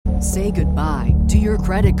Say goodbye to your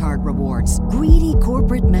credit card rewards. Greedy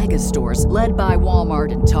corporate mega stores, led by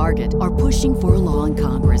Walmart and Target, are pushing for a law in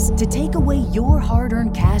Congress to take away your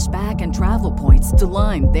hard-earned cash back and travel points to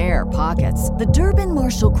line their pockets. The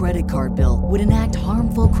Durbin-Marshall credit card bill would enact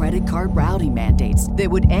harmful credit card routing mandates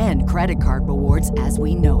that would end credit card rewards as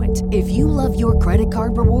we know it. If you love your credit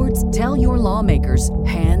card rewards, tell your lawmakers,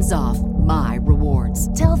 hands off my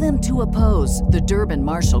rewards. Tell them to oppose the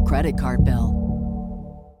Durbin-Marshall credit card bill.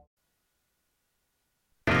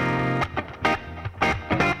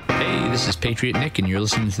 This is Patriot Nick, and you're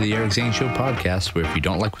listening to the Eric Zane Show Podcast, where if you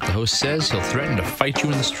don't like what the host says, he'll threaten to fight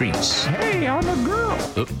you in the streets. Hey, I'm a girl.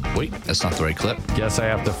 Oh, wait, that's not the right clip. Guess I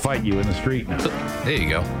have to fight you in the street now. Oh, there you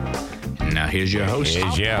go. And now here's your host.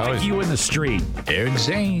 I'll fight you in the street. Eric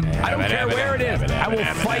Zane. I don't care where it is. I will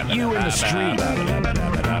fight you in the street.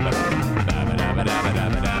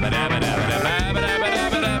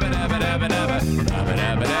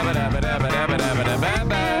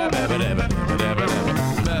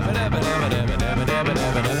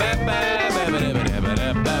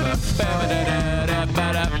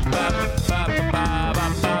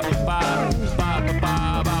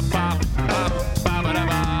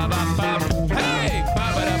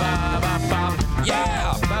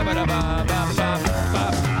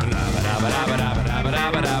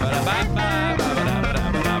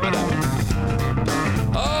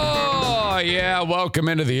 Welcome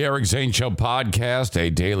into the Eric Zane Show Podcast, a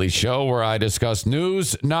daily show where I discuss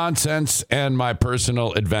news, nonsense, and my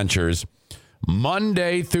personal adventures.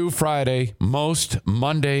 Monday through Friday, most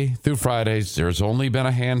Monday through Fridays. There's only been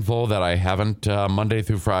a handful that I haven't Monday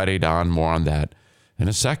through Friday done. More on that in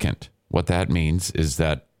a second. What that means is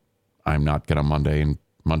that I'm not going to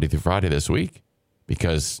Monday through Friday this week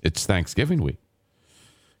because it's Thanksgiving week.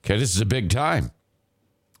 Okay, this is a big time.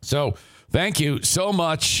 So thank you so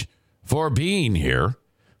much for being here.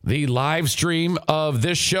 The live stream of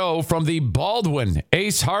this show from the Baldwin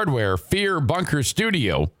Ace Hardware Fear Bunker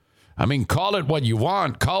Studio. I mean, call it what you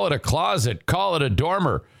want. Call it a closet. Call it a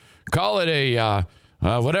dormer. Call it a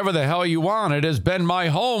whatever the hell you want. It has been my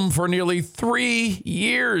home for nearly 3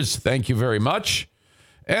 years. Thank you very much.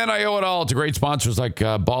 And I owe it all to great sponsors like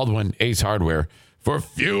Baldwin Ace Hardware for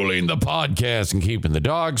fueling the podcast and keeping the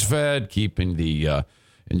dogs fed, keeping the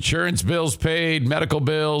insurance bills paid, medical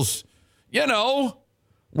bills. You know,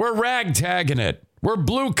 we're ragtagging it. We're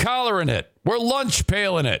blue-collaring it. We're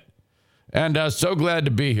lunch-pailing it. And so glad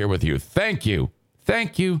to be here with you. Thank you.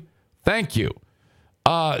 Thank you. Thank you.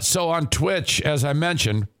 So on Twitch, as I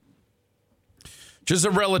mentioned, just a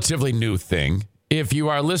relatively new thing. If you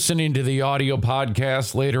are listening to the audio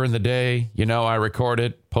podcast later in the day, you know, I record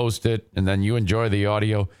it, post it, and then you enjoy the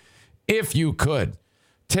audio. If you could,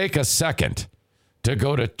 take a second to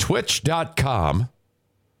go to twitch.com/Eric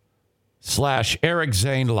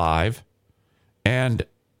Zane Live and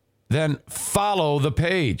then follow the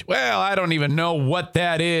page. Well, I don't even know what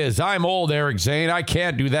that is. I'm old, Eric Zane. I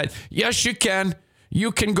can't do that. Yes, you can.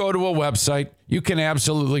 You can go to a website. You can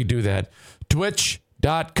absolutely do that.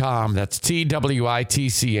 Twitch.com. That's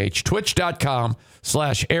TWITCH.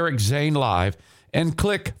 Twitch.com/Eric Zane Live and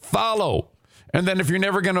click follow. And then if you're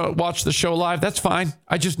never going to watch the show live, that's fine.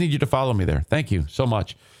 I just need you to follow me there. Thank you so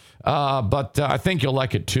much. But I think you'll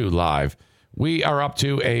like it too live. We are up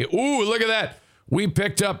to look at that. We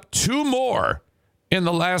picked up 2 more in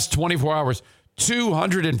the last 24 hours.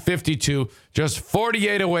 252, just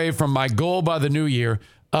 48 away from my goal by the new year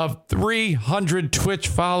of 300 Twitch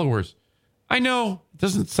followers. I know it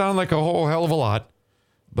doesn't sound like a whole hell of a lot,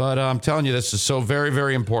 but I'm telling you, this is so very,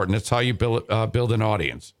 very important. It's how you build an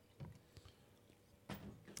audience.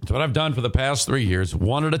 It's what I've done for the past 3 years,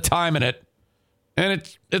 one at a time in it. And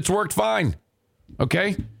it's worked fine,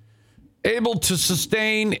 okay? Able to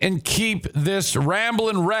sustain and keep this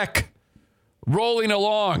rambling wreck rolling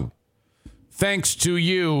along thanks to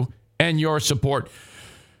you and your support.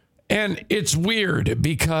 And it's weird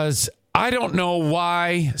because I don't know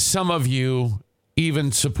why some of you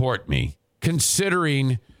even support me,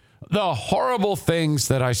 considering the horrible things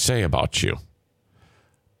that I say about you.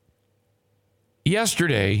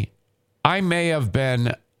 Yesterday, I may have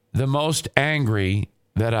been the most angry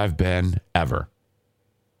that I've been ever.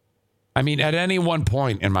 I mean, at any one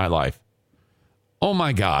point in my life. Oh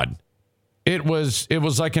my God. It was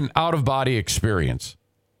like an out-of-body experience.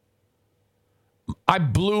 I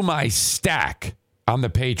blew my stack on the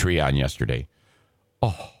Patreon yesterday.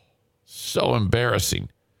 Oh, so embarrassing.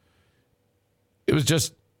 It was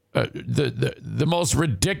just the most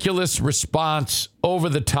ridiculous response, over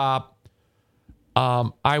the top.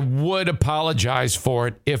 I would apologize for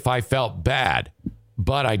it if I felt bad,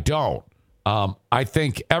 but I don't. I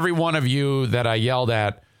think every one of you that I yelled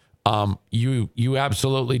at, You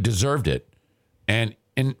absolutely deserved it. And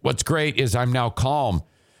what's great is I'm now calm,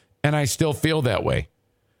 and I still feel that way.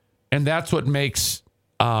 And that's what makes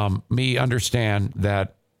me understand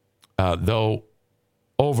that though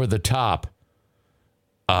over the top,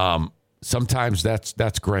 sometimes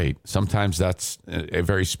that's great. Sometimes that's a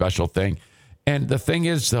very special thing. And the thing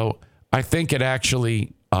is, though, I think it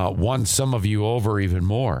actually won some of you over even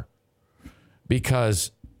more,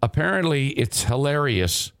 because apparently it's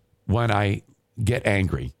hilarious when I get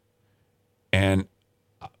angry. And,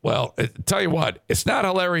 well, tell you what, it's not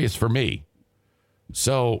hilarious for me.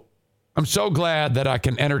 So I'm so glad that I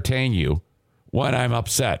can entertain you when I'm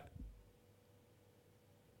upset.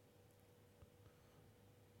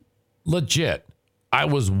 Legit, I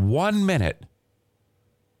was 1 minute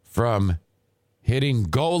from hitting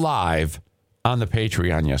go live on the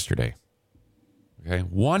Patreon yesterday. Okay,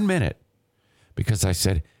 1 minute. Because I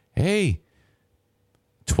said, hey,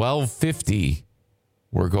 12:50,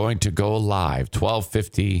 we're going to go live.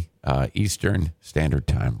 12:50 Eastern Standard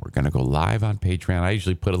Time. We're going to go live on Patreon. I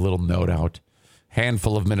usually put a little note out,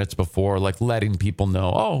 handful of minutes before, like letting people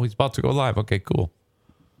know, oh, he's about to go live. Okay, cool.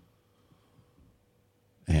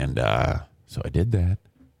 And so I did that.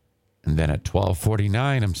 And then at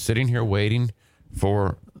 12:49, I'm sitting here waiting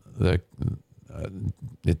for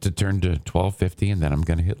it to turn to 12:50, and then I'm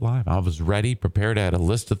going to hit live. I was ready, prepared. I had a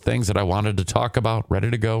list of things that I wanted to talk about, ready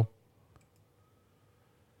to go.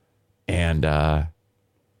 And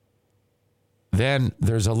then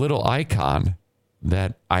there's a little icon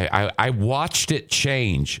that I watched it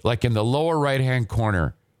change, like in the lower right-hand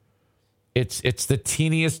corner. It's the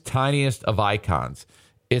teeniest, tiniest of icons.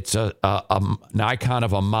 It's an icon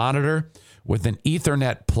of a monitor with an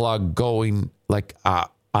Ethernet plug going like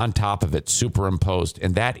on top of it, superimposed.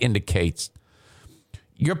 And that indicates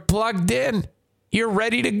you're plugged in. You're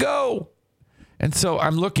ready to go. And so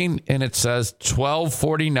I'm looking, and it says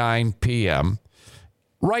 12:49 p.m.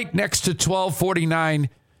 Right next to 12:49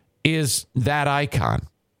 is that icon.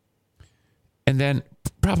 And then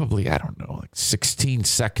probably, I don't know, like 16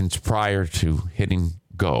 seconds prior to hitting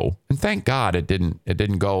go. And thank God it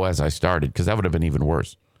didn't go as I started, because that would have been even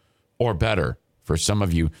worse or better for some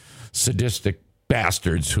of you sadistic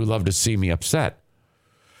bastards who love to see me upset.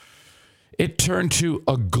 It turned to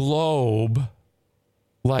a globe,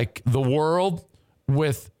 like the world,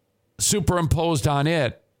 with superimposed on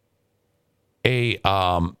it a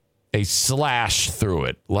slash through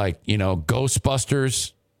it, like, you know,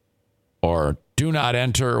 Ghostbusters or Do Not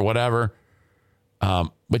Enter or whatever,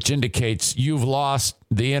 which indicates you've lost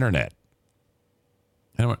the internet.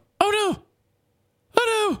 And I went, oh no.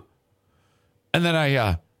 And then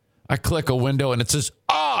I click a window and it says,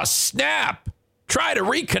 oh, snap. Try to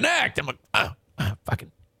reconnect. I'm like,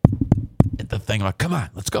 fucking hit the thing. I'm like, come on,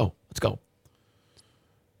 let's go.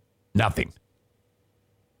 Nothing.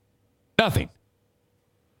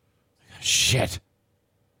 Shit.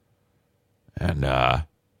 And,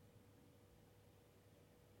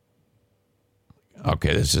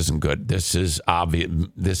 okay, this isn't good. This is obvious.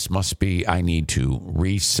 This must be, I need to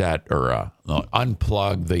reset or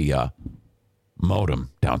unplug the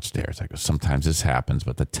modem downstairs. I go, sometimes this happens,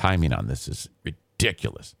 but the timing on this is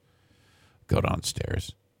ridiculous. Go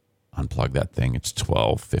downstairs, unplug that thing. It's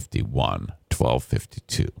 12:51,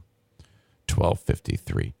 12:52,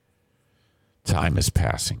 12:53. Time is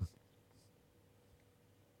passing.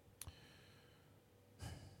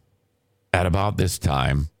 At about this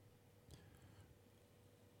time,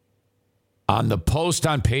 on the post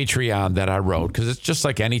on Patreon that I wrote, because it's just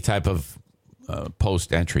like any type of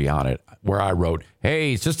post entry on it, where I wrote,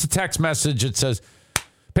 hey, it's just a text message. It says,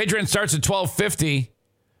 Patreon starts at 12:50.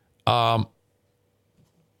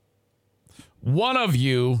 One of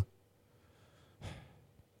you,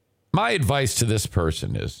 my advice to this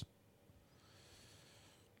person is,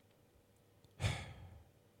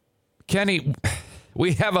 Kenny,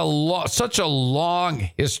 we have such a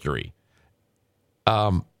long history.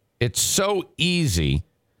 It's so easy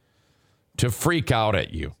to freak out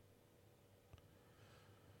at you.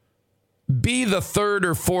 Be the third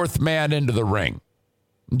or fourth man into the ring.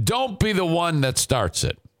 Don't be the one that starts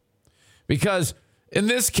it. Because in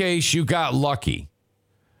this case, you got lucky.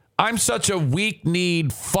 I'm such a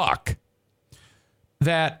weak-kneed fuck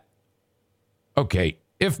that, okay,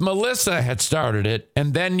 if Melissa had started it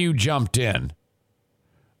and then you jumped in,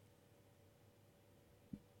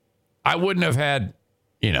 I wouldn't have had,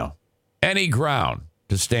 any ground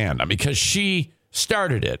to stand on, because she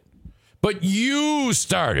started it. But you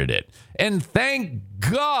started it. And thank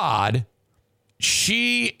God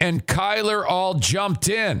she and Kyler all jumped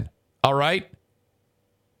in. All right?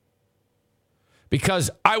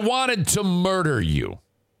 Because I wanted to murder you.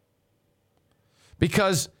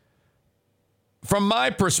 Because from my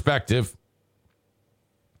perspective,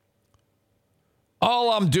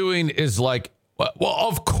 all I'm doing is like, well,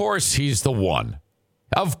 of course he's the one.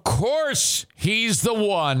 Of course he's the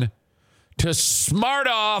one to smart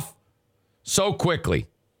off so quickly.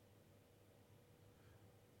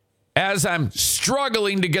 As I'm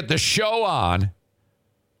struggling to get the show on,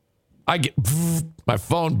 my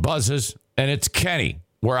phone buzzes, and it's Kenny,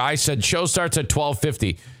 where I said show starts at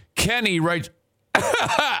 12:50. Kenny writes,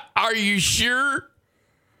 "Are you sure?"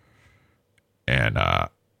 And I'm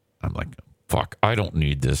like, fuck, I don't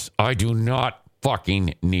need this. I do not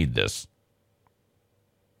fucking need this.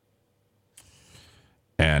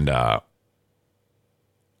 And I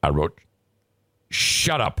wrote,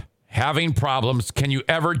 "Shut up. Having problems. Can you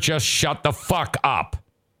ever just shut the fuck up?"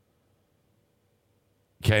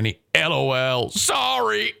 Kenny, LOL,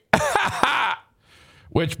 sorry.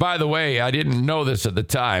 Which, by the way, I didn't know this at the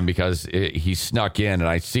time because he snuck in and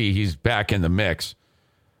I see he's back in the mix.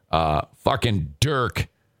 Fucking Dirk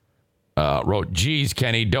wrote, "Geez,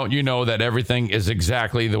 Kenny, don't you know that everything is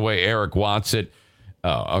exactly the way Eric wants it?"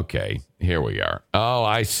 Oh, okay. Here we are. Oh,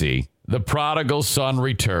 I see. The prodigal son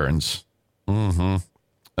returns. Mm-hmm.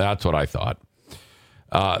 That's what I thought.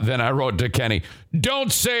 Then I wrote to Kenny,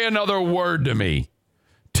 "Don't say another word to me."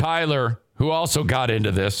 Tyler, who also got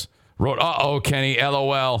into this, wrote, "Uh-oh, Kenny,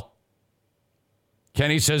 LOL."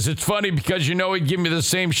 Kenny says, "It's funny because you know he'd give me the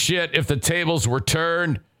same shit if the tables were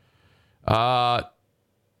turned."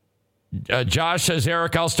 Josh says,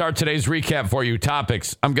 "Eric, I'll start today's recap for you.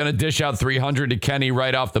 Topics. I'm going to dish out 300 to Kenny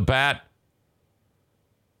right off the bat."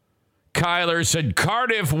 Kyler said,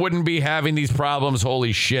 "Cardiff wouldn't be having these problems.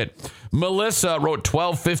 Holy shit." Melissa wrote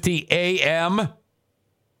 12:50 a.m.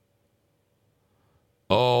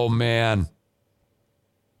 Oh, man.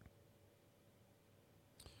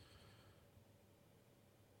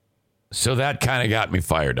 So that kind of got me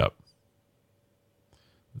fired up.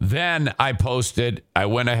 Then I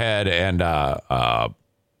went ahead and I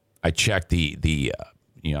checked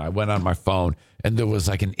I went on my phone and there was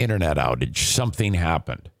like an internet outage. Something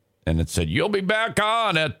happened. And it said, "You'll be back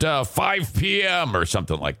on at 5 p.m. or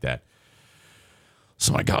something like that."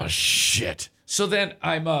 So I'm like, oh, shit. So then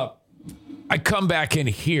I come back in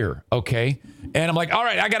here, okay? And I'm like, all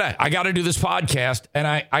right, I gotta do this podcast, and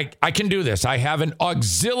I can do this. I have an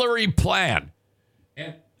auxiliary plan.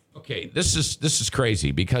 And okay, this is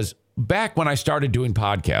crazy because back when I started doing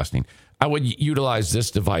podcasting, I would utilize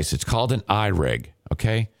this device. It's called an iRig,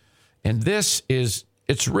 okay? And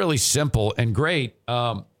it's really simple and great.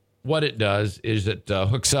 What it does is it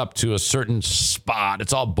hooks up to a certain spot.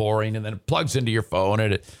 It's all boring, and then it plugs into your phone,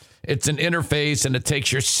 and it's an interface, and it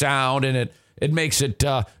takes your sound, and it makes it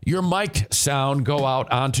your mic sound go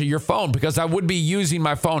out onto your phone, because I would be using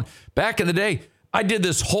my phone. Back in the day, I did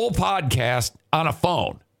this whole podcast on a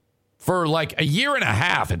phone for like a year and a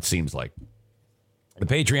half, it seems like. The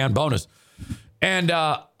Patreon bonus. And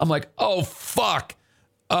I'm like, oh, fuck.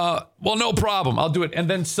 Well, no problem. I'll do it. And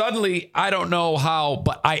then suddenly, I don't know how,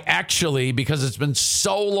 but I actually, because it's been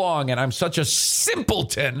so long and I'm such a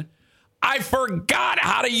simpleton, I forgot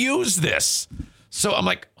how to use this. So I'm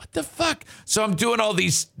like, what the fuck? So I'm doing all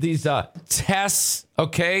these tests,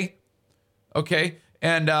 okay,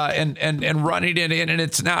 and running it in, and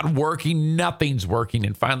it's not working. Nothing's working.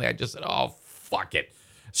 And finally, I just said, oh, fuck it.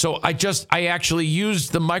 So I actually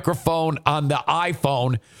used the microphone on the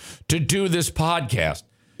iPhone to do this podcast,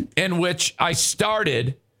 in which I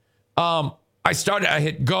started. I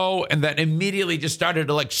hit go, and then immediately just started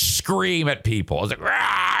to like scream at people. I was like,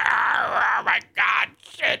 oh my God,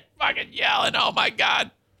 shit, fucking yelling, oh my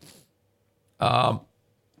God.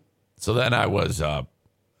 So then I was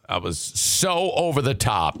so over the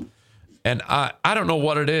top, and I don't know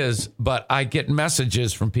what it is, but I get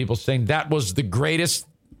messages from people saying that was the greatest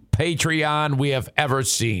Patreon we have ever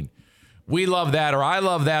seen. We love that, or I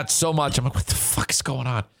love that so much. I'm like, what the fuck is going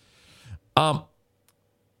on?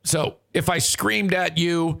 So if I screamed at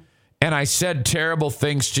you and I said terrible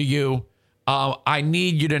things to you, I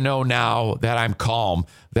need you to know now that I'm calm,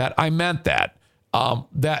 that I meant that,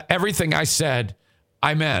 that everything I said,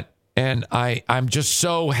 I meant. And I'm just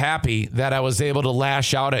so happy that I was able to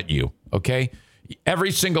lash out at you, okay?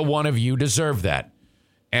 Every single one of you deserve that.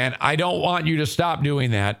 And I don't want you to stop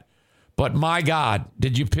doing that. But my God,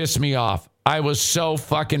 did you piss me off? I was so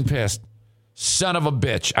fucking pissed. Son of a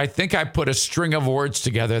bitch. I think I put a string of words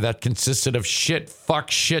together that consisted of shit,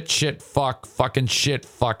 fuck, shit, fuck, fucking shit,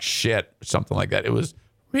 fuck, shit, or something like that. It was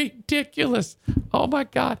ridiculous. Oh my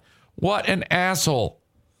God. What an asshole.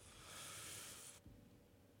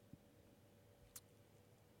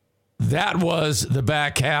 That was the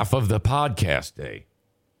back half of the podcast day.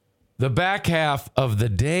 The back half of the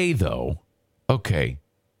day, though, okay,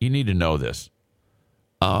 you need to know this.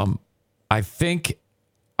 I think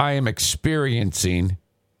I am experiencing,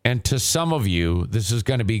 and to some of you, this is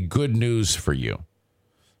going to be good news for you.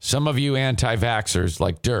 Some of you anti-vaxxers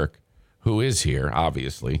like Dirk, who is here,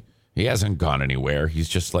 obviously. He hasn't gone anywhere. He's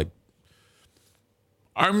just like,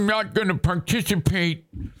 I'm not going to participate.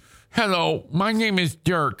 Hello, my name is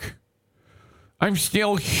Dirk. I'm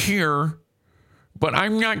still here, but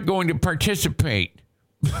I'm not going to participate.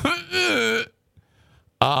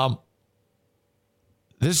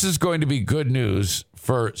 This is going to be good news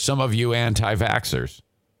for some of you anti-vaxxers.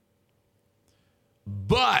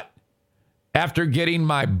 But after getting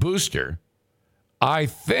my booster, I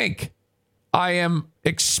think I am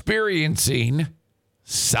experiencing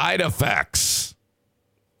side effects.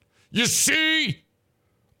 You see,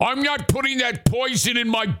 I'm not putting that poison in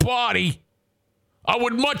my body. I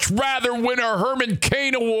would much rather win a Herman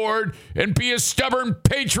Cain Award and be a stubborn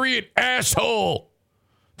patriot asshole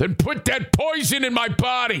than put that poison in my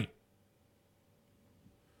body.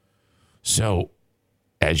 So,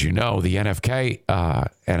 as you know, the NFK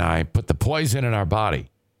and I put the poison in our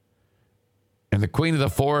body. And the Queen of the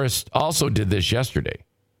Forest also did this yesterday.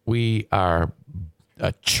 We are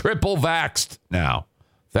triple vaxxed now.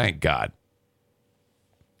 Thank God.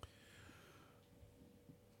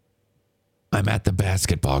 I'm at the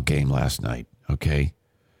basketball game last night, okay,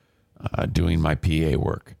 doing my PA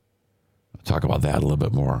work. I'll talk about that a little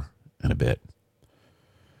bit more in a bit.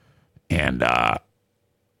 And I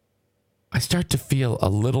start to feel a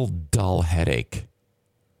little dull headache,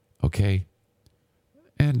 okay?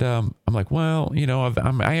 And I'm like, well, you know,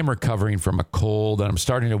 I am recovering from a cold, and I'm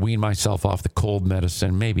starting to wean myself off the cold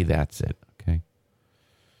medicine. Maybe that's it, okay?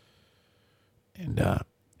 And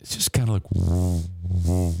it's just kind of like,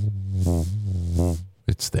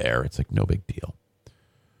 it's there. It's like no big deal.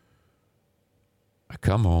 I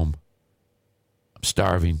come home. I'm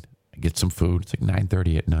starving. I get some food. It's like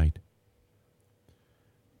 9:30 at night.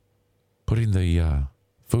 Putting the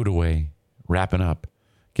food away, wrapping up,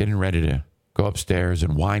 getting ready to go upstairs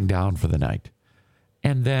and wind down for the night.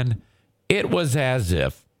 And then it was as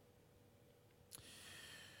if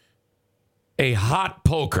a hot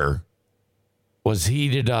poker was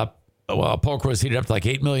heated up. Well, a poker was heated up to like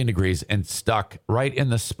 8 million degrees and stuck right in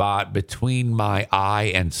the spot between my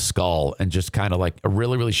eye and skull, and just kind of like a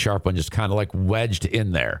really, really sharp one, just kind of like wedged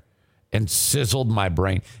in there and sizzled my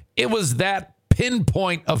brain. It was that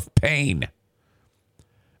pinpoint of pain.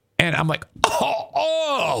 And I'm like,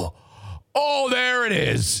 oh, there it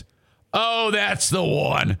is. Oh, that's the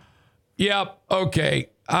one. Yep. Okay.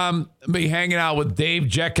 Be hanging out with Dave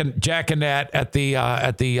Jackanat at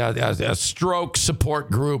the stroke support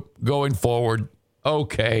group going forward.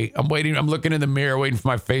 Okay, I'm waiting. I'm looking in the mirror, waiting for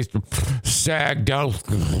my face to sag down,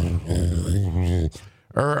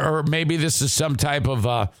 or maybe this is some type of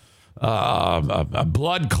a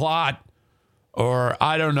blood clot, or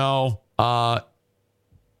I don't know.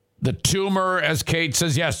 The tumor, as Kate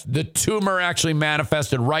says, yes, the tumor actually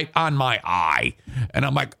manifested right on my eye, and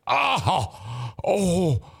I'm like, oh,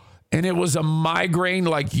 and it was a migraine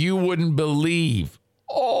like you wouldn't believe.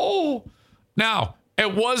 Oh, now,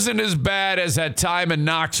 it wasn't as bad as that time in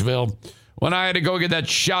Knoxville when I had to go get that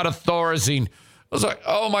shot of Thorazine. I was like,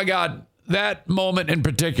 oh my God, that moment in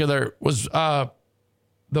particular was the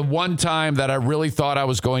one time that I really thought I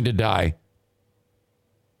was going to die.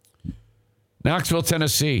 Knoxville,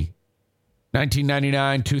 Tennessee,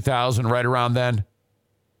 1999, 2000, right around then.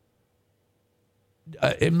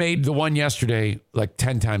 It made the one yesterday like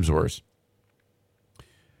 10 times worse. It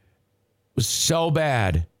was so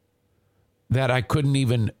bad that I couldn't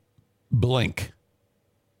even blink.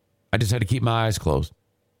 I just had to keep my eyes closed.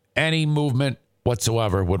 Any movement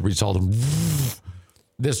whatsoever would result in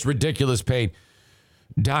this ridiculous pain.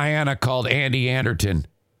 Diana called Andy Anderton,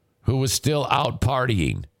 who was still out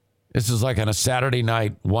partying. This is like on a Saturday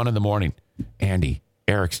night, 1 a.m. Andy,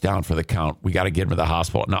 Eric's down for the count. We got to get him to the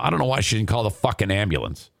hospital. Now, I don't know why she didn't call the fucking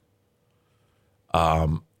ambulance.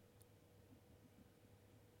 Andy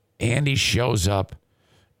shows up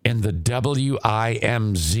in the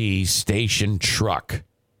WIMZ station truck,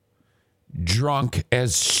 drunk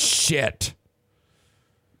as shit.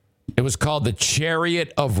 It was called the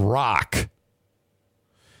Chariot of Rock.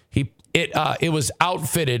 It was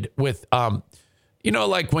outfitted with,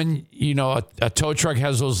 like when, a tow truck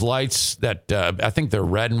has those lights that I think they're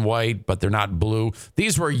red and white, but they're not blue.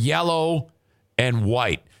 These were yellow and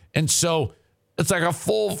white. And so it's like a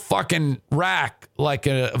full fucking rack, like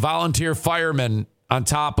a volunteer fireman on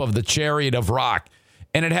top of the Chariot of Rock.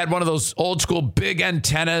 And it had one of those old school big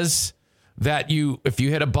antennas that if you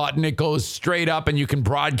hit a button, it goes straight up and you can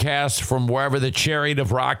broadcast from wherever the Chariot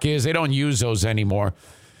of Rock is. They don't use those anymore.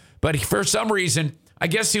 But for some reason, I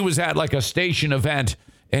guess he was at like a station event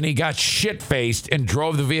and he got shit-faced and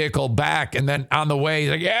drove the vehicle back. And then on the way,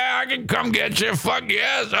 he's like, yeah, I can come get you. Fuck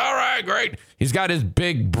yes. All right, great. He's got his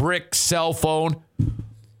big brick cell phone.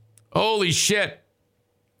 Holy shit.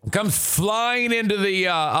 Comes flying into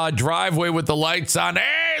the driveway with the lights on.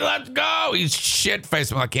 Hey, let's go. He's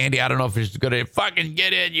shit-faced. I'm like, Andy, I don't know if he's going to fucking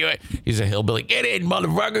get in. He's a hillbilly. Get in,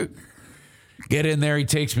 motherfucker. Get in there. He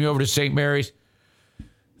takes me over to St. Mary's.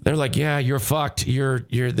 They're like, yeah, you're fucked. You're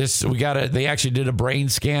this. They actually did a brain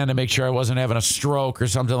scan to make sure I wasn't having a stroke or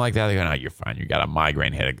something like that. They go, no, you're fine. You got a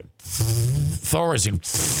migraine headache. Thorazine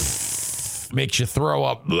makes you throw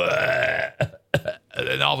up. And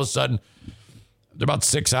then all of a sudden, about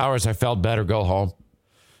 6 hours, I felt better. Go home.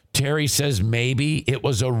 Terry says maybe it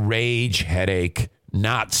was a rage headache,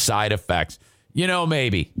 not side effects.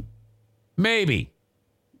 Maybe.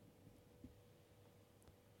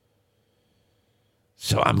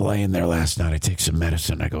 So I'm laying there last night. I take some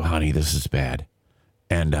medicine. I go, honey, this is bad.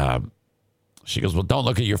 And she goes, well, don't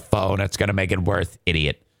look at your phone. That's going to make it worse,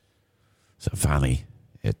 idiot. So finally,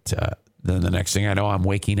 then the next thing I know, I'm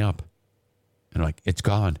waking up. And I'm like, it's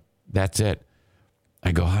gone. That's it.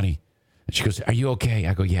 I go, honey. And she goes, are you okay?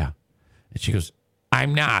 I go, yeah. And she goes,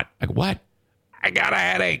 I'm not. I go, what? I got a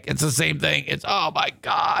headache. It's the same thing. Oh my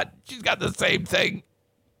God. She's got the same thing.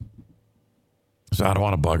 So I don't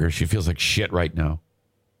want to bug her. She feels like shit right now.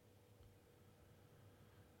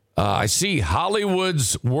 I see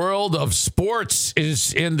Hollywood's World of Sports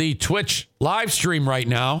is in the Twitch live stream right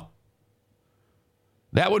now.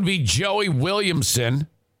 That would be Joey Williamson.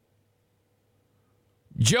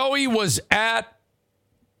 Joey was at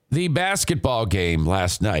the basketball game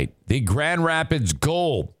last night, the Grand Rapids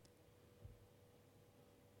Gold.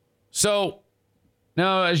 So,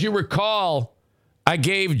 now, as you recall, I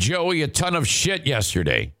gave Joey a ton of shit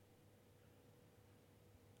yesterday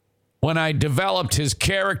when I developed his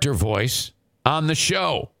character voice on the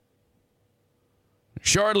show.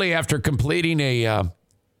 Shortly after completing a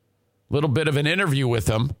little bit of an interview with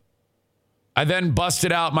him, I then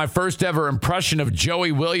busted out my first ever impression of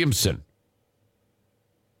Joey Williamson.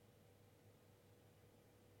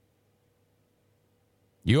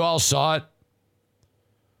 You all saw it.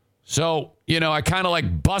 So, I kind of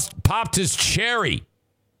like popped his cherry.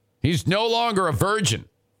 He's no longer a virgin.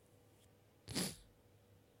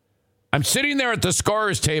 I'm sitting there at the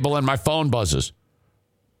scorer's table and my phone buzzes.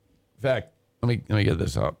 In fact, let me get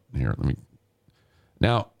this up here.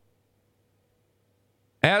 Now,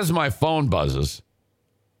 as my phone buzzes,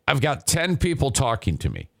 I've got 10 people talking to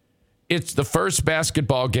me. It's the first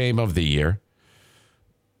basketball game of the year.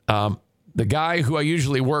 The guy who I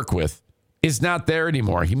usually work with is not there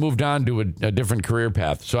anymore. He moved on to a different career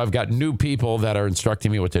path. So I've got new people that are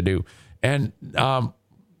instructing me what to do. And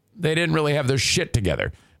they didn't really have their shit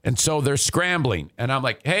together. And so they're scrambling. And I'm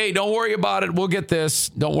like, hey, don't worry about it. We'll get this.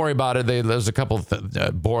 Don't worry about it. There's a couple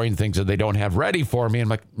of boring things that they don't have ready for me. I'm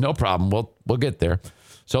like, no problem. We'll get there.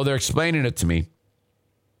 So they're explaining it to me.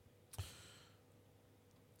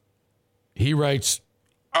 He writes,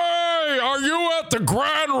 hey, are you at the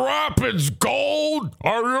Grand Rapids Gold?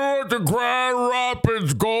 Are you at the Grand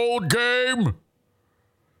Rapids Gold game?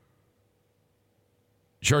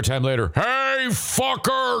 Short time later, hey,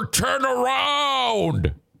 fucker, turn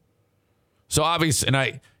around. So obviously,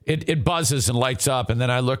 and it buzzes and lights up, and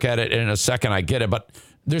then I look at it, and in a second I get it. But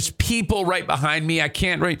there's people right behind me. I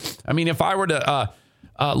can't if I were to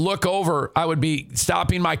look over, I would be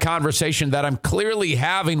stopping my conversation that I'm clearly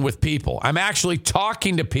having with people. I'm actually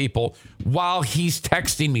talking to people while he's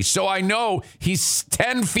texting me. So I know he's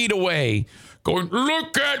 10 feet away going,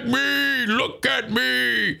 look at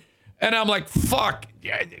me. And I'm like, fuck,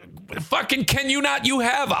 fucking, can you not? You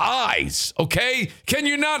have eyes, okay? Can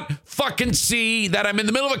you not fucking see that I'm in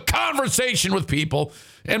the middle of a conversation with people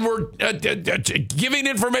and we're giving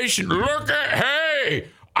information? Hey,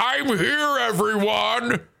 I'm here,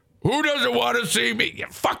 everyone. Who doesn't want to see me?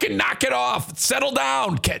 Fucking knock it off. Settle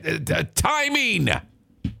down. Timing.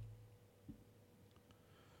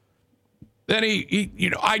 Then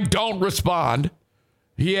I don't respond.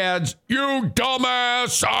 He adds, you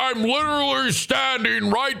dumbass, I'm literally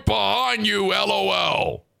standing right behind you,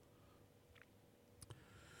 LOL.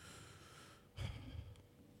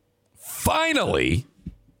 Finally,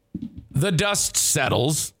 the dust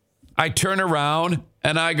settles. I turn around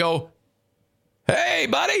and I go, hey,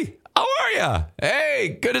 buddy, how are you?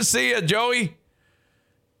 Hey, good to see you, Joey.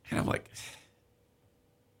 And I'm like,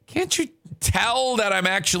 can't you tell that I'm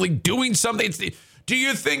actually doing something? Do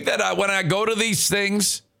you think that when I go to these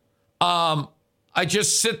things, I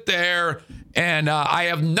just sit there and I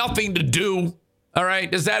have nothing to do. All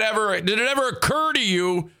right. Did it ever occur to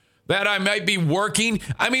you that I might be working?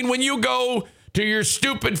 I mean, when you go to your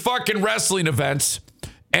stupid fucking wrestling events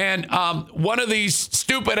and one of these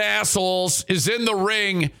stupid assholes is in the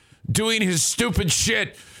ring doing his stupid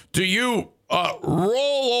shit, do you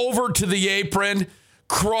roll over to the apron,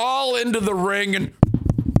 crawl into the ring, and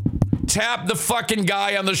tap the fucking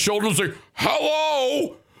guy on the shoulder and say,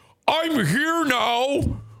 "Hello, I'm here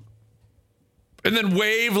now," and then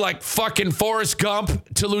wave like fucking Forrest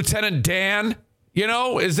Gump to Lieutenant Dan? You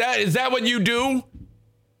know, is that what you do?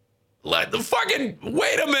 Wait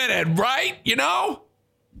a minute, right? You know?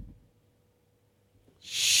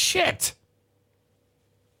 Shit.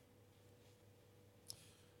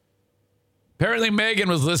 Apparently Megan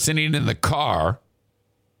was listening in the car.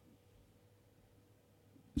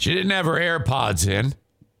 She didn't have her AirPods in.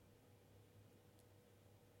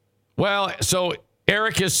 Well, so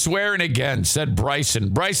Eric is swearing again, said Bryson.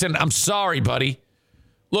 Bryson, I'm sorry, buddy.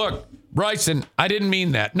 Look, Bryson, I didn't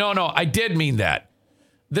mean that. No, I did mean that.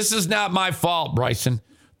 This is not my fault, Bryson.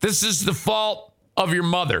 This is the fault of your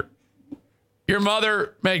mother. Your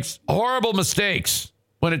mother makes horrible mistakes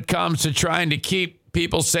when it comes to trying to keep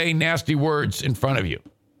people saying nasty words in front of you.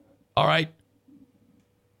 All right?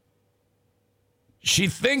 She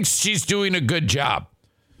thinks she's doing a good job,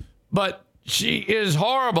 but she is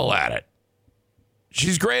horrible at it.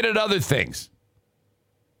 She's great at other things.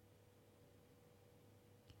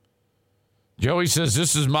 Joey says,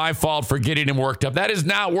 this is my fault for getting him worked up. That is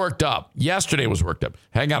not worked up. Yesterday was worked up.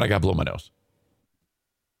 Hang on, I got to blow my nose.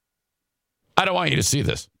 I don't want you to see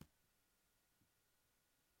this.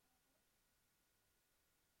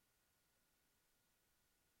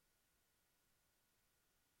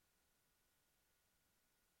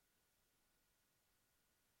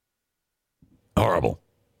 Horrible.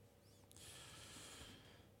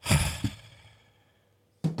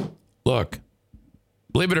 Look,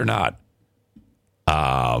 believe it or not,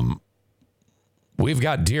 we've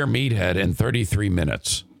got Dear Meathead in 33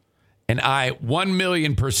 minutes. And I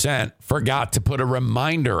 1,000,000% forgot to put a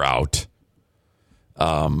reminder out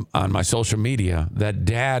on my social media that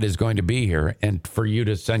Dad is going to be here and for you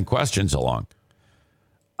to send questions along.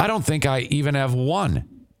 I don't think I even have one.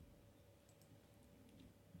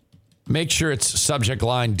 Make sure it's subject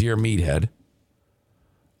line, Dear Meathead.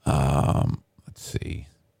 Let's see.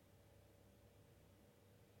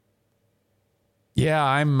 Yeah,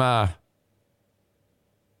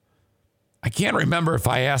 I can't remember if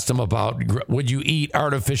I asked him about, would you eat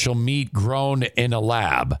artificial meat grown in a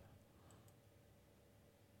lab?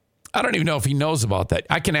 I don't even know if he knows about that.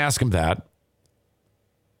 I can ask him that.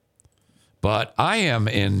 But I am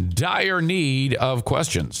in dire need of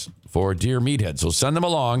questions for Dear Meathead. So send them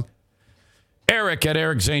along. Eric at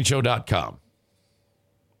ericzaneshow.com.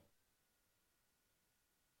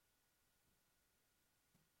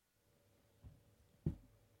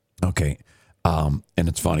 Okay. And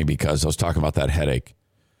it's funny because I was talking about that headache.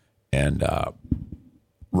 And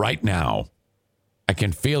right now, I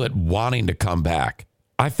can feel it wanting to come back.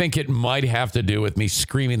 I think it might have to do with me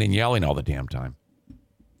screaming and yelling all the damn time.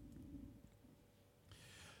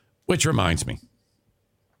 Which reminds me.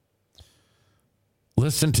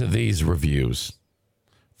 Listen to these reviews.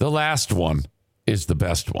 The last one is the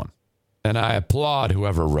best one. And I applaud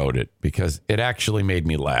whoever wrote it because it actually made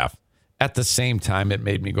me laugh. At the same time, it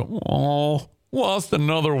made me go, oh, lost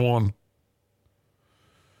another one.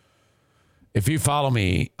 If you follow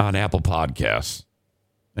me on Apple Podcasts,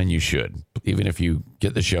 and you should, even if you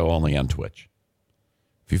get the show only on Twitch.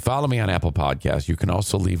 If you follow me on Apple Podcasts, you can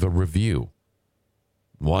also leave a review.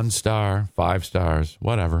 1 star, 5 stars,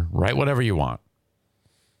 whatever. Write whatever you want.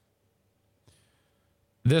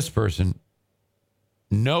 This person,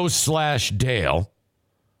 No/Dale,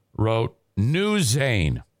 wrote, New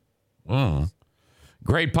Zane.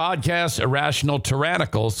 Great podcast, irrational,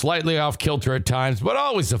 tyrannical, slightly off kilter at times, but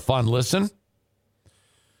always a fun listen.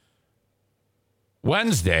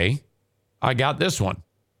 Wednesday, I got this one.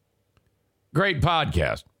 Great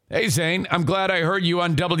podcast. Hey, Zane, I'm glad I heard you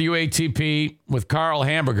on WATP with Carl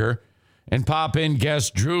Hamburger and pop-in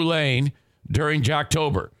guest Drew Lane during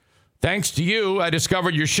Jocktober. Thanks to you, I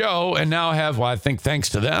discovered your show and now have, well, I think thanks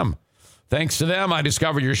to them. Thanks to them, I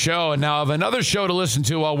discovered your show and now have another show to listen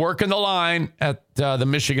to while working the line at the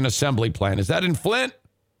Michigan Assembly Plant. Is that in Flint?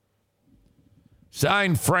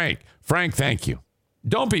 Signed, Frank. Frank, thank you.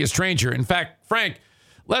 Don't be a stranger. In fact, Frank,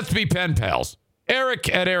 let's be pen pals. Eric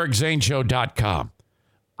at ericzaneshow.com.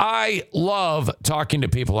 I love talking to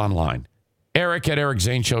people online. Eric at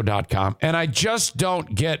ericzaneshow.com. And I just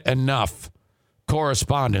don't get enough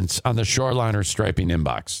correspondence on the Shoreliner striping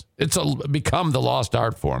inbox. It's become the lost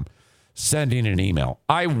art form. Sending an email.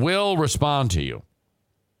 I will respond to you.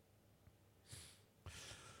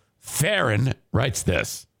 Farron writes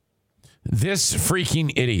this. This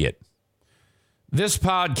freaking idiot. This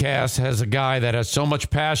podcast has a guy that has so much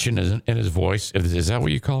passion in his voice. Is that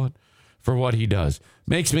what you call it? For what he does.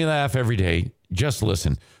 Makes me laugh every day. Just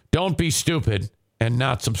listen. Don't be stupid and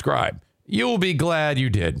not subscribe. You will be glad you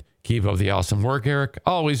did. Keep up the awesome work, Eric.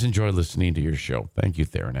 Always enjoy listening to your show. Thank you,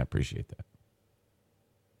 Theron. I appreciate that.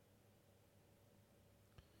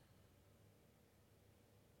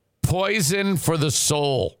 Poison for the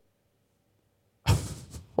soul.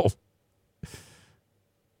 Oh.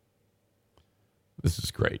 This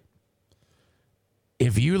is great.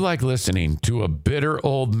 If you like listening to a bitter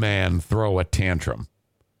old man throw a tantrum,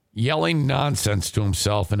 yelling nonsense to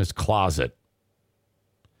himself in his closet,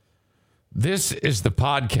 this is the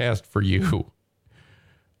podcast for you.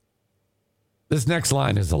 This next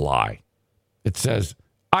line is a lie. It says,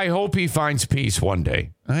 I hope he finds peace one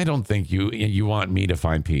day. I don't think you want me to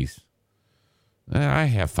find peace. I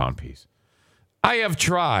have found peace. I have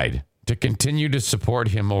tried to continue to support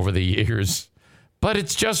him over the years, but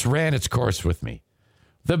it's just ran its course with me.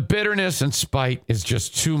 The bitterness and spite is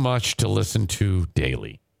just too much to listen to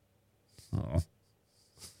daily. Oh.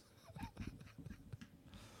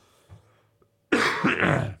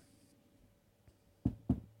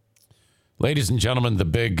 Ladies and gentlemen, the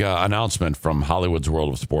big announcement from Hollywood's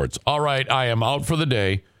World of Sports. All right, I am out for the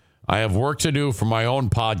day. I have work to do for my own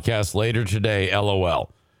podcast later today,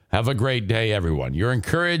 LOL. Have a great day, everyone. You're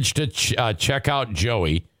encouraged to check out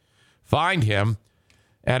Joey. Find him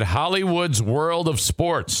at Hollywood's World of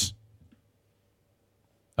Sports.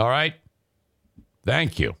 All right?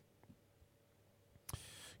 Thank you.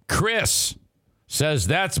 Chris says,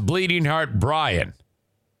 that's Bleeding Heart Brian.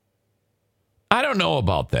 I don't know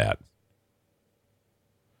about that.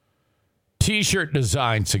 T-shirt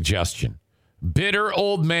design suggestion. Bitter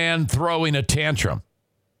old man throwing a tantrum.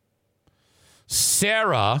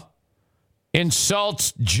 Sarah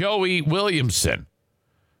insults Joey Williamson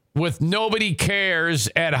with nobody cares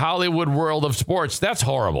at Hollywood World of Sports. That's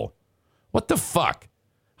horrible. What the fuck?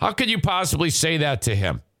 How could you possibly say that to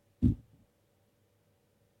him?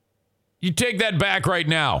 You take that back right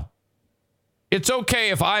now. It's okay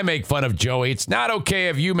if I make fun of Joey. It's not okay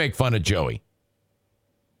if you make fun of Joey.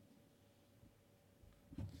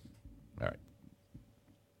 All right.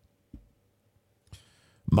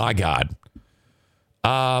 My God.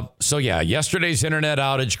 So yeah, yesterday's internet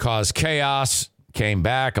outage caused chaos. Came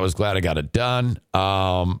back. I was glad I got it done.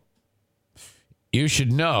 You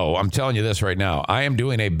should know, I'm telling you this right now, I am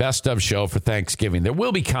doing a best of show for Thanksgiving. There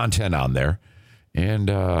will be content on there.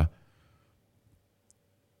 And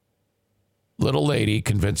little lady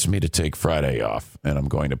convinced me to take Friday off. And I'm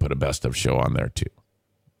going to put a best of show on there too.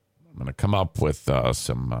 I'm going to come up with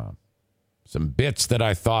some bits that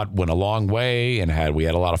I thought went a long way and we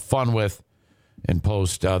had a lot of fun with, and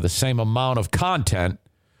post the same amount of content.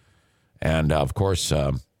 And, of course,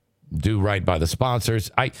 do right by the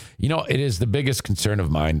sponsors. It is the biggest concern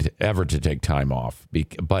of mine ever to take time off.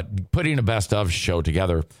 But putting a best of show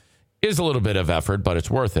together is a little bit of effort, but it's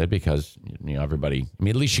worth it because, everybody,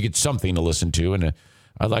 at least you get something to listen to. And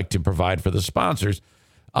I like to provide for the sponsors.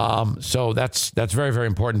 So that's very, very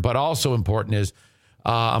important. But also important is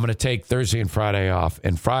I'm going to take Thursday and Friday off.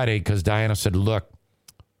 And Friday, because Diana said, look,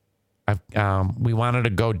 we wanted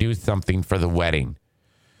to go do something for the wedding.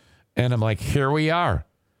 And I'm like, here we are.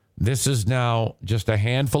 This is now just a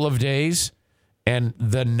handful of days and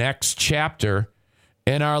the next chapter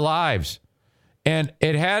in our lives. And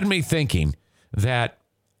it had me thinking that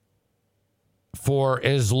for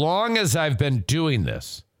as long as I've been doing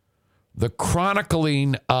this, the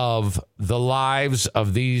chronicling of the lives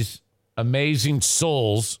of these amazing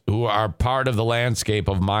souls who are part of the landscape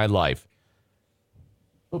of my life.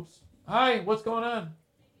 Oops. Hi, what's going on?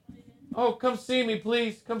 Oh, come see me,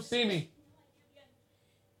 please. Come see me.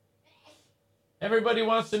 Everybody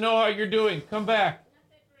wants to know how you're doing. Come back.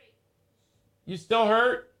 You still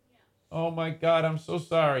hurt? Oh, my God. I'm so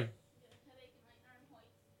sorry.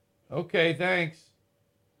 Okay, thanks.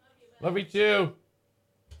 Love you, too.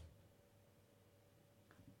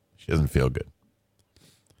 She doesn't feel good.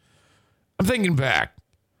 I'm thinking back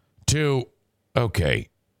to,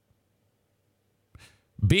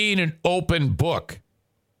 being an open book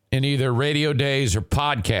in either radio days or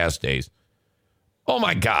podcast days. Oh,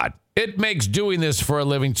 my God. It makes doing this for a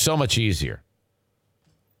living so much easier.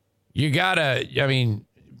 You gotta,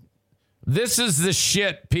 this is the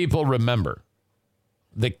shit people remember.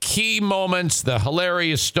 The key moments, the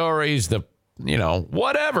hilarious stories,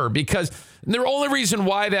 whatever. Because And the only reason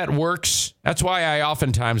why that works, that's why I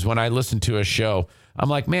oftentimes, when I listen to a show, I'm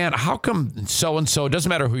like, man, how come so-and-so, doesn't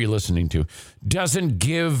matter who you're listening to, doesn't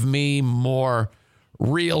give me more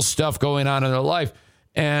real stuff going on in their life?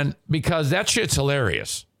 And because that shit's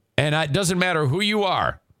hilarious. And it doesn't matter who you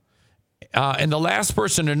are. And the last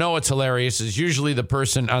person to know it's hilarious is usually the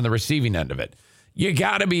person on the receiving end of it. You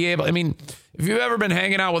got to be able, I mean, if you've ever been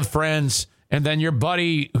hanging out with friends and then your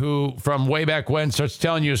buddy who from way back when starts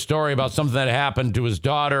telling you a story about something that happened to his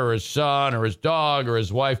daughter or his son or his dog or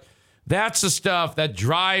his wife, that's the stuff that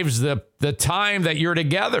drives the time that you're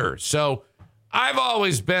together. So I've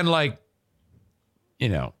always been like,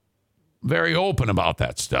 very open about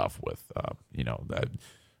that stuff with, the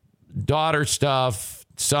daughter stuff,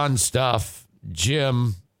 son stuff,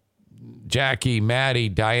 Jim, Jackie, Maddie,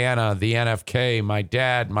 Diana, the NFK, my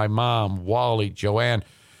dad, my mom, Wally, Joanne,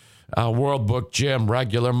 World Book Jim,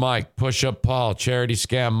 Regular Mike, Push Up Paul, Charity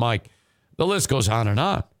Scam Mike. The list goes on and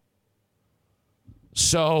on.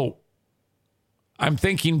 So I'm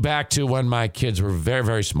thinking back to when my kids were very,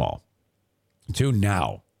 very small to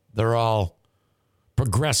now. They're all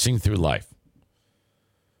progressing through life.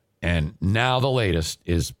 And now the latest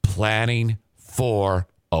is planning for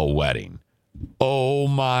a wedding. Oh,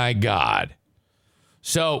 my God.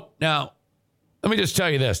 So now, let me just tell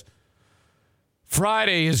you this.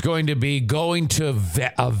 Friday is going to be going to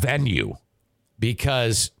a venue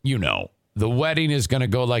because, the wedding is going to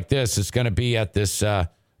go like this. It's going to be at this,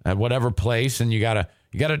 at whatever place, and you got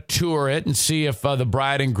to tour it and see if the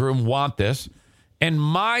bride and groom want this. And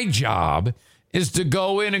my job is to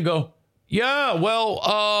go in and go, yeah,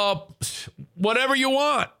 well, whatever you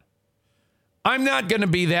want. I'm not going to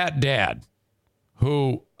be that dad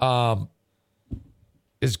who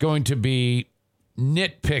is going to be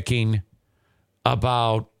nitpicking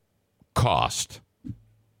about cost.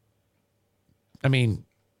 I mean,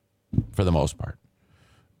 for the most part.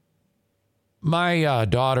 My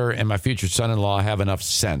daughter and my future son-in-law have enough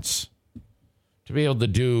sense to be able to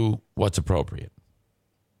do what's appropriate.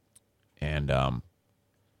 And,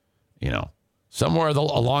 somewhere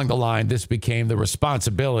along the line, this became the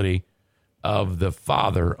responsibility of the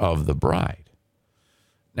father of the bride.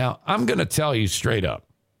 Now, I'm going to tell you straight up.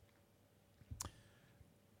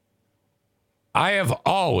 I have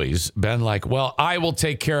always been like, well, I will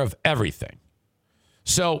take care of everything.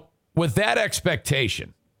 So with that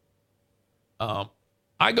expectation,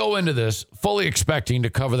 I go into this fully expecting to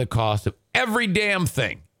cover the cost of every damn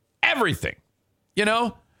thing, everything,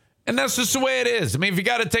 and that's just the way it is. I mean, if you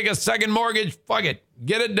got to take a second mortgage, fuck it,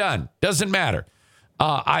 get it done. Doesn't matter.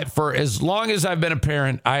 For as long as I've been a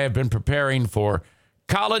parent, I have been preparing for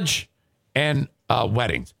college and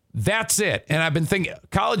weddings. That's it. And I've been thinking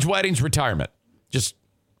college, weddings, retirement, just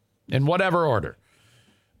in whatever order.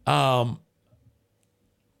 Because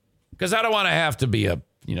I don't want to have to be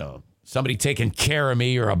somebody taking care of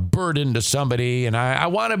me or a burden to somebody. And I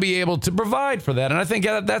want to be able to provide for that. And I think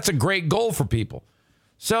that's a great goal for people.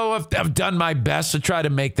 So I've done my best to try to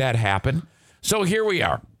make that happen. So here we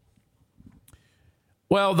are.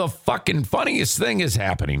 Well, the fucking funniest thing is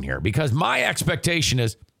happening here because my expectation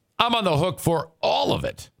is I'm on the hook for all of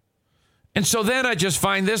it. And so then I just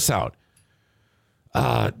find this out.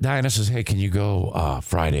 Diana says, hey, can you go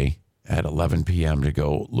Friday at 11 p.m. to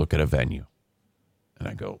go look at a venue? And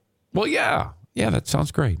I go, well, yeah, that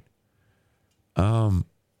sounds great. I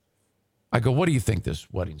go, what do you think this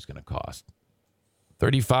wedding's going to cost?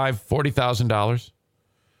 $35,000, $40,000?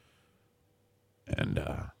 And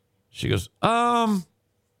she goes,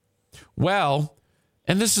 well,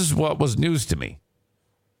 and this is what was news to me.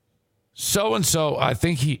 So-and-so, I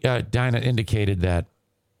think Dinah indicated that.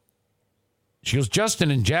 She goes,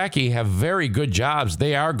 Justin and Jackie have very good jobs.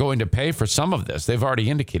 They are going to pay for some of this. They've already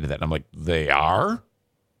indicated that. And I'm like, they are?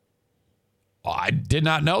 Oh, I did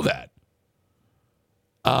not know that.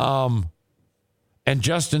 And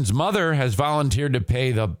Justin's mother has volunteered to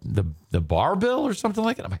pay the bar bill or something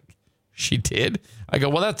like that. I'm like, she did? I go,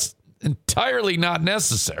 well, that's entirely not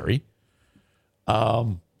necessary.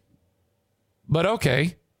 But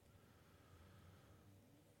okay.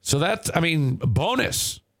 So that's,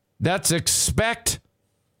 bonus. That's expect.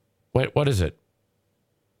 Wait, what is it?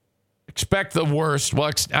 Expect the worst.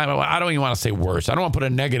 Well, I don't even want to say worst. I don't want to put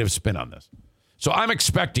a negative spin on this. So I'm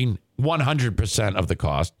expecting 100% of the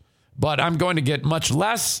cost, but I'm going to get much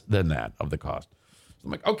less than that of the cost. So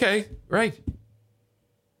I'm like, okay, great.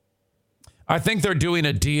 I think they're doing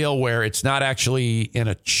a deal where it's not actually in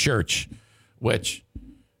a church, which,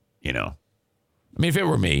 if it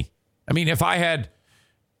were me, if I had,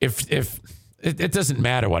 if it doesn't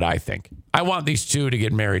matter what I think. I want these two to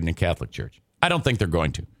get married in a Catholic church. I don't think they're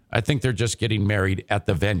going to. I think they're just getting married at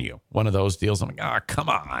the venue. One of those deals. I'm like, come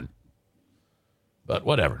on. But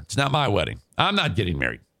whatever. It's not my wedding. I'm not getting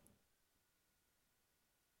married.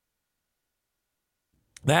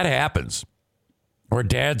 That happens. Or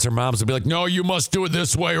dads or moms will be like, no, you must do it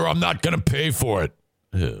this way or I'm not going to pay for it.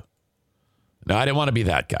 Ugh. No, I didn't want to be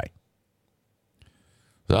that guy.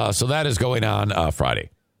 So that is going on Friday.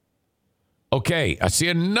 Okay, I see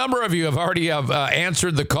a number of you have already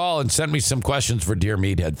answered the call and sent me some questions for Dear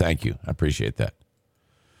Meathead. Thank you. I appreciate that.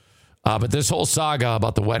 But this whole saga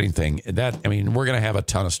about the wedding thing, we're going to have a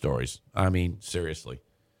ton of stories. I mean, seriously.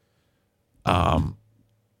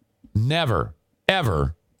 Never,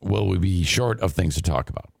 ever will we be short of things to talk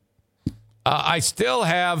about. I still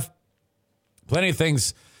have plenty of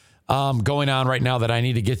things going on right now that I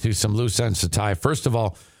need to get through, some loose ends to tie. First of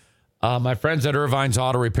all, my friends at Irvine's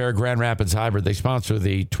Auto Repair Grand Rapids Hybrid, they sponsor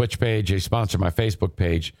the Twitch page. They sponsor my Facebook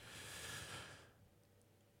page.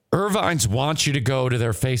 Irvine's wants you to go to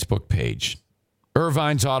their Facebook page,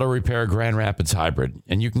 Irvine's Auto Repair Grand Rapids Hybrid.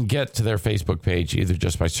 And you can get to their Facebook page either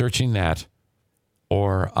just by searching that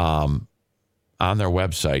or on their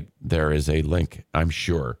website. There is a link, I'm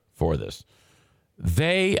sure, for this.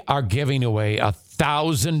 They are giving away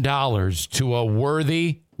 $1,000 to a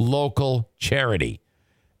worthy local charity.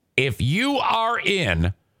 If you are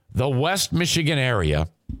in the West Michigan area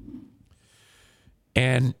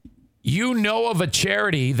and you know of a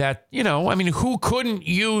charity that, who couldn't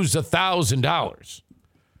use $1,000?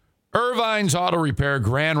 Irvine's Auto Repair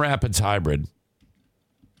Grand Rapids Hybrid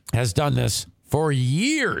has done this for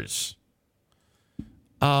years.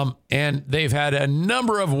 And they've had a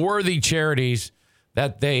number of worthy charities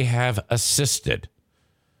that they have assisted.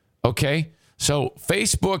 Okay? So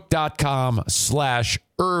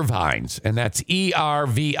Facebook.com/Irvines, and that's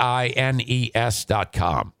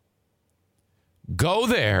ERVINES.com. Go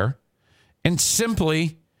there and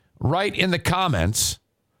simply write in the comments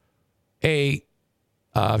a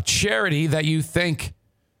charity that you think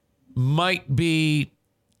might be,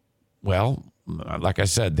 well, like I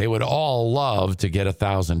said, they would all love to get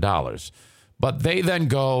 $1,000. But they then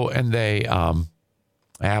go and they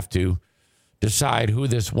have to decide who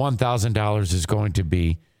this $1,000 is going to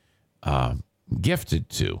be gifted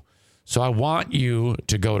to. So I want you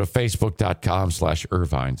to go to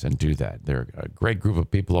Facebook.com/Irvines and do that. They're a great group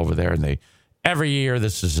of people over there, and every year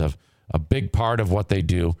this is a big part of what they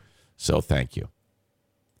do. So thank you.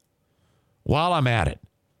 While I'm at it,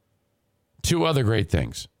 two other great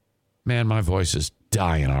things. Man, my voice is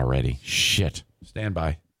dying already. Shit. Stand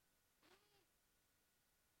by.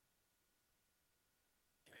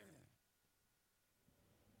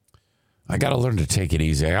 I got to learn to take it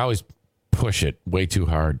easy. I always push it way too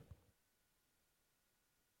hard.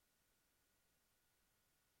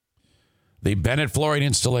 The Bennett Flooring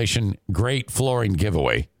Installation Great Flooring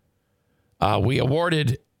Giveaway. We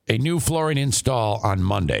awarded a new flooring install on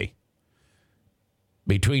Monday.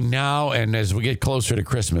 Between now and as we get closer to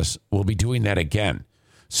Christmas, we'll be doing that again.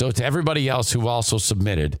 So to everybody else who also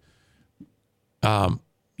submitted,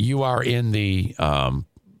 you are in the,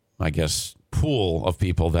 pool of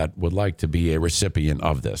people that would like to be a recipient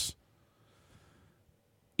of this.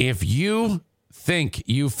 If you think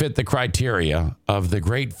you fit the criteria of the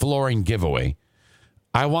Great Flooring Giveaway,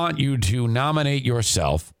 I want you to nominate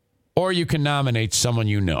yourself, or you can nominate someone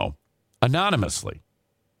you know anonymously.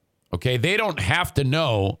 Okay, they don't have to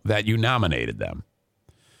know that you nominated them.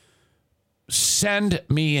 Send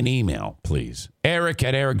me an email, please.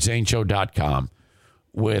 Eric@ericzaneshow.com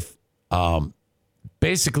with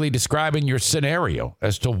basically describing your scenario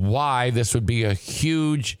as to why this would be a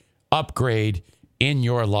huge upgrade in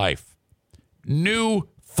your life. New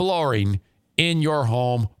flooring in your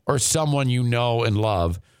home or someone you know and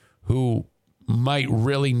love who might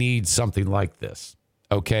really need something like this.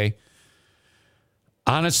 Okay?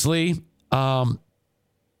 Honestly,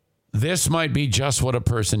 this might be just what a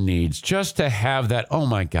person needs, just to have that, oh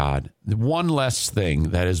my God, one less thing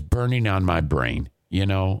that is burning on my brain.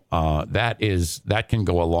 That can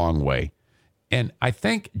go a long way. And I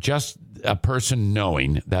think just a person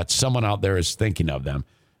knowing that someone out there is thinking of them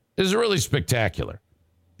is really spectacular.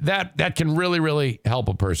 That can really, really help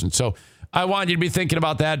a person. So I want you to be thinking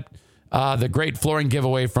about that. The Great Flooring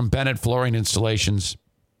Giveaway from Bennett Flooring Installations.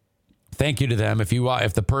 Thank you to them.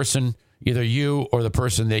 If the person, either you or the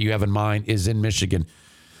person that you have in mind is in Michigan,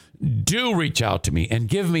 do reach out to me and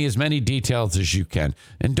give me as many details as you can.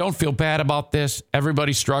 And don't feel bad about this.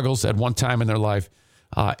 Everybody struggles at one time in their life.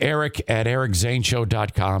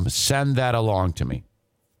 Eric@ericzaneshow.com. Send that along to me.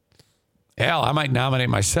 Hell, I might nominate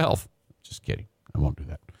myself. Just kidding. I won't do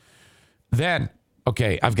that. Then,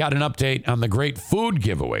 Okay, I've got an update on the great food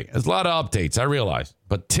giveaway. There's a lot of updates, I realize.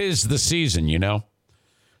 But 'tis the season, you know.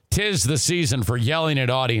 'Tis the season for yelling at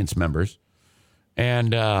audience members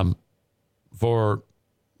and for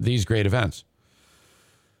these great events.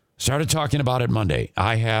 Started talking about it Monday.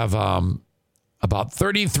 I have about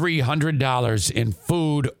 $3,300 in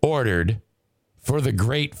food ordered for the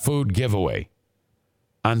great food giveaway.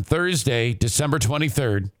 On Thursday, December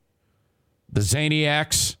 23rd, the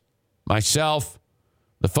Zaniacs, myself,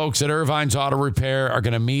 the folks at Irvine's Auto Repair are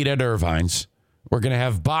going to meet at Irvine's. We're going to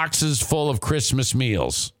have boxes full of Christmas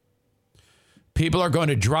meals. People are going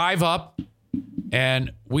to drive up,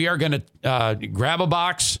 and we are going to grab a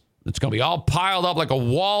box. It's going to be all piled up like a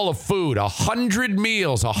wall of food, 100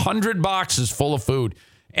 meals, 100 boxes full of food,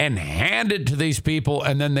 and hand it to these people,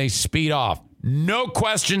 and then they speed off. No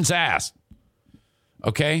questions asked.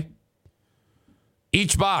 Okay?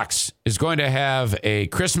 Each box is going to have a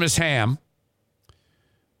Christmas ham,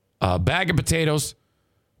 a bag of potatoes,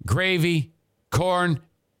 gravy, corn,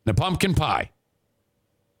 and a pumpkin pie.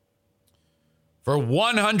 For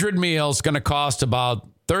 100 meals, going to cost about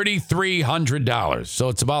 $3,300. So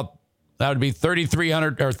it's about, that would be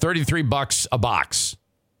 $3,300 or $33 a box.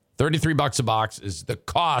 $33 a box is the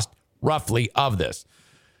cost roughly of this.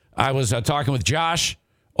 I was talking with Josh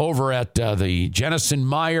over at the Jennison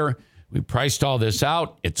Meyer. We priced all this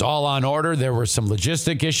out. It's all on order. There were some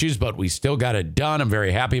logistic issues, but we still got it done. I'm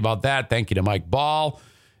very happy about that. Thank you to Mike Ball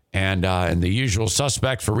and the usual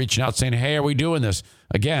suspects for reaching out saying, hey, are we doing this?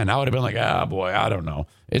 Again, I would have been like, oh, boy, I don't know.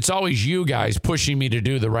 It's always you guys pushing me to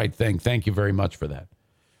do the right thing. Thank you very much for that.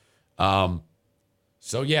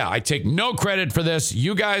 So, yeah, I take no credit for this.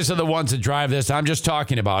 You guys are the ones that drive this. I'm just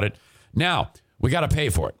talking about it. Now, we got to pay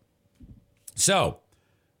for it. So,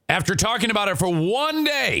 after talking about it for one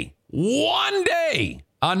day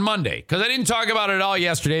on Monday, because I didn't talk about it all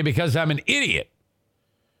yesterday because I'm an idiot.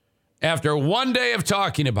 After one day of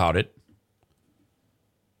talking about it,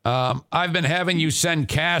 I've been having you send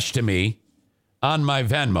cash to me on my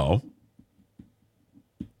Venmo.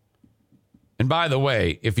 And by the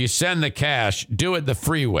way, if you send the cash, do it the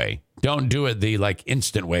free way. Don't do it the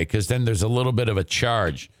instant way, because then there's a little bit of a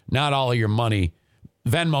charge. Not all of your money.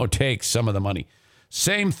 Venmo takes some of the money.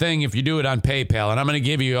 Same thing if you do it on PayPal. And I'm going to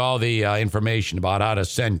give you all the information about how to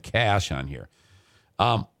send cash on here.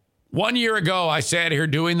 1 year ago, I sat here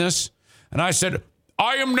doing this, and I said,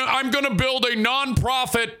 I'm going to build a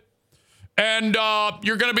nonprofit, and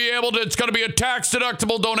you're going to be able to, it's going to be a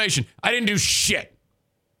tax-deductible donation. I didn't do shit.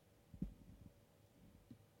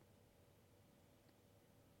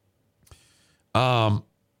 Hold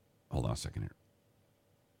on a second here.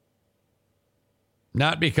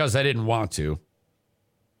 Not because I didn't want to.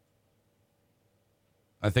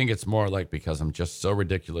 I think it's more like because I'm just so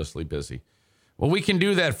ridiculously busy. Well, we can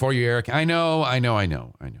do that for you, Eric. I know.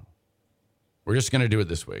 We're just going to do it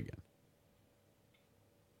this way again.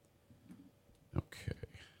 Okay.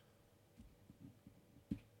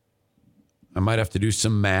 I might have to do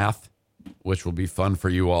some math, which will be fun for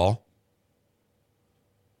you all.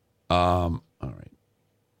 All right.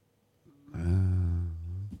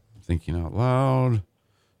 Thinking out loud.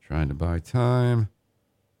 Trying to buy time.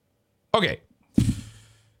 Okay.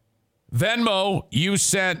 Venmo, you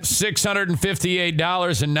sent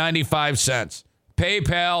 $658.95.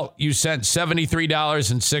 PayPal, you sent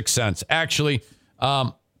 $73.06. Actually,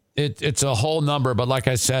 it's a whole number, but like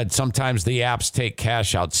I said, sometimes the apps take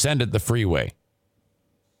cash out. Send it the free way.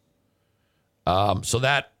 So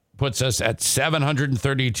that puts us at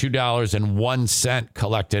 $732.01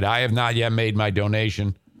 collected. I have not yet made my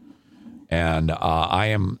donation, and I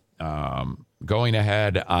am going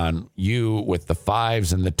ahead on you with the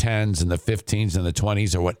 5s and the 10s and the 15s and the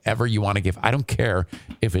 20s or whatever you want to give. I don't care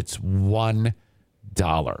if it's $1,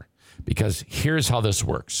 because here's how this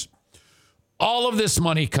works. All of this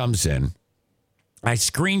money comes in. I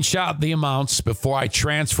screenshot the amounts before I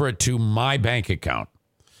transfer it to my bank account.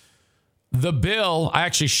 The bill, I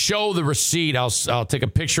actually show the receipt. I'll take a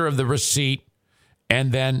picture of the receipt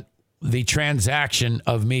and then the transaction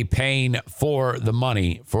of me paying for the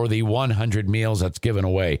money for the 100 meals that's given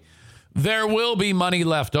away. There will be money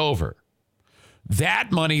left over.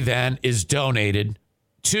 That money then is donated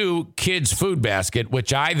to Kids Food Basket,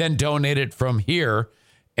 which I then donated from here.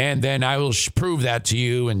 And then I will prove that to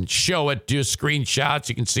you and show it, do screenshots.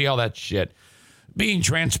 You can see all that shit. Being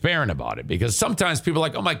transparent about it, because sometimes people are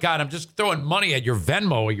like, oh my God, I'm just throwing money at your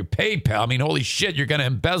Venmo or your PayPal. I mean, holy shit, you're going to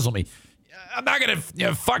embezzle me. I'm not going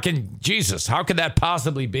to, fucking Jesus. How could that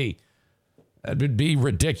possibly be? That would be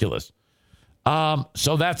ridiculous.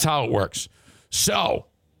 So that's how it works. So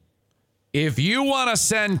if you want to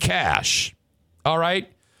send cash, all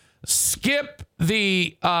right, skip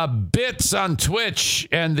the bits on Twitch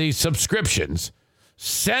and the subscriptions,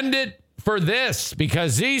 send it for this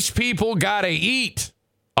because these people got to eat.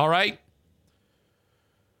 All right?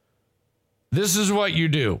 This is what you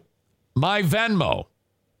do. My Venmo,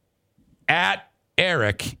 at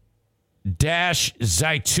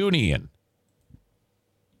Eric-Zaitunian.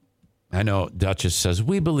 I know Duchess says,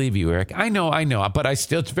 we believe you, Eric. I know. But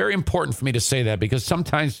it's very important for me to say that because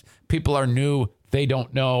sometimes people are new. They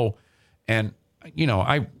don't know. And,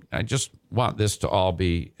 I just want this to all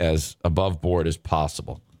be as above board as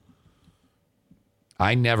possible.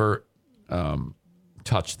 I never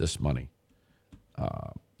touch this money.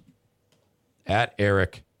 At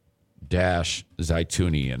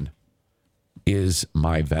Eric-Zaitunian is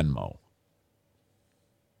my Venmo.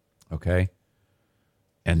 Okay?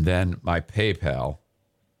 And then my PayPal,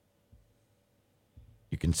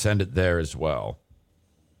 you can send it there as well.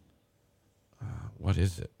 What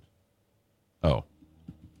is it? Oh,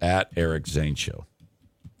 at Eric Zane Show.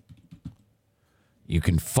 You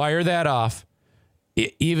can fire that off,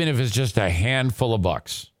 even if it's just a handful of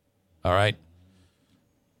bucks. All right?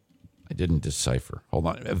 I didn't decipher. Hold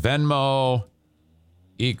on. Venmo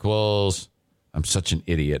equals, I'm such an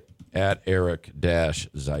idiot, at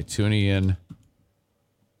Eric-Zaitunian.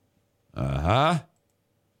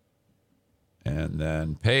 And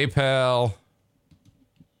then PayPal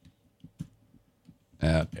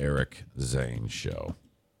at Eric Zane Show.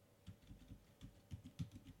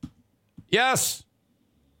 Yes.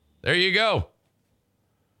 There you go.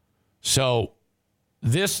 So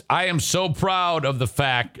I am so proud of the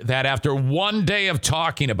fact that after one day of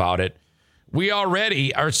talking about it, we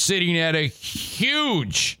already are sitting at a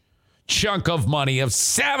huge chunk of money of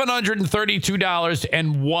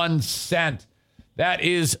 $732.01. That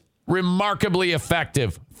is remarkably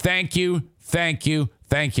effective. Thank you.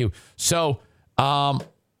 So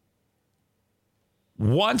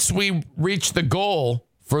once we reach the goal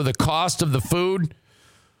for the cost of the food,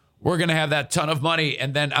 we're going to have that ton of money.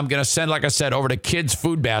 And then I'm going to send, like I said, over to Kids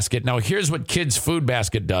Food Basket. Now, here's what Kids Food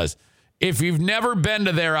Basket does. If you've never been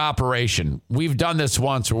to their operation, we've done this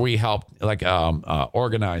once where we helped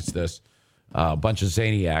organize this. A bunch of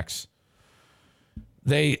Zaniacs.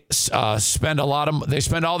 They spend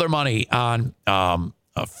all their money on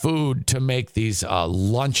food to make these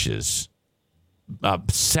lunches,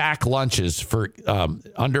 sack lunches for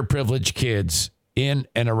underprivileged kids in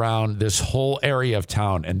and around this whole area of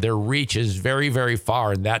town. And their reach is very, very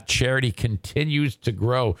far. And that charity continues to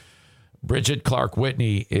grow. Bridget Clark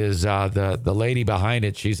Whitney is the lady behind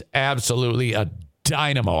it. She's absolutely a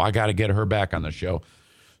dynamo. I got to get her back on the show.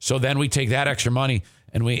 So then we take that extra money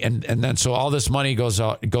and then so all this money goes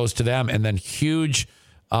to them, and then huge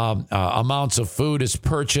amounts of food is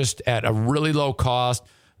purchased at a really low cost.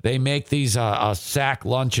 They make these sack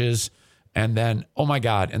lunches, and then oh my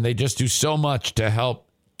God, and they just do so much to help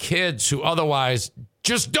kids who otherwise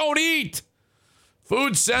just don't eat.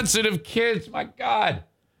 Food sensitive kids, my God.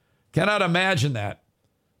 Cannot imagine that.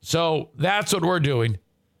 So that's what we're doing.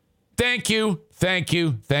 Thank you.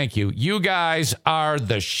 You guys are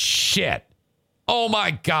the shit. Oh,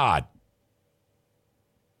 my God.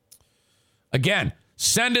 Again,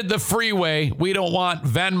 send it the freeway. We don't want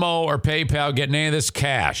Venmo or PayPal getting any of this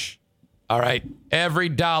cash. All right? Every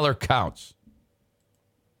dollar counts.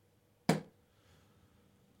 I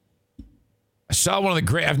saw one of the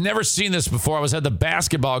great... I've never seen this before. I was at the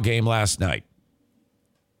basketball game last night.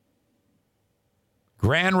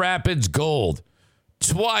 Grand Rapids Gold.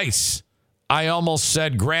 Twice, I almost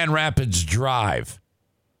said Grand Rapids Drive.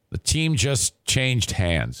 The team just changed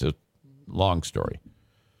hands. Long story.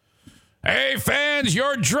 Hey, fans,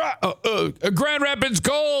 your Grand Rapids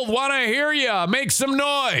Gold. Want to hear ya. Make some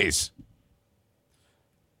noise.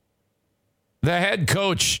 The head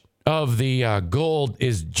coach of the Gold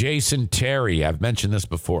is Jason Terry. I've mentioned this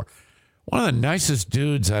before. One of the nicest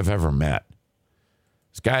dudes I've ever met.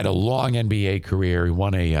 This guy had a long NBA career. He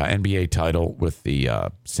won a NBA title with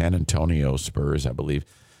the San Antonio Spurs, I believe.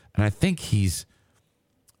 And I think his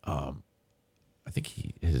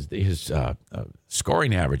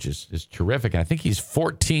scoring average is terrific. And I think he's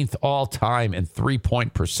 14th all time in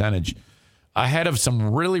 3-point percentage, ahead of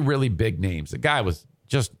some really, really big names. The guy was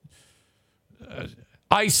just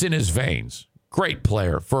ice in his veins. Great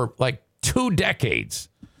player for like 2 decades.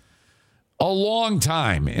 A long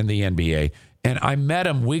time in the NBA. And I met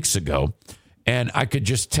him weeks ago, and I could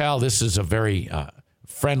just tell this is a very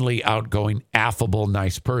friendly, outgoing, affable,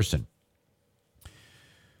 nice person.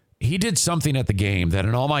 He did something at the game that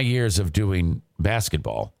in all my years of doing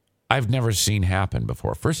basketball, I've never seen happen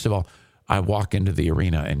before. First of all, I walk into the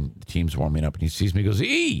arena, and the team's warming up, and he sees me, he goes,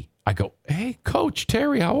 "E!" I go, "Hey, Coach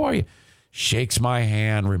Terry, how are you?" shakes my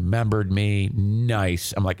hand, remembered me.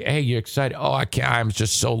 Nice. I'm like, hey, you excited? Oh, I can't. I'm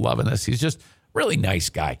just so loving this. He's just really nice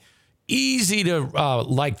guy. Easy to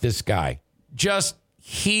like this guy. Just,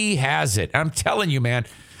 he has it. I'm telling you, man,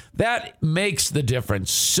 that makes the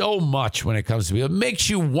difference so much when it comes to me. It makes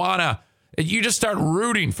you you just start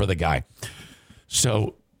rooting for the guy.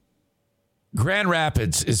 So Grand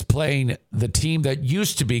Rapids is playing the team that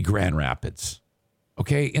used to be Grand Rapids,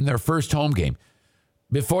 okay, in their first home game.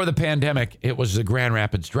 Before the pandemic, it was the Grand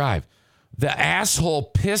Rapids Drive. The asshole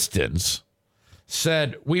Pistons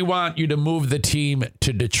said, we want you to move the team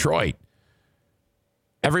to Detroit.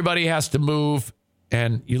 Everybody has to move,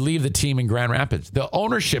 and you leave the team in Grand Rapids. The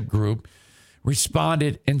ownership group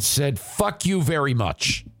responded and said, fuck you very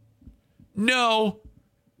much. No,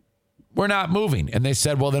 we're not moving. And they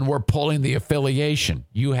said, well, then we're pulling the affiliation.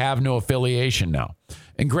 You have no affiliation now.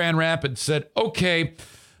 And Grand Rapids said, okay,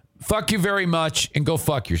 fuck you very much and go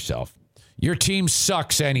fuck yourself. Your team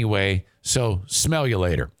sucks anyway, so smell you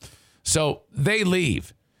later. So they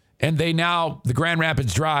leave. And the Grand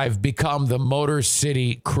Rapids Drive become the Motor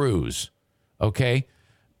City Cruise. Okay?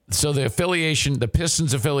 So the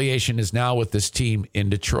Pistons affiliation is now with this team in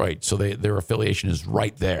Detroit. So their affiliation is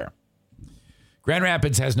right there. Grand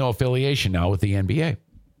Rapids has no affiliation now with the NBA.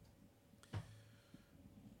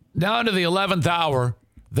 Down to the 11th hour,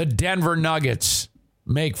 the Denver Nuggets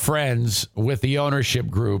make friends with the ownership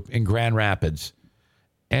group in Grand Rapids.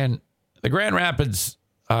 And the Grand Rapids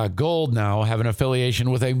Gold now have an affiliation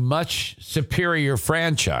with a much superior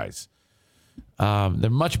franchise. They're a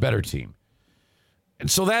much better team. And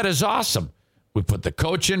so that is awesome. We put the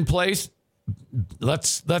coach in place.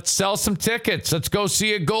 Let's sell some tickets. Let's go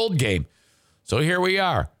see a Gold game. So here we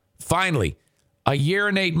are. Finally, a year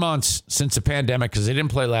and 8 months since the pandemic, because they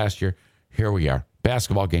didn't play last year. Here we are.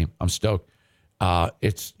 Basketball game. I'm stoked.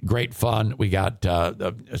 It's great fun. We got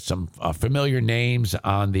some familiar names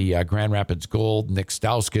on the Grand Rapids Gold. Nick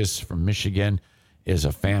Stauskas from Michigan is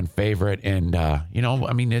a fan favorite. And,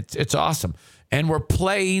 it's awesome. And we're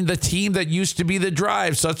playing the team that used to be the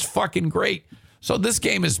Drive. So it's fucking great. So this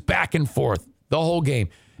game is back and forth the whole game.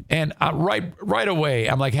 And right away,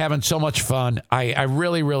 I'm like having so much fun. I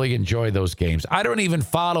really, really enjoy those games. I don't even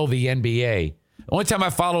follow the NBA. The only time I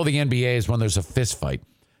follow the NBA is when there's a fist fight.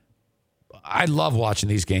 I love watching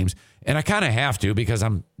these games, and I kind of have to because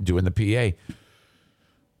I'm doing the PA.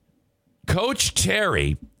 Coach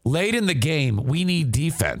Terry, late in the game, we need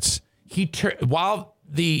defense. While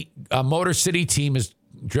the Motor City team is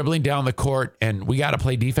dribbling down the court and we got to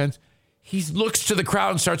play defense, he looks to the crowd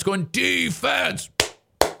and starts going, defense.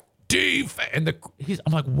 And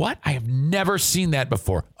I'm like, what? I have never seen that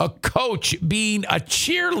before. A coach being a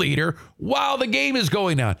cheerleader while the game is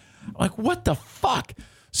going on. I'm like, what the fuck?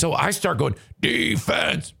 So I start going,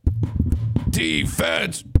 defense.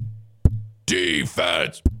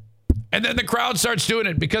 And then the crowd starts doing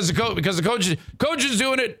it because the coach is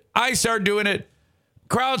doing it. I start doing it.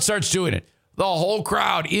 Crowd starts doing it. The whole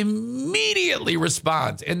crowd immediately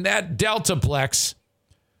responds. And that Deltaplex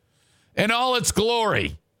in all its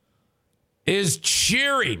glory is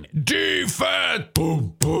cheering, defense,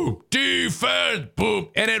 boom, boom, defense, boom.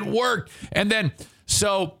 And it worked. And then,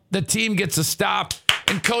 so the team gets a stop,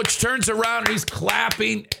 and coach turns around and he's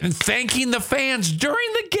clapping and thanking the fans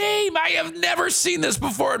during the game. I have never seen this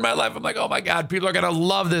before in my life. I'm like, oh my God, people are going to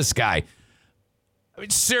love this guy. I mean,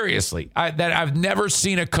 seriously, I've never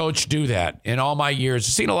seen a coach do that in all my years.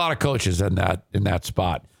 I've seen a lot of coaches in that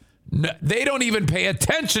spot. No, they don't even pay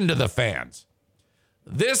attention to the fans.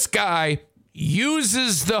 This guy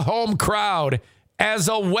uses the home crowd as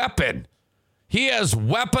a weapon. He has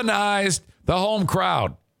weaponized the home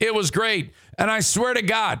crowd. It was great. And I swear to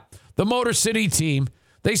God, the Motor City team,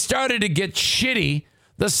 they started to get shitty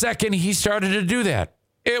the second he started to do that.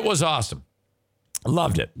 It was awesome.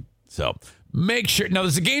 Loved it. So make sure. Now,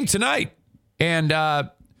 there's a game tonight. And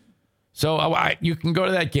you can go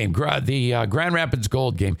to that game, the Grand Rapids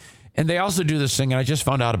Gold game. And they also do this thing, and I just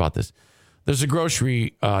found out about this. There's a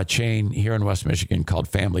grocery chain here in West Michigan called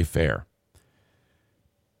Family Fare.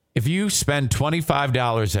 If you spend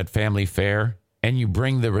 $25 at Family Fare and you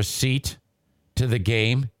bring the receipt to the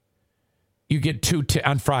game, you get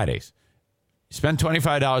on Fridays. Spend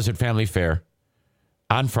 $25 at Family Fare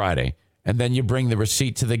on Friday, and then you bring the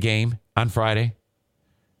receipt to the game on Friday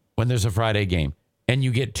when there's a Friday game, and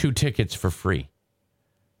you get 2 tickets for free.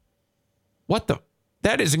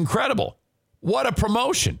 That is incredible. What a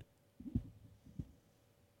promotion.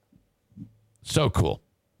 So cool.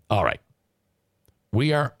 All right.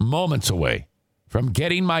 We are moments away from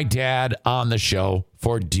getting my dad on the show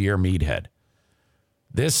for Dear Meathead.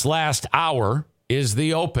 This last hour is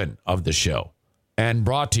the open of the show. and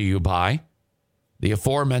brought to you by the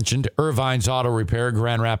aforementioned Irvine's Auto Repair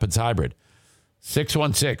Grand Rapids Hybrid.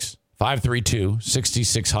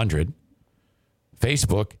 616-532-6600.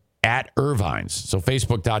 Facebook at Irvine's. So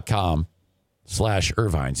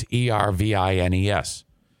Facebook.com/Irvine's. ERVINES.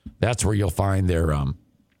 That's where you'll find their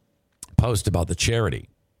post about the charity.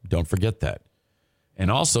 Don't forget that.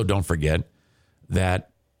 And also don't forget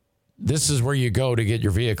that this is where you go to get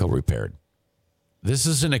your vehicle repaired. This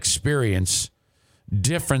is an experience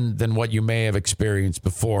different than what you may have experienced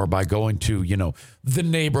before by going to, the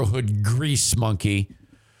neighborhood grease monkey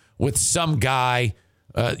with some guy.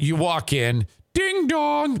 You walk in, ding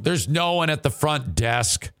dong, there's no one at the front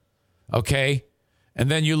desk, okay? And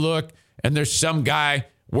then you look, and there's some guy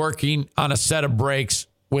working on a set of brakes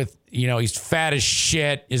with, he's fat as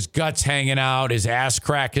shit, his guts hanging out, his ass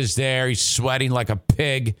crack is there, he's sweating like a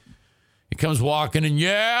pig. He comes walking in,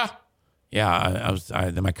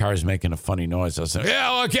 my car's making a funny noise. I was like,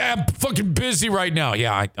 okay, I'm fucking busy right now.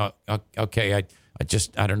 Yeah, okay, I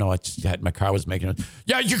don't know, my car was making a,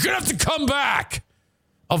 you're going to have to come back.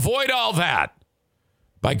 Avoid all that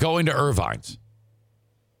by going to Irvine's.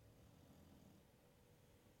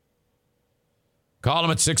 Call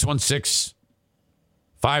them at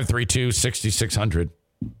 616-532-6600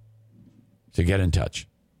 to get in touch.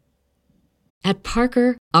 At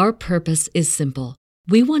Parker, our purpose is simple.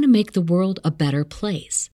 We want to make the world a better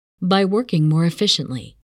place by working more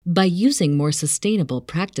efficiently, by using more sustainable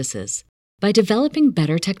practices, by developing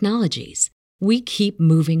better technologies. We keep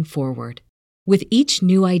moving forward. With each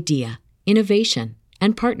new idea, innovation,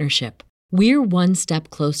 and partnership, we're one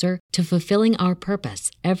step closer to fulfilling our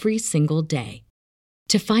purpose every single day.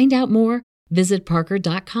 To find out more, visit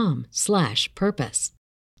parker.com/purpose.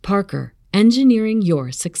 Parker, engineering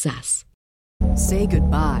your success. Say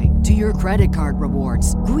goodbye to your credit card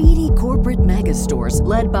rewards. Greedy corporate mega stores,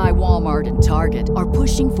 led by Walmart and Target, are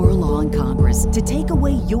pushing for a law in Congress to take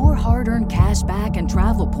away your hard-earned cash back and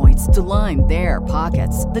travel points to line their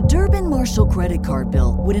pockets. The Durbin-Marshall credit card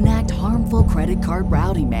bill would enact harmful credit card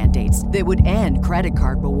routing mandates that would end credit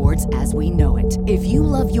card rewards as we know it. If you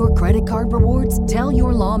love your credit card rewards, tell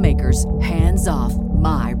your lawmakers, hands off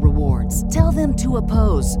my rewards. Tell them to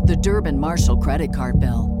oppose the Durbin-Marshall credit card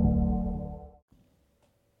bill.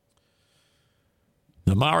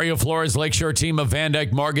 The Mario Flores Lakeshore team of Van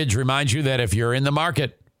Dyke Mortgage reminds you that if you're in the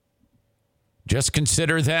market, just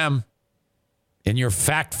consider them in your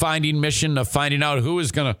fact-finding mission of finding out who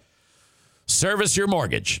is going to service your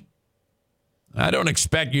mortgage. I don't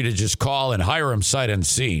expect you to just call and hire him sight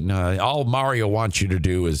unseen. All Mario wants you to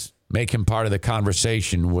do is make him part of the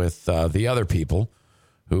conversation with the other people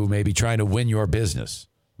who may be trying to win your business.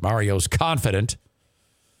 Mario's confident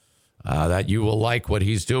that you will like what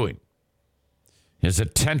he's doing. His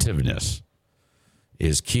attentiveness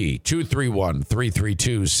is key.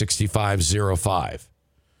 231-332-6505.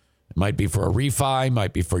 It might be for a refi,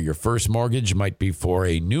 might be for your first mortgage, might be for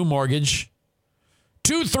a new mortgage.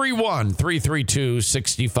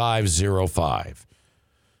 231-332-6505.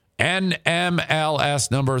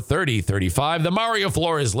 NMLS number 3035. The Mario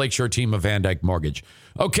Flores Lakeshore team of Van Dyke Mortgage.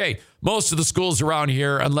 Okay, most of the schools around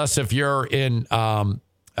here, unless if you're in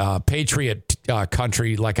Patriot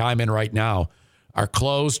country like I'm in right now, are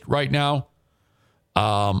closed right now.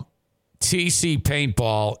 TC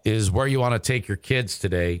Paintball is where you want to take your kids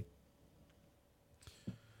today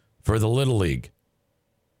for the Little League.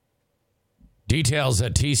 Details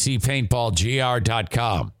at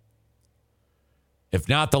tcpaintballgr.com. If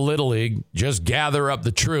not the Little League, just gather up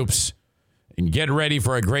the troops and get ready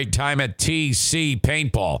for a great time at TC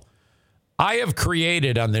Paintball. I have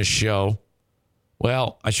created on this show,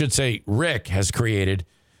 well, I should say Rick has created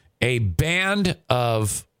a band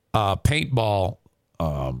of paintball,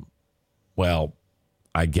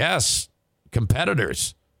 I guess,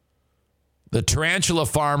 competitors. The Tarantula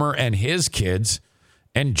Farmer and his kids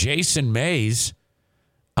and Jason Mays.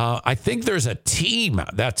 I think there's a team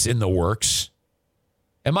that's in the works.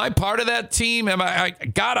 Am I part of that team?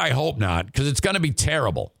 God, I hope not, because it's going to be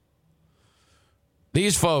terrible.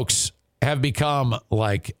 These folks have become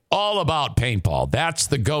like all about paintball. That's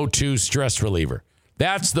the go-to stress reliever.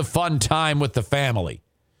 That's the fun time with the family.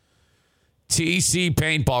 TC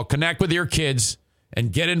Paintball. Connect with your kids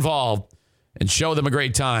and get involved and show them a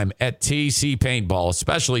great time at TC Paintball,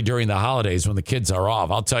 especially during the holidays when the kids are off.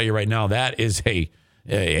 I'll tell you right now, that is a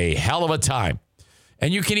hell of a time.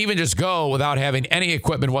 And you can even just go without having any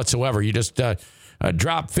equipment whatsoever. You just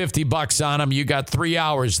drop $50 on them. You got 3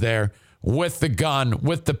 hours there with the gun,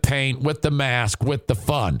 with the paint, with the mask, with the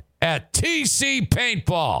fun at TC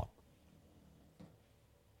Paintball.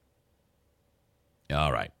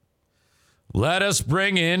 All right. Let us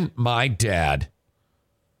bring in my dad.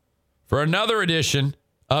 for another edition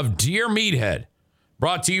of Dear Meathead,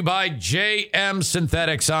 brought to you by JM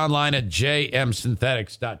Synthetics, online at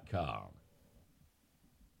jmsynthetics.com.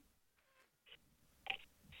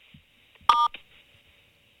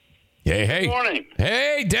 Hey. Good morning.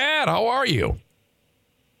 Hey, Dad, how are you?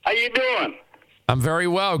 How you doing? I'm very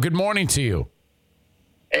well. Good morning to you.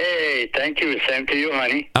 Hey, thank you. Same to you,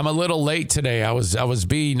 honey. I'm a little late today. I was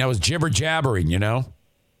jibber jabbering, you know.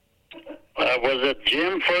 Was it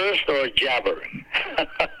Jim first or jabbering?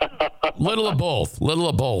 Little of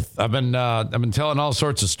both. I've been telling all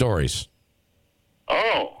sorts of stories.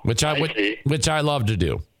 Oh, which I love to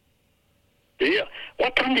do.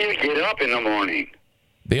 What time do you get up in the morning?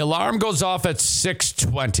 The alarm goes off at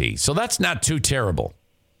 6:20, so that's not too terrible.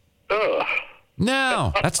 Ugh.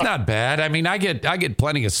 No, that's not bad. I mean, I get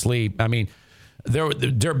plenty of sleep. I mean,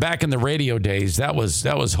 they're back in the radio days. That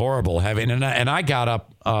was horrible having, and I got up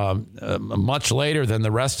much later than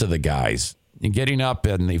the rest of the guys. And getting up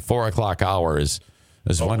in the 4 o'clock hour is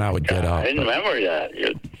when I would get up. I didn't remember that.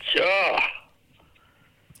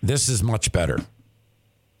 This is much better.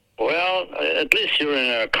 Well, at least you're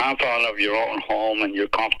in a compound of your own home and you're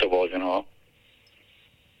comfortable, you know.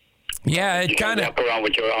 Yeah, it kind of walk around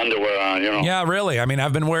with your underwear on, you know. Yeah, really. I mean,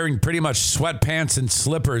 I've been wearing pretty much sweatpants and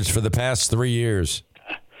slippers for the past 3 years.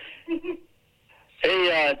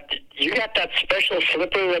 Hey, you got that special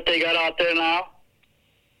slipper that they got out there now?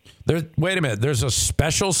 Wait a minute. There's a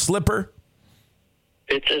special slipper?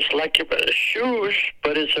 It's just like your shoes,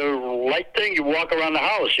 but it's a light thing. You walk around the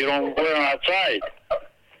house. You don't wear them outside.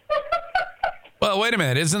 Well, wait a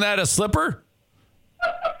minute. Isn't that a slipper?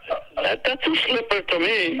 That's a slipper to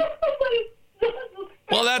me.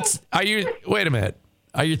 Well, wait a minute.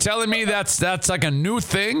 Are you telling me that's like a new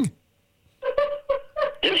thing?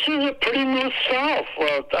 This is a pretty new stuff.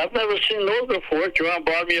 Well, I've never seen those before. Joanne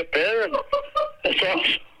bought me a pair, and it's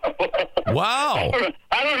awesome. Wow.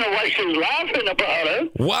 I don't know why she's laughing about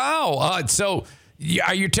it. Wow. So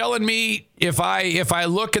are you telling me if I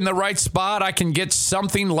look in the right spot, I can get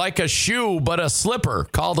something like a shoe, but a slipper,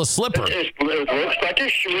 called a slipper? It looks like a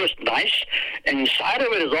shoe. It's nice. And inside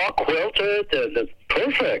of it is all quilted. It's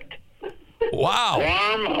perfect. Wow.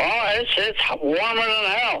 Warm. Oh, it's warmer than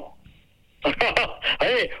hell.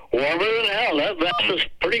 Hey, warmer than hell. That's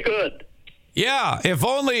pretty good. Yeah. If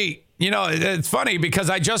only, it's funny because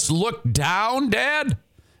I just looked down, Dad,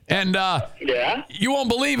 and yeah, you won't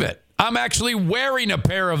believe it. I'm actually wearing a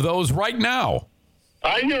pair of those right now.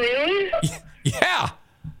 Are you really? Yeah.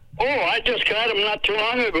 Oh, I just got them not too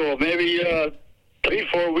long ago, maybe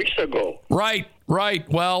 3-4 weeks ago. Right.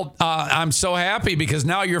 Well, I'm so happy because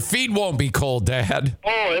now your feet won't be cold, Dad.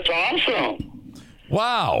 Oh, it's awesome.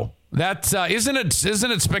 Wow. That's isn't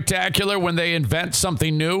it spectacular when they invent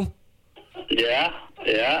something new? Yeah.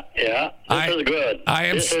 This is good.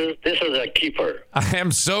 This is a keeper. I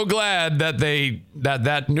am so glad that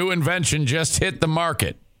that new invention just hit the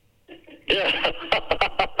market. Yeah.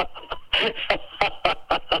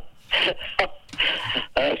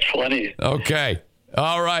 That's funny. Okay.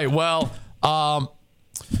 All right. Well,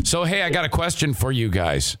 so hey, I got a question for you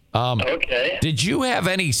guys. Okay. Did you have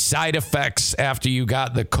any side effects after you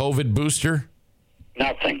got the COVID booster?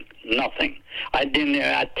 Nothing. I didn't.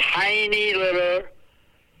 A tiny little.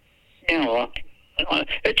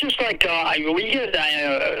 It's just like we get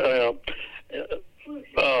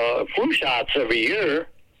flu shots every year,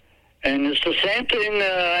 and it's the same thing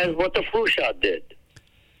as what the flu shot did.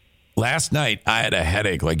 Last night, I had a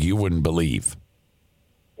headache like you wouldn't believe.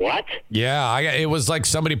 What? Yeah, it was like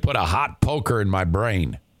somebody put a hot poker in my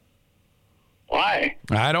brain. Why?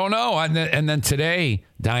 I don't know. And then today,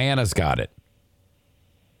 Diana's got it.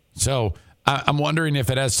 So I'm wondering if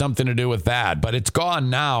it has something to do with that. But it's gone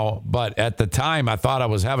now. But at the time, I thought I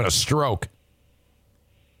was having a stroke.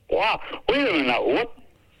 Wow. Wait a minute. What?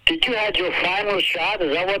 Did you have your final shot?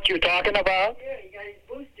 Is that what you're talking about? Yeah, you got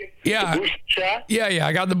your booster. Yeah. The booster shot? Yeah.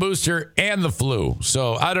 I got the booster and the flu.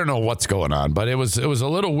 So I don't know what's going on. But it was a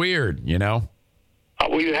little weird, you know?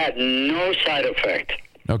 We had no side effect.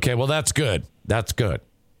 Okay. Well, that's good. That's good.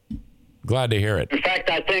 Glad to hear it. In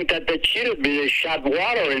fact, I think that they cheated me. They shot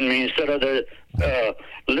water in me instead of the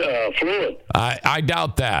fluid. I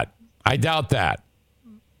doubt that.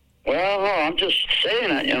 Well, no, I'm just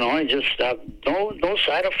saying it, I just have no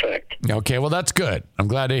side effect. Okay, well, that's good. I'm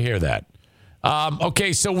glad to hear that.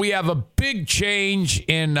 Okay, so we have a big change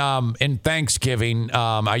in Thanksgiving.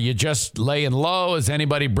 Are you just laying low? Is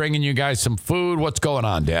anybody bringing you guys some food? What's going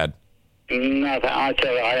on, Dad? Nothing. I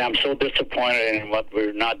tell you, I am so disappointed in what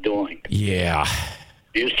we're not doing. Yeah.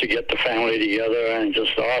 We used to get the family together and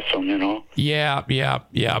just awesome, Yeah.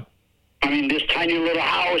 I mean, this tiny little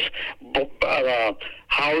house,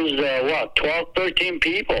 house, 12, 13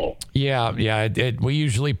 people. Yeah. We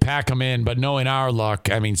usually pack them in, but knowing our luck,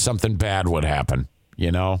 I mean, something bad would happen,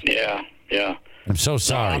 you know? Yeah. I'm so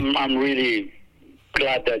sorry. I'm really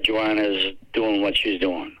glad that Joanna is doing what she's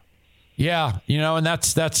doing. Yeah, you know, and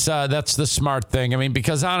that's the smart thing. I mean,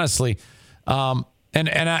 because honestly, and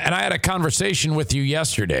I had a conversation with you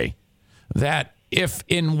yesterday that if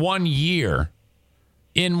in 1 year,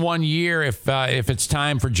 if it's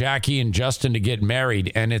time for Jackie and Justin to get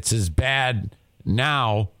married and it's as bad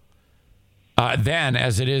now then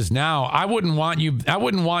as it is now, I wouldn't want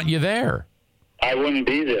you there. I wouldn't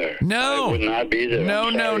be there. No. I would not be there.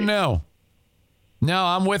 No,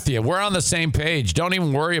 I'm with you. We're on the same page. Don't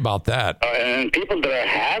even worry about that. And people that are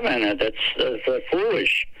having it, they're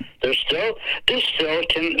foolish. They still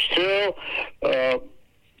can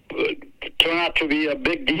turn out to be a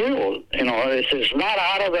big deal. You know, it's not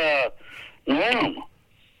out of the norm.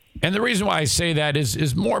 And the reason why I say that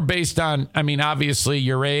is more based on, I mean, obviously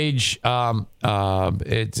your age. That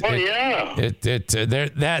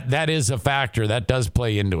is a factor that does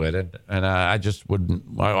play into it, and I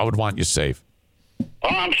would want you safe. Oh,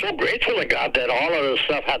 I'm so grateful to God that all of this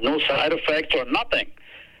stuff had no side effects or nothing.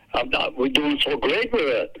 We're doing so great with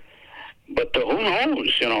it, but who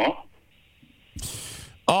knows, you know?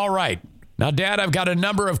 All right. Now, Dad, I've got a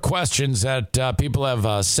number of questions that people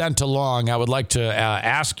have sent along. I would like to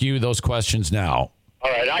ask you those questions now.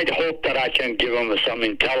 All right. I hope that I can give them some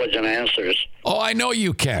intelligent answers. Oh, I know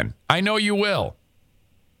you can. I know you will.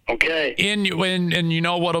 Okay. And you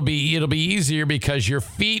know what'll be? It'll be easier because your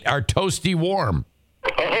feet are toasty warm.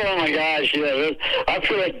 Oh, my gosh. Yeah. I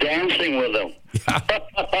feel like dancing with them.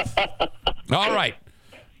 All right.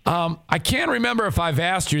 I can't remember if I've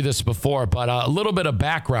asked you this before, but a little bit of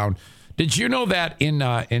background. Did you know that in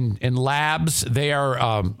labs they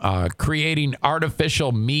are creating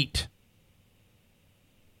artificial meat?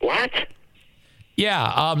 What?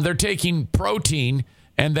 Yeah, they're taking protein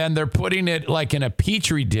and then they're putting it like in a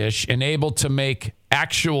petri dish and able to make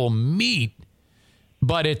actual meat,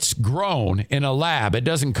 but it's grown in a lab. It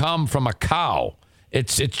doesn't come from a cow.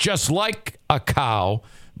 It's just like a cow,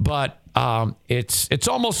 but it's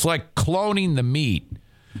almost like cloning the meat,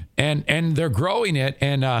 and they're growing it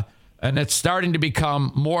and it's starting to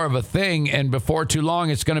become more of a thing. And before too long,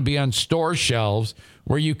 it's going to be on store shelves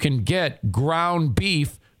where you can get ground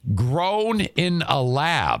beef grown in a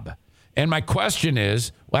lab. And my question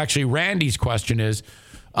is, well, actually, Randy's question is,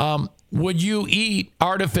 would you eat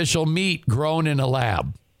artificial meat grown in a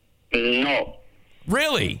lab? No.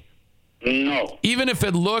 Really? No. Even if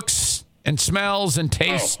it looks and smells and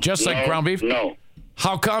tastes just like ground beef? No.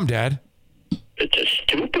 How come, Dad? It's just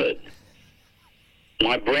stupid.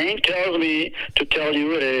 My brain tells me to tell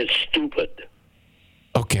you it is stupid.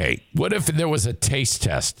 Okay. What if there was a taste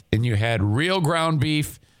test and you had real ground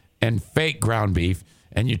beef and fake ground beef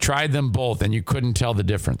and you tried them both and you couldn't tell the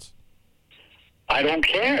difference? I don't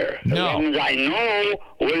care. No. As long as I know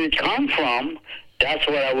where it comes from, that's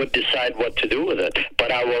what I would decide what to do with it.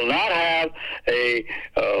 But I will not have a,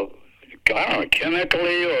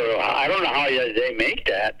 chemically, or I don't know how they make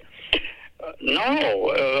that.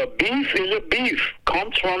 No, beef is a beef.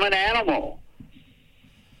 Comes from an animal.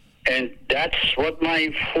 And that's what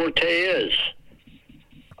my forte is.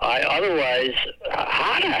 Otherwise,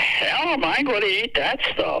 how the hell am I going to eat that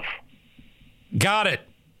stuff? Got it.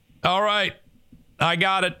 All right. I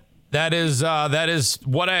got it. That is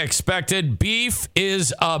what I expected. Beef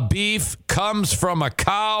is a beef, comes from a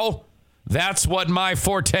cow. That's what my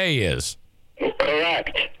forte is.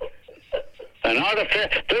 Correct. There's no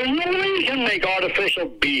way you can make artificial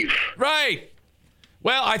beef. Right.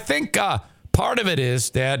 Well, I think part of it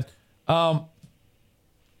is, Dad, there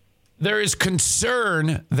is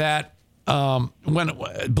concern that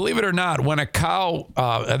believe it or not, when a cow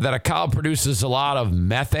produces a lot of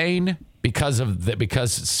methane because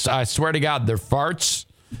I swear to God, they're farts.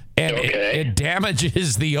 And it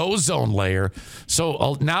damages the ozone layer.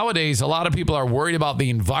 So nowadays, a lot of people are worried about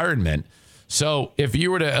the environment. So if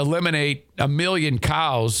you were to eliminate 1 million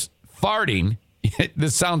cows farting,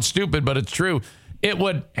 this sounds stupid, but it's true. It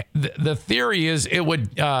would. The theory is it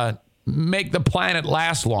would make the planet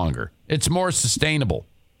last longer. It's more sustainable.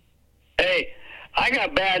 Hey, I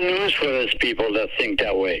got bad news for those people that think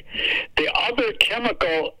that way. The other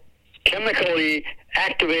chemically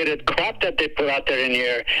activated crap that they put out there in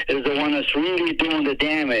here is the one that's really doing the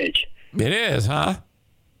damage. It is, huh?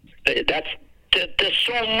 There's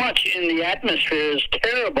so much in the atmosphere is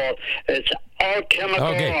terrible. It's all chemical,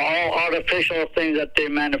 all artificial things that they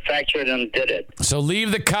manufactured and did it. So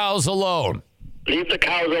leave the cows alone. Leave the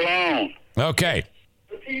cows alone. Okay.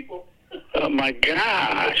 The people. Oh, my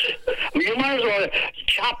gosh. You might as well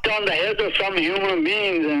chop down the heads of some human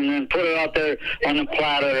beings and then put it out there on a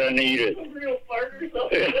platter and eat it. Some real fart or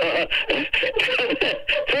something.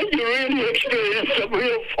 Did you really experience some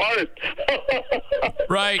real fart?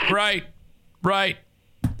 Right.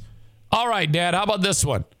 All right, Dad, how about this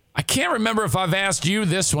one? I can't remember if I've asked you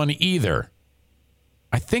this one either.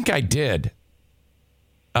 I think I did.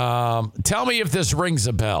 Tell me if this rings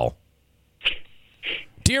a bell.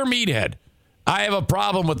 Dear Meathead, I have a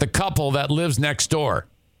problem with the couple that lives next door.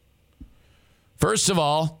 First of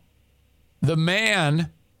all, the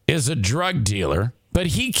man is a drug dealer, but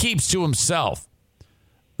he keeps to himself.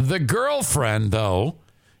 The girlfriend, though,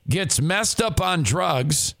 gets messed up on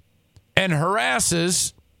drugs and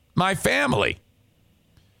harasses my family.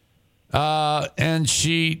 And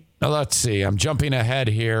she, let's see, I'm jumping ahead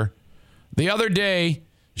here. The other day,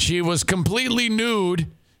 she was completely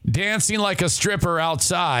nude, dancing like a stripper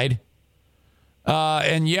outside,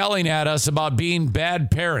 and yelling at us about being bad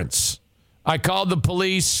parents. I called the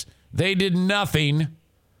police. They did nothing.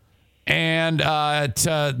 And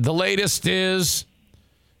the latest is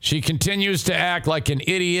she continues to act like an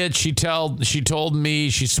idiot. She told me,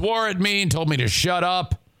 she swore at me and told me to shut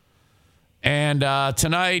up. And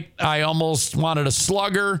tonight, I almost wanted to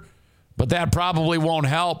slug her, but that probably won't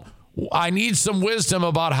help. I need some wisdom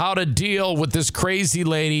about how to deal with this crazy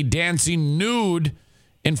lady dancing nude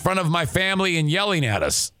in front of my family and yelling at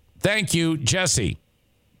us. Thank you, Jesse.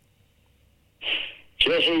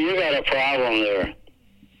 Jesse, you got a problem there.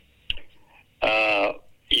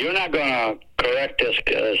 You're not going to correct this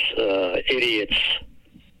idiot's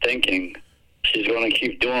thinking. She's going to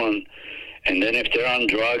keep doing. And then if they're on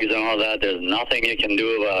drugs and all that, there's nothing you can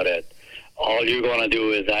do about it. All you're going to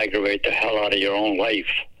do is aggravate the hell out of your own life.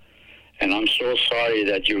 And I'm so sorry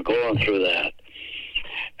that you're going through that.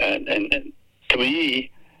 And to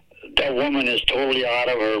me, that woman is totally out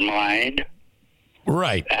of her mind.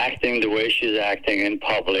 Right. Acting the way she's acting in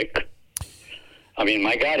public. I mean,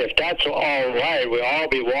 my God, if that's all right, we'll all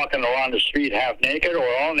be walking around the street half naked or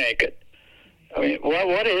all naked. I mean,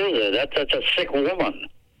 what is it? That's a sick woman.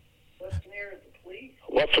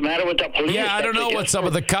 What's the matter with the police? Yeah, I don't know what some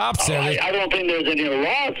of the cops said. I don't think there's any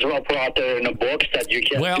laws out there in the books that you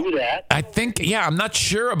can't do that. I think, I'm not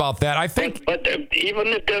sure about that. I think, but even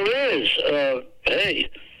if there is, hey,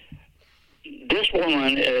 this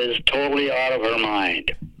woman is totally out of her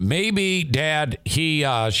mind. Maybe, Dad, he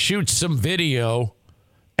shoots some video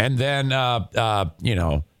and then,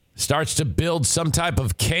 starts to build some type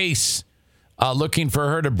of case looking for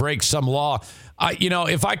her to break some law.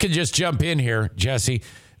 If I could just jump in here, Jesse,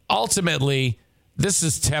 ultimately, this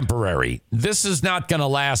is temporary. This is not going to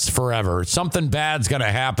last forever. Something bad's going to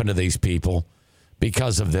happen to these people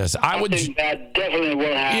because of this. I think that definitely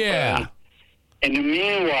will happen. Yeah. In the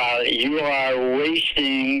meanwhile, you are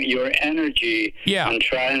wasting your energy on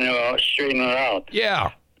trying to straighten it out.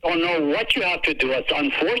 Yeah. Don't know what you have to do. It's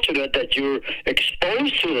unfortunate that you're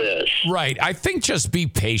exposed to this. Right. I think just be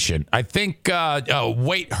patient. I think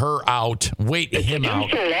wait her out. Wait him out.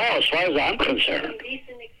 It's against the law as far as I'm concerned.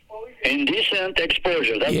 Indecent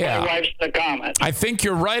exposure. That's my wife's comment. I think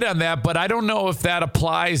you're right on that, but I don't know if that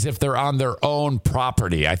applies if they're on their own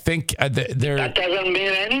property. I think that doesn't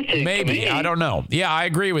mean anything. Maybe. To me. I don't know. Yeah, I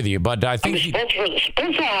agree with you, but I think I'm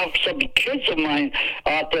supposed to have some kids of mine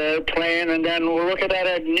out there playing, and then we're looking at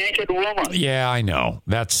a naked woman. Yeah, I know.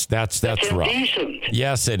 That's rough. Indecent.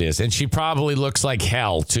 Yes, it is, and she probably looks like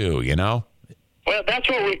hell too. You know. Well, that's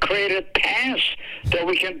why we created pants that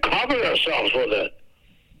we can cover ourselves with it.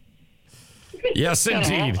 Yes,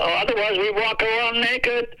 indeed. Otherwise, we walk around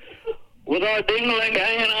naked with our dingling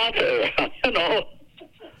hanging out there.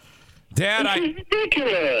 Dad, it's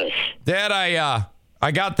ridiculous. Dad,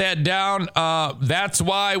 I got that down. That's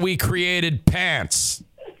why we created pants.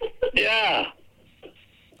 Yeah.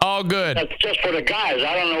 All good. That's just for the guys.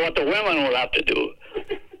 I don't know what the women will have to do.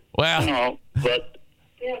 Well, but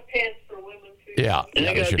they have pants for women too. Yeah,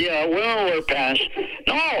 women wear pants.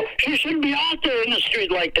 No, she shouldn't be out there in the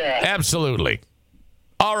street like that. Absolutely.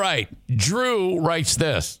 All right. Drew writes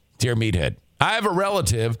this, Dear Meathead. I have a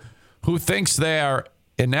relative who thinks they are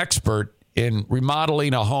an expert in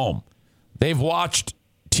remodeling a home. They've watched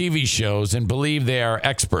TV shows and believe they are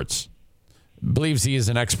experts. Believes he is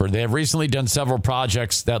an expert. They have recently done several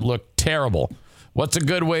projects that look terrible. What's a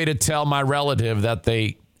good way to tell my relative that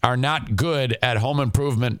they are not good at home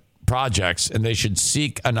improvement projects and they should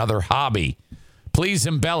seek another hobby? Please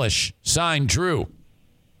embellish. Signed, Drew.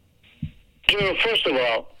 Drew, first of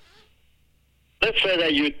all, let's say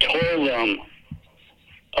that you told them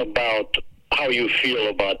about how you feel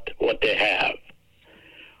about what they have.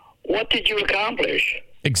 What did you accomplish?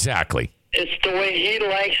 Exactly. It's the way he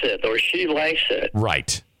likes it or she likes it.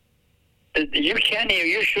 Right. You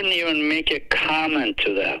shouldn't even make a comment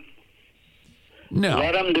to them. No.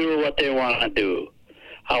 Let them do what they want to do.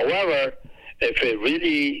 However, if it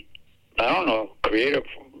really, I don't know, create a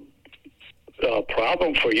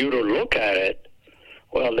problem for you to look at it,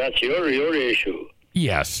 well, that's your issue.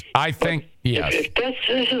 Yes, I think, yes. If this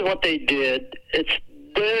is what they did, it's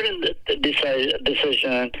their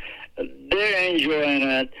decision. They're enjoying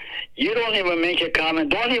it. You don't even make a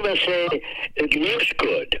comment. Don't even say it looks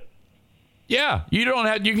good. Yeah, you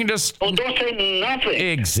can just... Well, don't say nothing.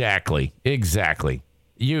 Exactly.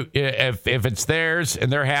 You, if it's theirs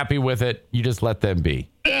and they're happy with it, you just let them be.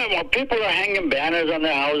 Yeah, well, people are hanging banners on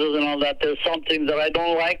their houses and all that. There's something that I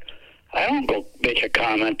don't like. I don't go make a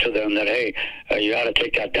comment to them that, hey, you got to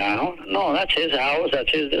take that down. No, that's his house.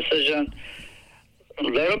 That's his decision.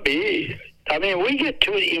 Let it be. I mean, we get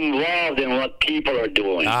too involved in what people are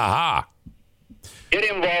doing. Aha. Get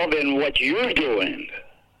involved in what you're doing.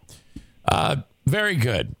 Very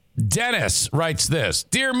good. Dennis writes this.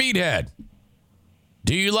 Dear Meathead,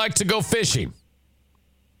 do you like to go fishing?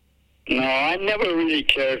 No, I never really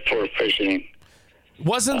cared for fishing.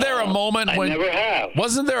 Wasn't there a moment when... I never have.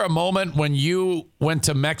 Wasn't there a moment when you went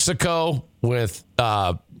to Mexico with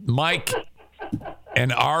Mike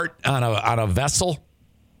and Art on a vessel?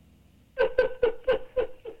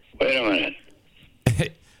 Wait a minute.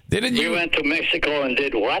 We went to Mexico and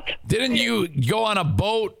did what? Didn't you go on a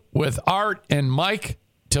boat with Art and Mike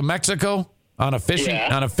to Mexico on a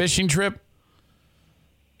fishing trip?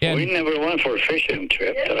 And, we never went for a fishing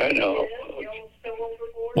trip that I know.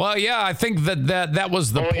 Well, yeah, I think that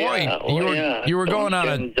was the point. You were going on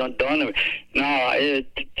a... No,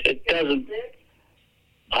 it doesn't...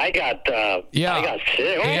 I got sick. Oh, yeah.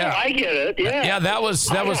 I get it. Yeah. Yeah, that was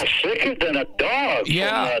sicker than a dog.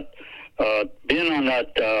 Yeah. Being on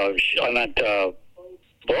that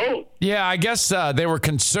boat. Yeah, I guess they were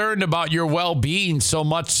concerned about your well-being so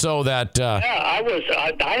much so that. I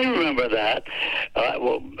remember that.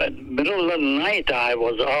 Middle of the night, I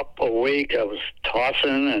was up awake. I was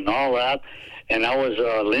tossing and all that, and I was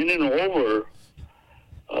leaning over.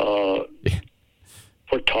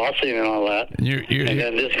 For tossing and all that. And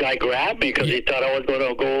then this guy grabbed me because he thought I was going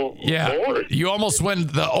to go board. You almost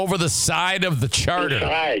went over the side of the charter. The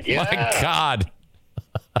side, yeah. My God.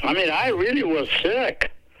 I mean, I really was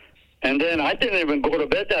sick. And then I didn't even go to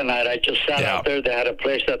bed that night. I just sat out there. They had a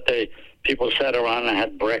place that people sat around and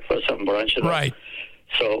had breakfast and brunch. Right.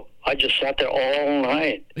 So I just sat there all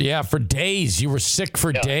night. Yeah, for days. You were sick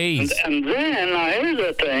for days. And then, here's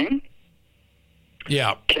the thing.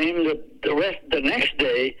 Yeah. Came the next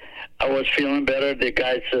day, I was feeling better. The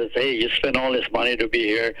guy says, hey, you spent all this money to be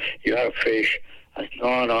here. You have fish. I said,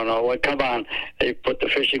 no. Well, come on. They put the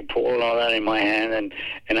fishing pole and all that in my hand,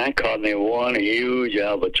 and I caught me one huge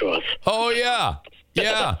albatross. Oh, yeah.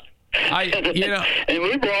 Yeah. And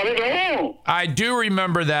we brought it home. I do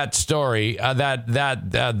remember that story,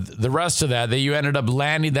 the rest of that you ended up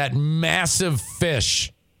landing that massive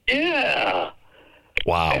fish. Yeah.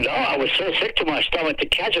 Wow. And I was so sick to my stomach to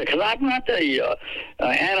catch it because I'm not the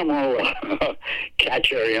animal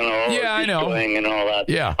catcher, Yeah, I know. And all that.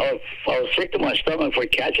 Yeah. I was sick to my stomach for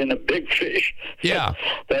catching a big fish. Yeah.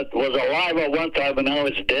 that was alive at one time, and now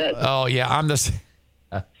it's dead. Oh, yeah. And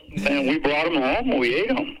we brought him home. And we ate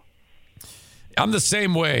him. I'm the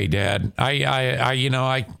same way, Dad.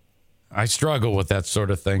 I struggle with that sort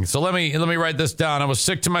of thing. So let me write this down. I was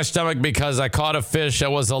sick to my stomach because I caught a fish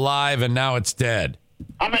that was alive and now it's dead.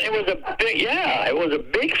 I mean, it was a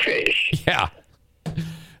big fish. Yeah.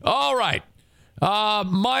 All right.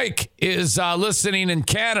 Mike is listening in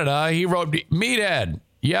Canada. He wrote, Meathead,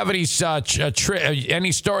 you have any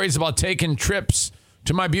stories about taking trips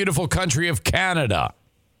to my beautiful country of Canada?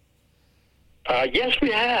 Yes, we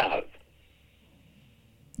have.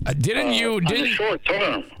 Didn't you short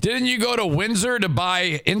term? Didn't you go to Windsor to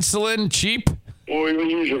buy insulin cheap? Well, we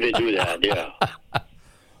usually do that, yeah.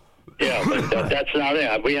 Yeah, but that's not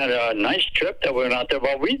it. We had a nice trip that we went out there,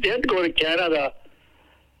 but we did go to Canada.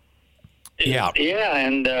 Yeah. Yeah,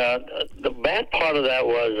 and the bad part of that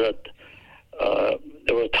was that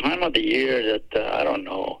there was a time of the year that, I don't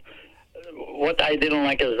know. What I didn't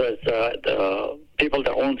like is that the people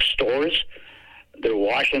that own stores, they're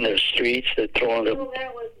washing their streets, they're throwing them. Oh,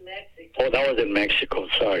 that was Mexico. Oh, that was in Mexico,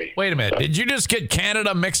 sorry. Wait a minute. Did you just get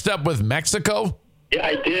Canada mixed up with Mexico? Yeah,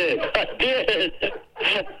 I did.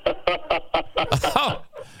 Oh,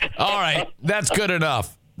 all right. That's good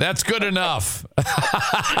enough. Oh,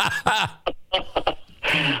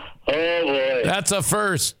 boy. That's a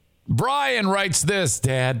first. Brian writes this,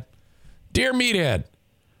 Dad. Dear Meathead,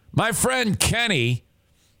 my friend Kenny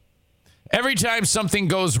every time something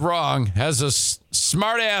goes wrong, has a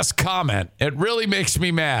smart-ass comment. It really makes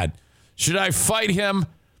me mad. Should I fight him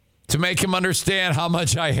to make him understand how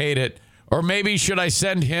much I hate it? Or maybe should I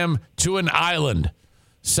send him to an island?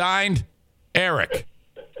 Signed, Eric.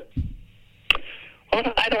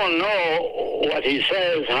 Well, I don't know what he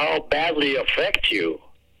says, how badly affects you.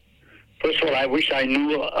 First of all, I wish I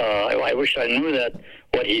knew that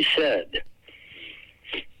what he said.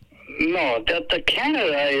 No, that the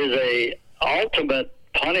Canada is a ultimate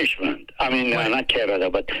punishment. I mean, not Canada,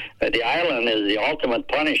 but the island is the ultimate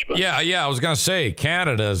punishment. Yeah, I was going to say,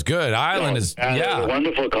 Canada is good. Island is, Canada is a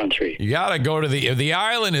wonderful country. You got to go to the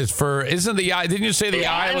island is for, isn't the, didn't you say the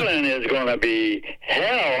island? The island is going to be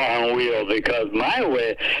hell on wheels because my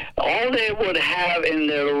way, all they would have in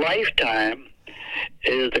their lifetime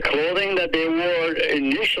is the clothing that they wore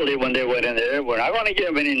initially when they went in there. We're not going to give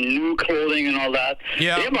them any new clothing and all that.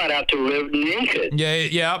 Yeah. They might have to live naked.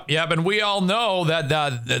 Yeah. And we all know that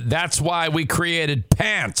that's why we created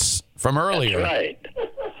pants from earlier. That's right.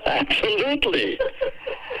 Absolutely.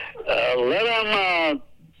 Let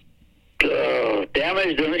them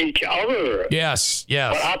damage each other. Yes.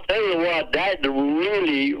 But I'll tell you what, that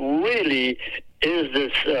really, really is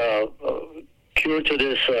this cure to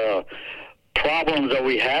this problems that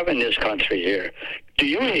we have in this country here. Do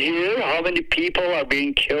you hear how many people are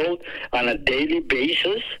being killed on a daily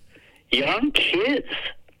basis? Young kids.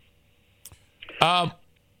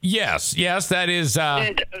 Yes, that is.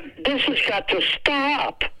 And this has got to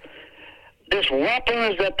stop. This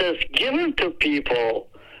weapons that is given to people,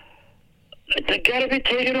 they got to be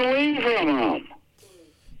taken away from them.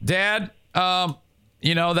 Dad,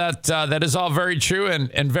 you know, that is all very true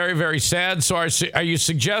and very, very sad. So are you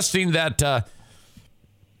suggesting that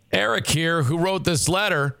Eric here, who wrote this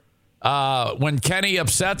letter, when Kenny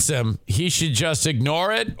upsets him, he should just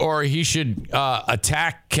ignore it or he should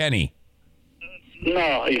attack Kenny?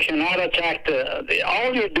 No, you cannot attack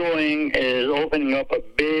all you're doing is opening up a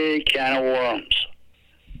big can of worms.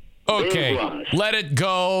 Okay, let it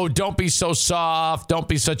go. Don't be so soft. Don't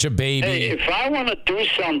be such a baby. Hey, if I want to do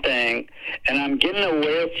something and I'm getting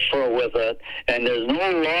away with it and there's no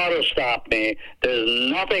law to stop me,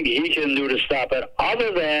 there's nothing he can do to stop it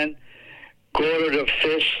other than go to the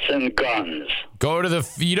fists and guns.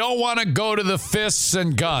 You don't want to go to the fists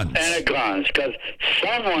and guns. And the guns, because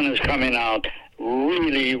someone is coming out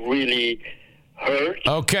really, really hurt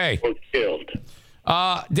or killed.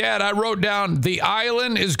 Dad, I wrote down the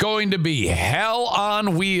island is going to be hell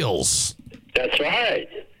on wheels. That's right.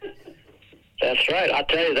 I'll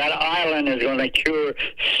tell you, that island is going to cure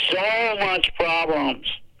so much problems.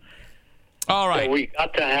 All right. So we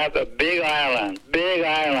got to have a big island,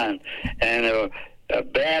 and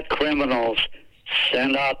bad criminals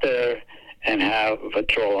send out there and have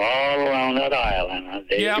patrol all around that island on a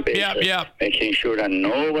daily basis, making sure that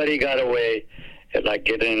nobody got away. It's like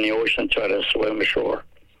getting in the ocean, try to swim ashore.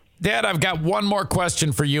 Dad, I've got one more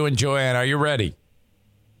question for you and Joanne. Are you ready?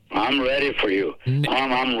 I'm ready for you.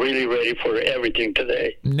 I'm really ready for everything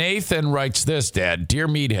today. Nathan writes this, Dad. Dear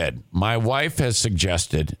Meathead, my wife has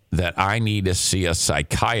suggested that I need to see a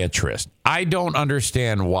psychiatrist. I don't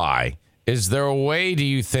understand why. Is there a way, do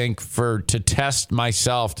you think, to test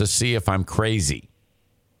myself to see if I'm crazy?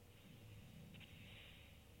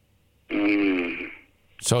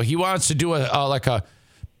 So he wants to do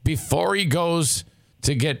before he goes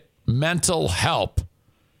to get mental help,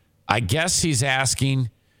 I guess he's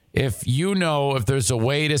asking if there's a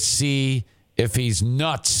way to see if he's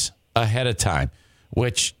nuts ahead of time,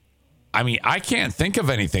 which, I mean, I can't think of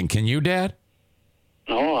anything. Can you, Dad?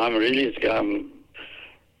 No, I'm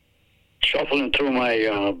shuffling through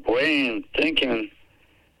my brain thinking,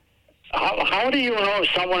 how do you know if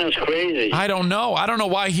someone is crazy? I don't know. I don't know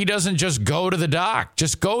why he doesn't just go to the doc.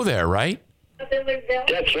 Just go there, right?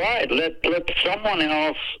 That's right. Let someone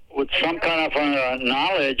else with some kind of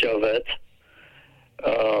knowledge of it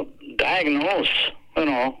diagnose, you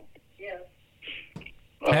know.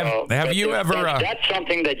 Have you ever... that's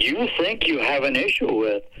something that you think you have an issue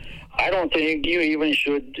with. I don't think you even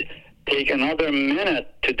should take another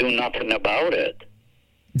minute to do nothing about it.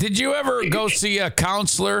 Did you ever go see a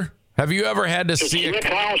counselor? Have you ever had to see a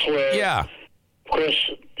counselor? Yeah. Of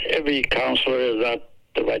course, every counselor is not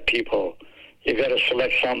the right people. You got to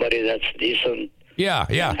select somebody that's decent. Yeah.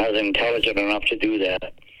 And has intelligent enough to do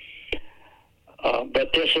that.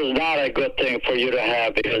 But this is not a good thing for you to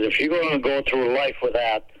have, because if you're going to go through life with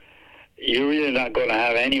that, you're really not going to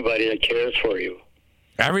have anybody that cares for you.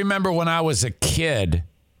 I remember when I was a kid,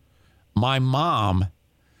 my mom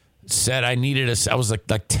said I was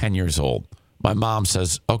like 10 years old. My mom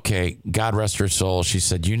says, okay, God rest her soul. She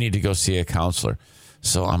said, you need to go see a counselor.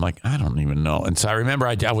 So I'm like, I don't even know. And so I remember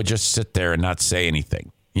I would just sit there and not say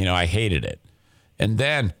anything. You know, I hated it. And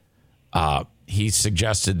then he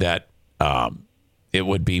suggested that it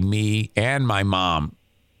would be me and my mom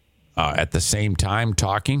at the same time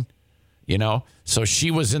talking, you know. So she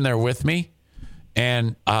was in there with me.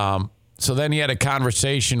 And so then he had a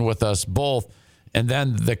conversation with us both. And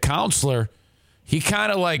then the counselor, he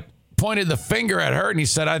kind of like pointed the finger at her and he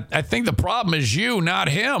said, I think the problem is you, not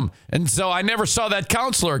him. And so I never saw that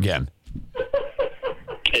counselor again.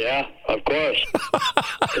 Yeah, of course.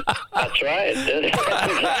 That's right. That's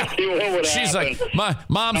exactly what would She's happen. like,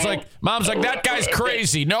 mom's like, that guy's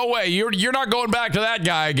crazy. No way. You're not going back to that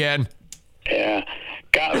guy again. Yeah.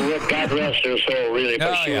 God rest her soul, really.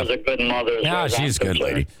 But she was a good mother. Yeah, she's a good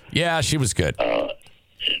lady. Yeah, she was good. I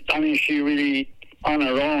mean, she really, on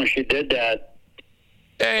her own, she did that.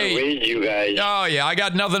 Hey. Raised you guys. Oh, yeah. I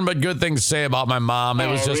got nothing but good things to say about my mom. It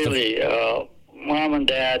was just really, mom and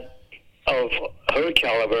dad of her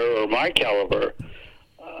caliber or my caliber,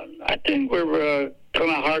 I think we're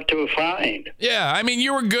kind of hard to find. Yeah, I mean,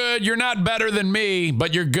 you were good. You're not better than me,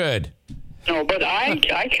 but you're good. No, but I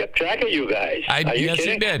kept track of you guys. Are you yes,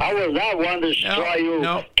 kidding? you did. I was not one to try you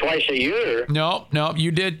twice a year. No,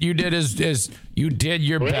 you did as you did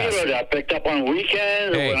your best. I picked up on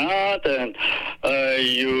weekends, went out, and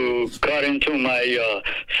you got into my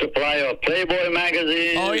supply of Playboy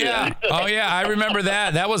magazines. Oh yeah, I remember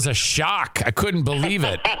that. That was a shock. I couldn't believe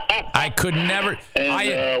it. I could never. And,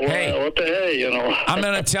 what the hell, you know? I'm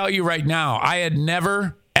going to tell you right now. I had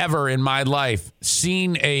never, ever in my life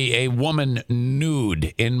seen a woman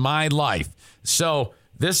nude in my life. So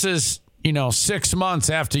this is, 6 months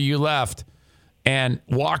after you left, and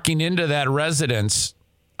walking into that residence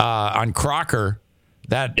on Crocker,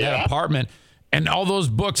 that apartment, and all those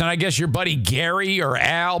books. And I guess your buddy Gary or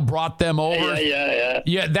Al brought them over.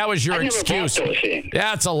 Yeah, that was your excuse.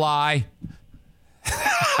 That's a lie.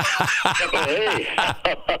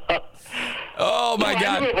 Oh my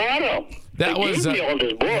God. That was,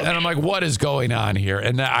 and I'm like, what is going on here?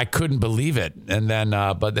 And I couldn't believe it. And then,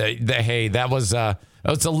 that was a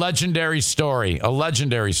legendary story. A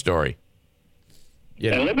legendary story.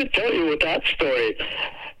 And let me tell you with that story,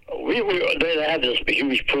 they had this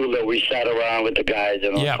huge pool that we sat around with the guys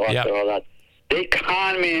and all that. They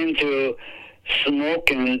conned me into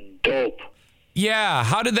smoking dope. Yeah.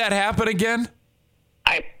 How did that happen again?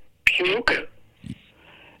 I puke.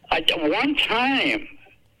 One time.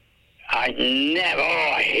 I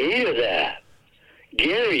hated that.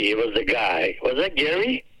 Gary was the guy. Was that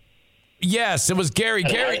Gary? Yes, it was Gary.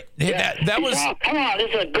 Gary, that was... come on,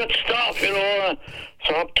 this is good stuff, So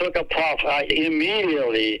I took a puff. I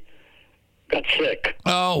immediately got sick.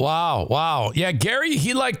 Oh, wow. Yeah, Gary,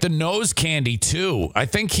 he liked the nose candy, too. I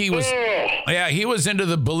think he was... he was into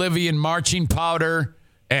the Bolivian marching powder.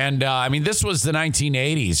 And, this was the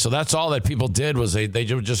 1980s, so that's all that people did was they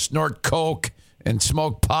would just snort coke and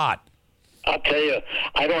smoke pot. I'll tell you,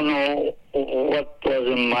 I don't know what was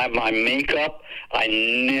in my makeup. I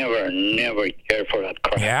never cared for that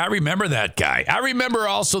crap. Yeah, I remember that guy. I remember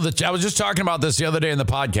also that I was just talking about this the other day in the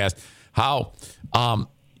podcast, how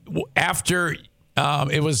after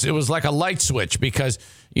it was like a light switch because,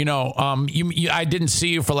 I didn't see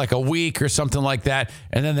you for like a week or something like that.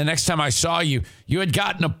 And then the next time I saw you, you had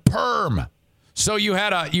gotten a perm. So you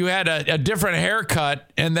had a different haircut,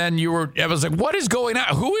 and then I was like, what is going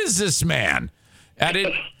on? Who is this man? And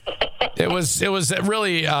it was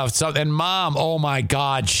really something. And Mom, oh my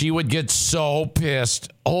God, she would get so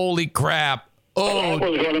pissed. Holy crap. Oh, I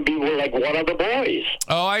was going to be like one of the boys.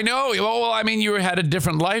 Oh, I know. Well, you had a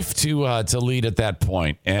different life to lead at that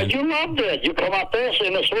point. And you loved it. You come up there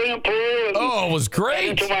in the swimming pool. And it was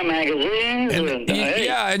great. Into my magazines.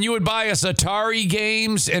 And you would buy us Atari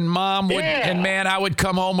games, and Mom would, and man, I would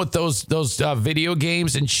come home with those video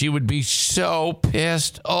games, and she would be so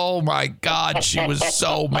pissed. Oh my God, she was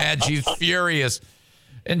so mad. She's furious.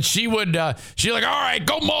 And she's like, all right,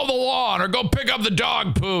 go mow the lawn or go pick up the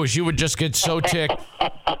dog poo. She would just get so ticked.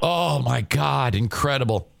 Oh, my God.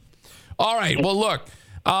 Incredible. All right. Well, look,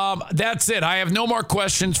 that's it. I have no more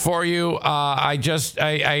questions for you. I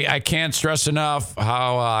can't stress enough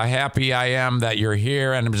how happy I am that you're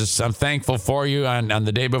here. And I'm thankful for you on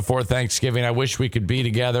the day before Thanksgiving. I wish we could be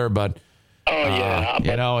together, but,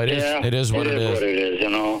 it is what it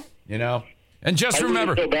is. And just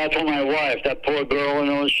remember, I really feel bad for my wife. That poor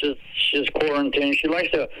girl, she's quarantined. She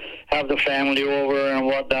likes to have the family over and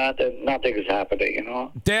whatnot, and nothing is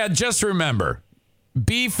happening, Dad, just remember,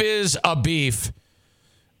 beef is a beef.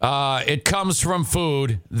 It comes from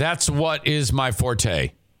food. That's what is my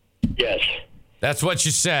forte. Yes. That's what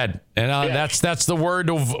you said, and that's the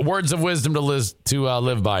words of wisdom to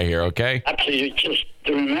live by here. Okay. Absolutely. Just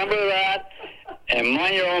remember that and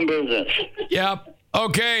mind your own business. Yep.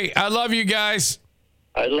 Okay. I love you guys.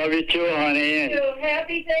 I love you too, honey. So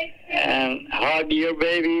happy Thanksgiving. And hug your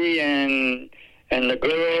baby and the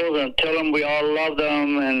girls and tell them we all love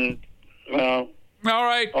them and well. All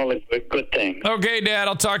right. All the good things. Okay, Dad.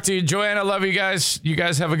 I'll talk to you. Joanne, I love you guys. You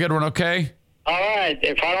guys have a good one. Okay. All right.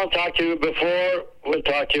 If I don't talk to you before, we'll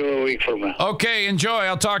talk to you a week from now. Okay. Enjoy.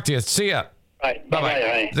 I'll talk to you. See ya. All right. Bye-bye. Bye-bye,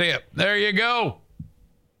 honey. See ya. There you go.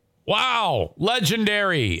 Wow.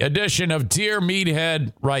 Legendary edition of Dear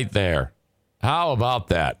Meathead right there. How about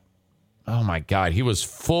that? Oh, my God. He was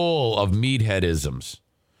full of meatheadisms.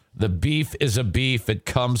 The beef is a beef. It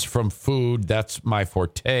comes from food. That's my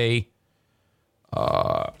forte.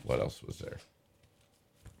 What else was there?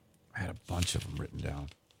 I had a bunch of them written down.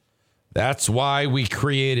 That's why we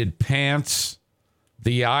created pants.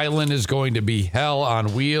 The island is going to be hell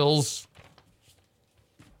on wheels.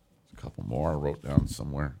 A couple more I wrote down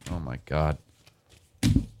somewhere. Oh, my God.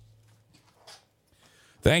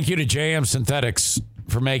 Thank you to JM Synthetics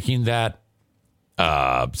for making that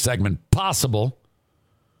segment possible.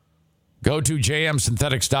 Go to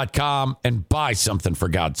jmsynthetics.com and buy something, for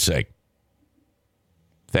God's sake.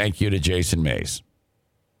 Thank you to Jason Mays.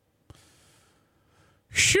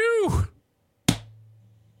 Shoo!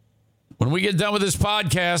 When we get done with this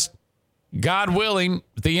podcast, God willing,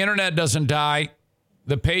 if the internet doesn't die,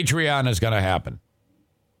 the Patreon is going to happen.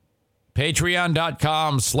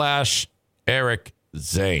 Patreon.com/Eric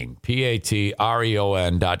Zane.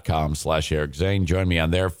 Patreon.com/Eric Zane. Join me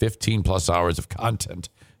on there. 15 plus hours of content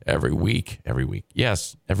every week.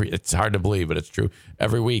 Yes, it's hard to believe, but it's true.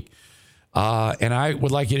 Every week. And I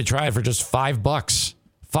would like you to try it for just $5.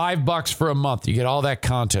 $5 for a month. You get all that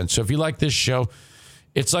content. So if you like this show,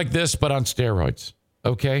 it's like this, but on steroids.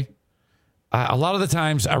 Okay? A lot of the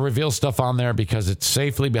times I reveal stuff on there because it's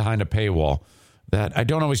safely behind a paywall that I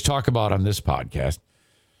don't always talk about on this podcast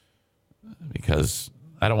because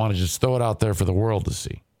I don't want to just throw it out there for the world to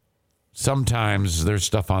see. Sometimes there's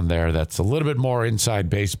stuff on there that's a little bit more inside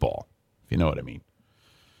baseball, if you know what I mean.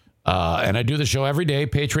 And I do the show every day,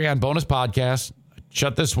 Patreon bonus podcast.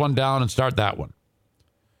 Shut this one down and start that one.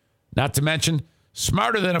 Not to mention,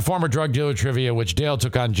 Smarter Than a Former Drug Dealer Trivia, which Dale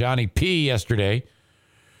took on Johnny P. yesterday.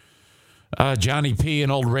 Johnny P.,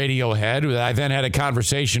 an old radio head. I then had a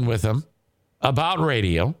conversation with him about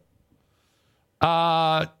radio.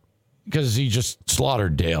 Because he just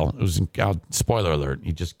slaughtered Dale. It was spoiler alert.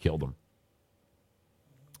 He just killed him.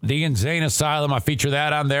 The Zane Asylum, I feature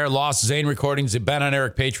that on there. Lost Zane recordings, the Ben on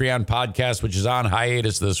Eric Patreon podcast, which is on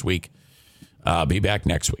hiatus this week. Be back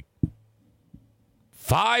next week.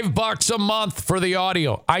 $5 a month for the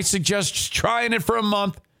audio. I suggest just trying it for a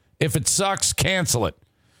month. If it sucks, cancel it.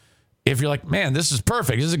 If you're like, man, this is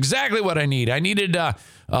perfect. This is exactly what I need. I needed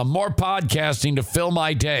more podcasting to fill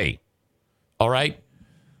my day. All right?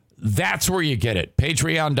 That's where you get it.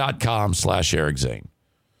 Patreon.com/Eric Zane.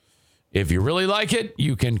 If you really like it,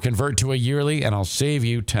 you can convert to a yearly, and I'll save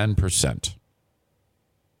you 10%.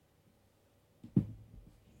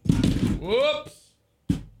 Whoops.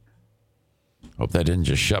 Hope that didn't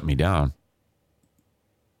just shut me down.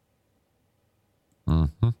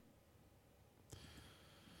 Mm-hmm.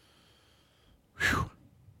 Whew.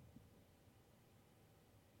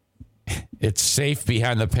 It's safe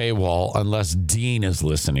behind the paywall unless Dean is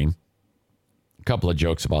listening. A couple of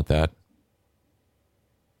jokes about that.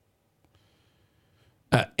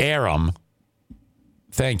 Aram.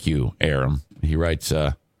 Thank you, Aram. He writes,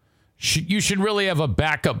 you should really have a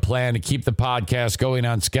backup plan to keep the podcast going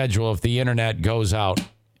on schedule if the internet goes out.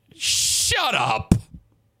 Shut up.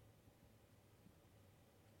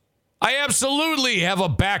 I absolutely have a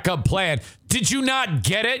backup plan. Did you not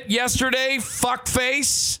get it yesterday,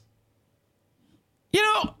 fuckface? You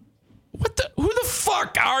know, who the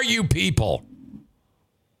fuck are you people?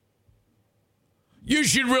 You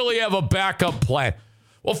should really have a backup plan.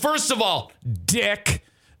 Well, first of all, dick,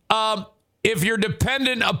 if you're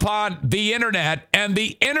dependent upon the internet and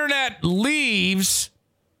the internet leaves,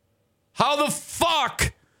 how the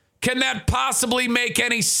fuck can that possibly make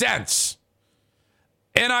any sense?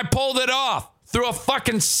 And I pulled it off through a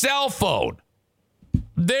fucking cell phone.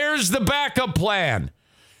 There's the backup plan.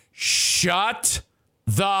 Shut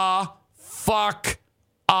the fuck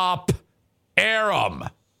up, Aram.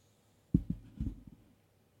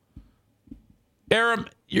 Aram,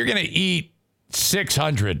 you're going to eat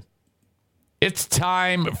 600. It's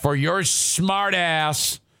time for your smart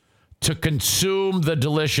ass to consume the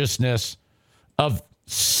deliciousness of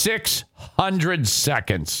 600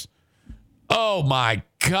 seconds. Oh, my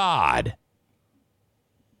God.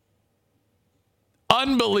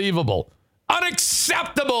 Unbelievable.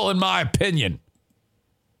 Unacceptable, in my opinion.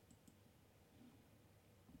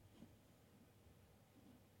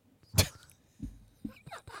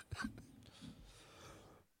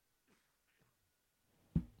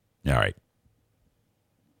 All right.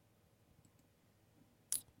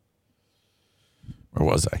 Where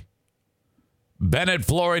was I? Bennett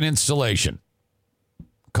Flooring Installation.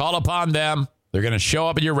 Call upon them. They're going to show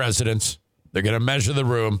up at your residence. They're going to measure the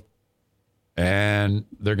room. And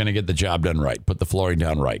they're going to get the job done right. Put the flooring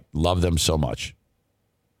down right. Love them so much.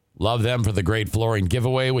 Love them for the great flooring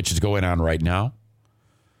giveaway, which is going on right now.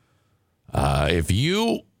 If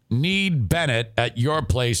you need Bennett at your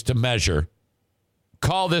place to measure,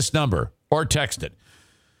 call this number or text it.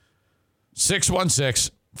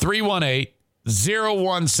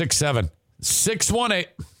 616-318-0167.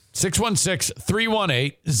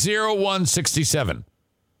 616-318-0167.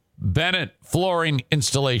 Bennett Flooring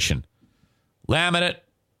Installation. Laminate.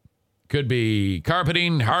 Could be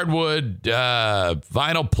carpeting, hardwood,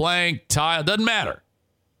 vinyl plank, tile. Doesn't matter.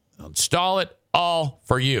 They'll install it all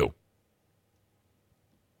for you.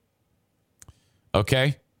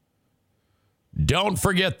 Okay? Don't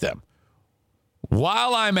forget them.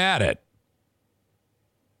 While I'm at it,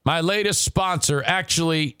 my latest sponsor,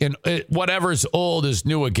 actually, in whatever's old is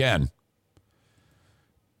new again.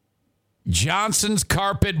 Johnson's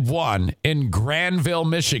Carpet One in Granville,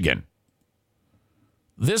 Michigan.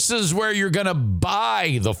 This is where you're going to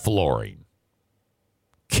buy the flooring.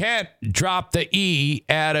 Can't drop the E,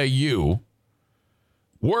 add a U.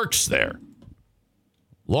 Works there.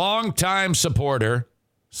 Longtime supporter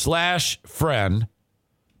 / friend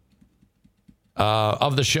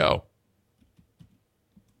of the show.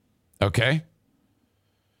 Okay?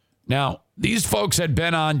 Now, these folks had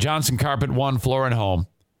been on Johnson Carpet One Floor and Home,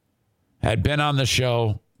 had been on the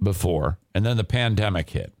show before, and then the pandemic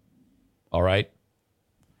hit. All right?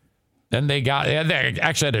 Then they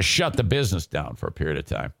actually had to shut the business down for a period of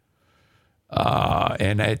time.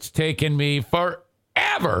 And it's taken me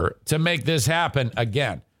forever to make this happen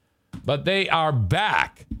again. But they are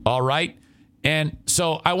back, all right? And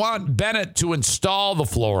so I want Bennett to install the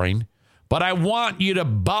flooring, but I want you to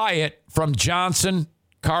buy it from Johnson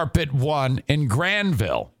Carpet One in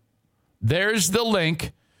Granville. There's the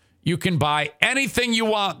link. You can buy anything you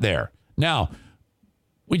want there. Now,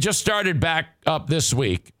 we just started back up this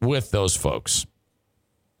week with those folks.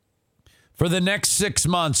 For the next 6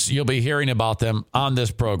 months, you'll be hearing about them on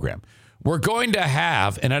this program. We're going to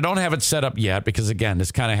have, and I don't have it set up yet because, again,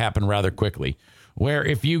 this kind of happened rather quickly, where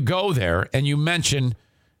if you go there and you mention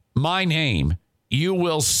my name, you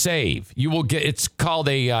will save. You will get, it's called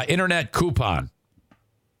a internet coupon,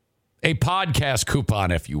 a podcast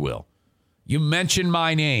coupon, if you will. You mention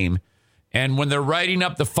my name, and when they're writing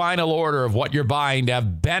up the final order of what you're buying to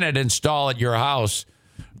have Bennett install at your house,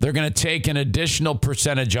 they're going to take an additional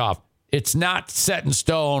percentage off. It's not set in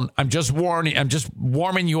stone. I'm just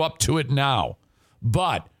warming you up to it now.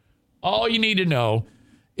 But all you need to know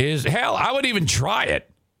is, hell, I would even try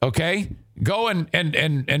it, okay? Go and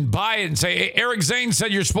buy it and say, hey, Eric Zane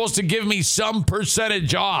said you're supposed to give me some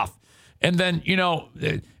percentage off. And then,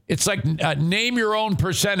 it's like name your own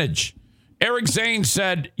percentage. Eric Zane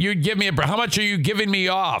said you'd give me how much are you giving me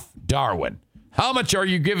off, Darwin? How much are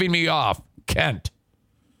you giving me off, Kent?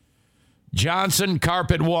 Johnson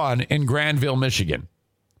Carpet One in Granville, Michigan.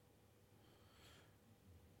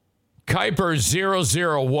 Kuiper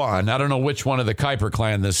 001, I don't know which one of the Kuiper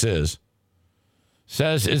clan this is,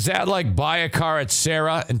 says, is that like buy a car at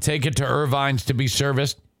Sarah and take it to Irvine's to be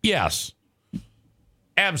serviced? Yes.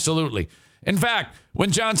 Absolutely. In fact,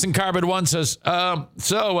 when Johnson Carpet One says,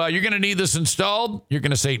 so you're going to need this installed, you're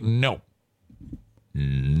going to say, no.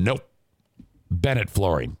 Nope. Bennett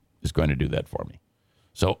Flooring is going to do that for me.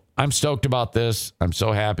 So I'm stoked about this. I'm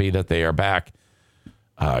so happy that they are back.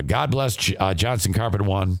 God bless Johnson Carpet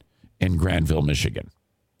One in Granville, Michigan.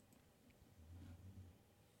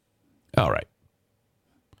 All right.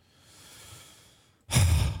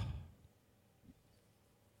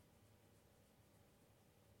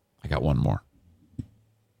 I got one more.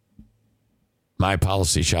 My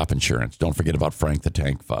Policy Shop Insurance. Don't forget about Frank the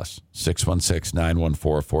Tank Fuss.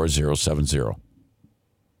 616-914-4070.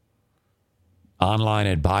 Online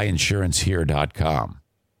at buyinsurancehere.com.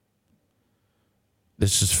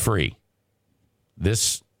 This is free.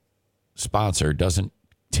 This sponsor doesn't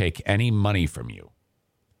take any money from you.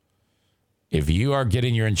 If you are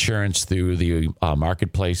getting your insurance through the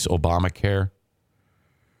Marketplace Obamacare,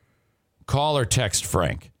 call or text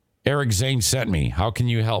Frank. Eric Zane sent me. How can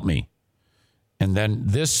you help me? And then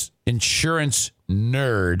this insurance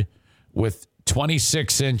nerd with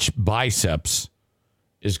 26-inch biceps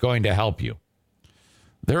is going to help you.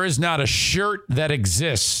 There is not a shirt that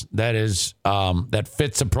exists that is that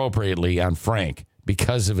fits appropriately on Frank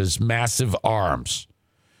because of his massive arms.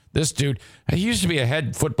 This dude, he used to be a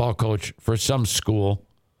head football coach for some school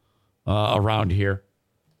around here.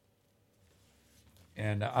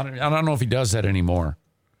 And I don't know if he does that anymore.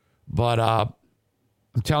 But I'm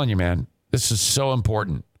telling you, man, this is so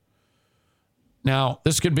important. Now,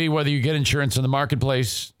 this could be whether you get insurance in the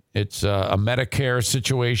marketplace, it's a Medicare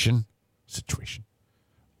situation,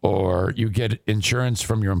 or you get insurance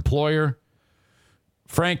from your employer.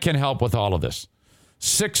 Frank can help with all of this.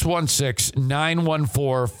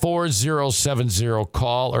 616-914-4070.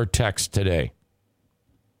 Call or text today.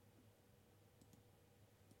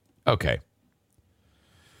 Okay.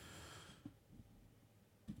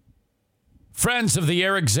 Friends of the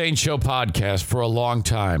Eric Zane Show podcast for a long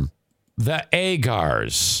time, the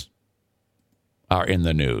Agars are in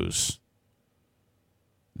the news.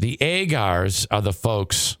 The Agars are the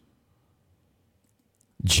folks.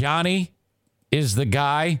 Johnny is the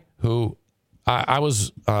guy who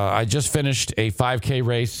I just finished a 5K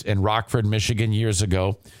race in Rockford, Michigan years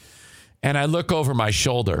ago. And I look over my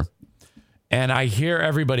shoulder and I hear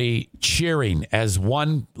everybody cheering as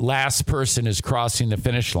one last person is crossing the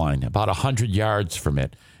finish line about 100 yards from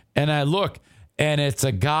it. And I look and it's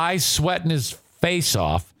a guy sweating his face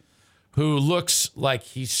off who looks like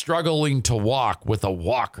he's struggling to walk with a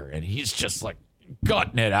walker. And he's just like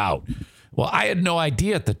gutting it out. Well, I had no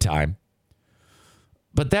idea at the time.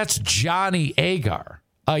 But that's Johnny Agar,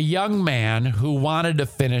 a young man who wanted to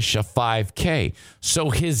finish a 5K. So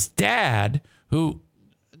his dad, who,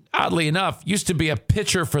 oddly enough, used to be a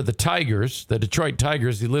pitcher for the Tigers, the Detroit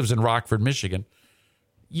Tigers, he lives in Rockford, Michigan,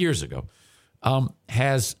 years ago,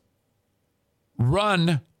 has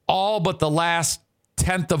run all but the last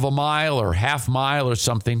tenth of a mile or half mile or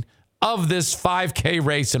something of this 5K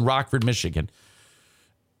race in Rockford, Michigan,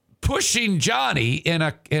 pushing Johnny in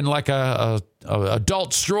like a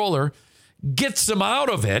adult stroller, gets him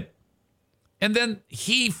out of it, and then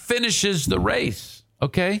he finishes the race,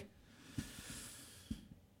 okay?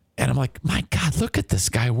 And I'm like, my God, look at this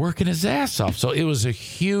guy working his ass off. So it was a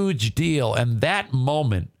huge deal, and that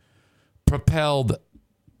moment propelled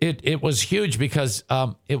it. It was huge because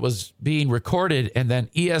it was being recorded, and then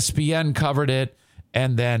ESPN covered it,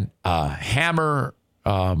 and then Hammer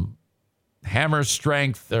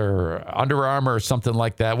Strength or Under Armour or something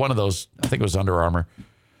like that. One of those, I think it was Under Armour,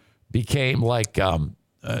 became like in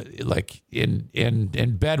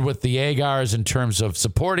bed with the Agars in terms of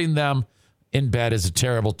supporting them. In bed is a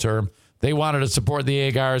terrible term. They wanted to support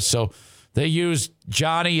the Agars, so they used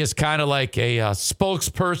Johnny as kind of like a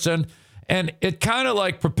spokesperson, and it kind of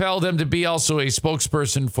like propelled him to be also a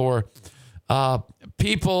spokesperson for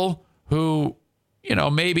people who, you know,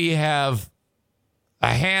 maybe have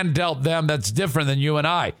a hand dealt them that's different than you and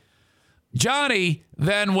I. Johnny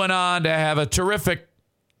then went on to have a terrific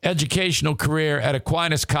educational career at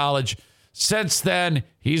Aquinas College. Since then,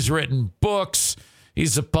 he's written books.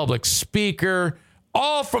 He's a public speaker,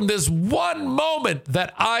 all from this one moment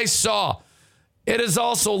that I saw. It has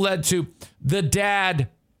also led to the dad,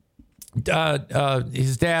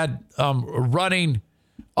 his dad running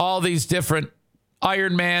all these different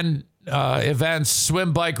Ironman events,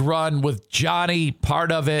 swim, bike, run with Johnny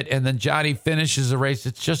part of it, and then Johnny finishes the race.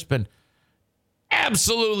 It's just been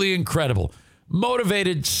absolutely incredible.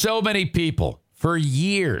 Motivated so many people for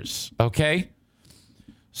years, okay?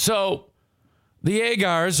 So the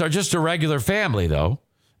Agars are just a regular family, though,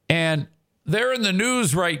 and they're in the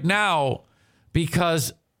news right now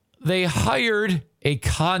because they hired a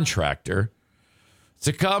contractor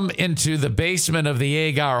to come into the basement of the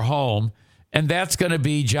Agar home. And that's going to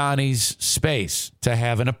be Johnny's space to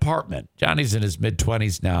have an apartment. Johnny's in his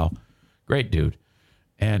mid-20s now. Great dude.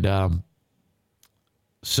 And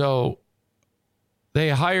so they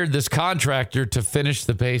hired this contractor to finish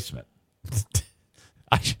the basement.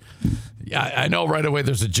 I know right away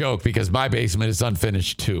there's a joke because my basement is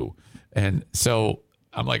unfinished too. And so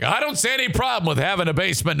I'm like, I don't see any problem with having a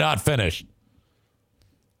basement not finished.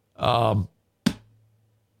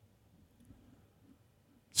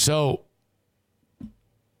 So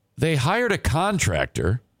they hired a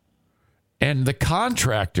contractor, and the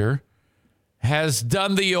contractor has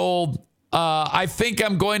done the old, I think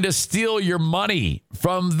I'm going to steal your money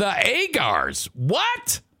from the Agars.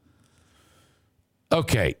 What?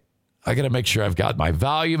 Okay, I got to make sure I've got my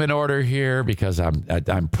volume in order here because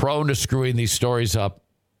I'm prone to screwing these stories up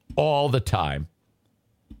all the time.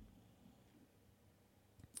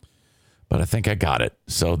 But I think I got it.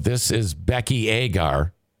 So this is Becky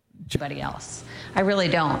Agar. Anybody else. I really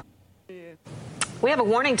don't. We have a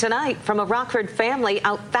warning tonight from a Rockford family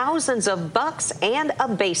out thousands of bucks and a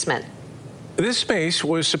basement. This space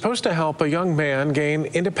was supposed to help a young man gain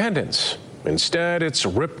independence. Instead, it's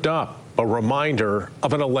ripped up, a reminder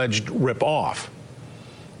of an alleged rip-off.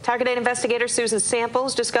 Target 8 investigator Susan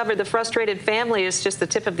Samples discovered the frustrated family is just the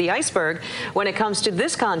tip of the iceberg when it comes to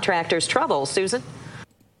this contractor's trouble. Susan?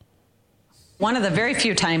 One of the very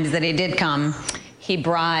few times that he did come, he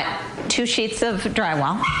brought 2 sheets of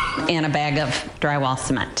drywall and a bag of drywall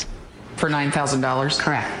cement. For $9,000?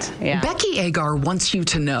 Correct. Yeah. Becky Agar wants you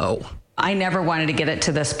to know. I never wanted to get it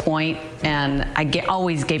to this point, and I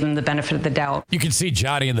always gave him the benefit of the doubt. You can see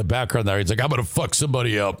Johnny in the background there. He's like, I'm going to fuck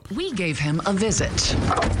somebody up. We gave him a visit.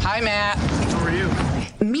 Hi, Matt. How are you?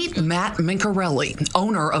 Meet Matt Mincarelli,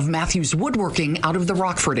 owner of Matthews Woodworking out of the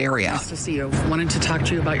Rockford area. Nice to see you. Wanted to talk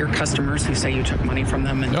to you about your customers who say you took money from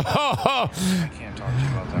them. And I can't talk to you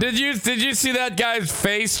about that. Did you see that guy's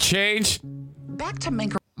face change? Back to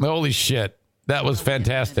Mincarelli. Holy shit. That was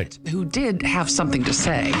fantastic. Who did have something to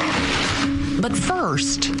say. But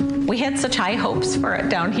first, we had such high hopes for it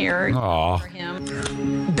down here. Aw. For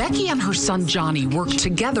him. Becky and her son Johnny worked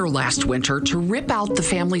together last winter to rip out the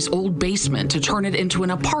family's old basement to turn it into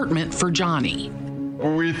an apartment for Johnny.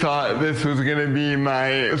 We thought this was going to be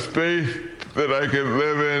my space that I could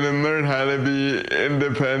live in and learn how to be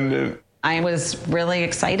independent. I was really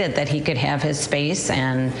excited that he could have his space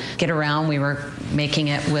and get around. We were making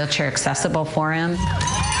it wheelchair accessible for him.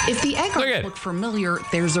 If the Agars look familiar,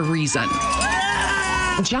 there's a reason.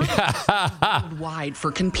 Johnny was worldwide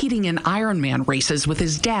for competing in Ironman races with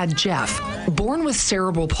his dad, Jeff. Born with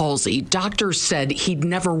cerebral palsy, doctors said he'd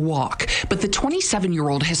never walk, but the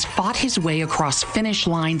 27-year-old has fought his way across finish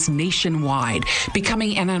lines nationwide,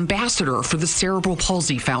 becoming an ambassador for the Cerebral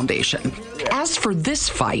Palsy Foundation. As for this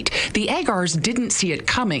fight, the Agars didn't see it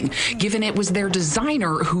coming, given it was their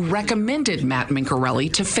designer who recommended Matt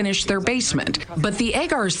Mincarelli to finish their basement. But the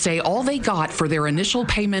Agars say all they got for their initial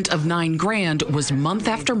payment of $9,000 was month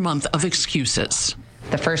after month of excuses.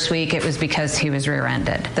 The first week, it was because he was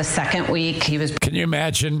rear-ended. The second week, he was... Can you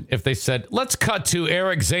imagine if they said, let's cut to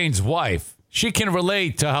Eric Zane's wife? She can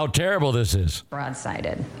relate to how terrible this is.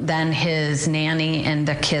 Broadsided. Then his nanny and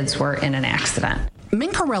the kids were in an accident.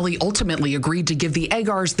 Mincarelli ultimately agreed to give the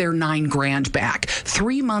Agars their $9,000 back.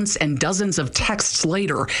 3 months and dozens of texts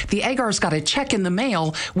later, the Agars got a check in the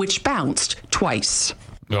mail, which bounced twice.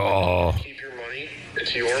 Oh. Keep your money.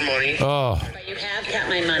 It's your money. Oh. But you have kept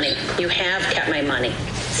my money. You have kept my money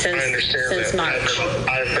since March.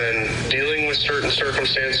 I've been dealing with certain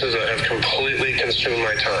circumstances that have completely consumed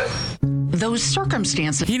my time. Those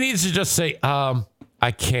circumstances... He needs to just say,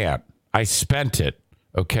 I can't. I spent it,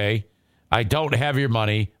 okay? I don't have your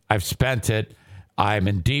money. I've spent it. I'm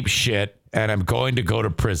in deep shit, and I'm going to go to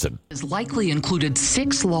prison. Has likely included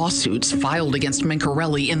 6 lawsuits filed against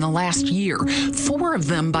Mincarelli in the last year, 4 of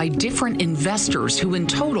them by different investors who in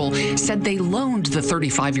total said they loaned the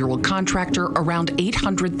 35-year-old contractor around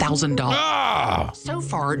 $800,000. Ah! So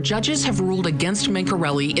far, judges have ruled against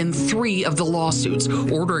Mincarelli in 3 of the lawsuits,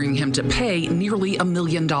 ordering him to pay nearly $1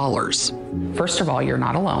 million. First of all, you're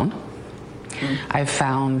not alone. I've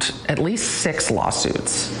found at least 6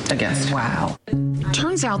 lawsuits against him. Wow.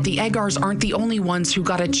 Turns out the Agars aren't the only ones who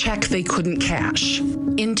got a check they couldn't cash.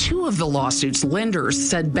 In 2 of the lawsuits, lenders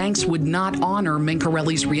said banks would not honor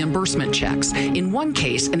Mincarelli's reimbursement checks. In one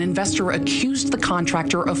case, an investor accused the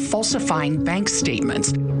contractor of falsifying bank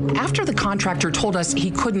statements. After the contractor told us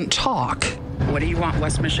he couldn't talk. What do you want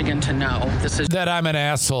West Michigan to know? This is that I'm an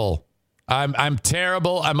asshole. I'm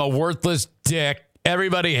terrible. I'm a worthless dick.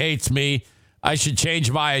 Everybody hates me. I should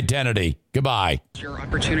change my identity. Goodbye. your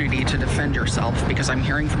opportunity to defend yourself, because I'm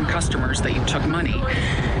hearing from customers that you took money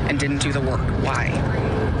and didn't do the work. Why?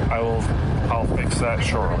 I'll fix that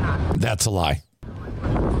shortly. That's a lie.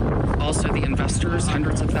 Also, the investors,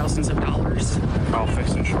 hundreds of thousands of dollars. I'll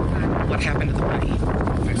fix it shortly. What happened to the money?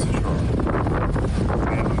 I'll fix it shortly.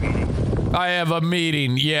 I have a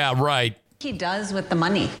meeting. Yeah, right. He does with the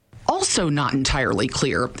money. Also not entirely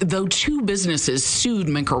clear, though 2 businesses sued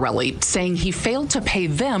Mincarelli, saying he failed to pay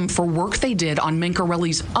them for work they did on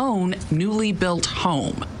Mincarelli's own newly built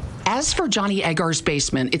home. As for Johnny Agar's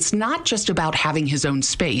basement, it's not just about having his own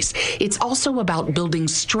space. It's also about building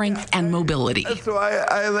strength and mobility. That's why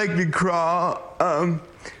I like to crawl.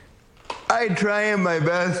 I try my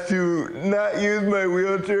best to not use my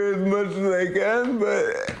wheelchair as much as I can,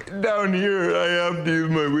 but down here I have to use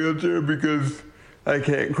my wheelchair because I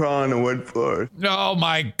can't crawl on a wood floor. Oh,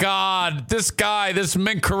 my God. This guy, this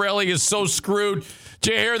Mincarelli is so screwed.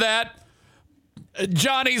 Did you hear that?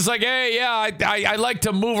 Johnny's like, hey, yeah, I like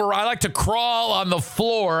to move around. I like to crawl on the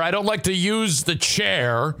floor. I don't like to use the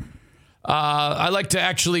chair. I like to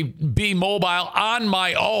actually be mobile on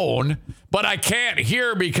my own, but I can't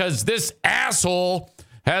here because this asshole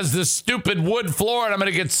has this stupid wood floor, and I'm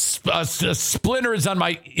going to get splinters in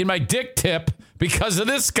my dick tip because of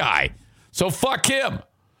this guy. So fuck him.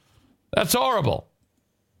 That's horrible.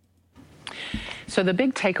 So the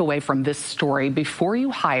big takeaway from this story, before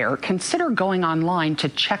you hire, consider going online to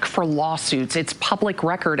check for lawsuits. It's public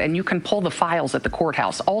record, and you can pull the files at the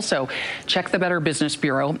courthouse. Also, check the Better Business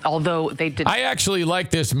Bureau, although they did. I actually like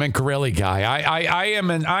this Mincarelli guy.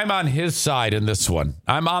 I'm on his side in this one.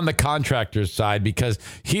 I'm on the contractor's side because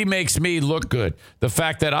he makes me look good. The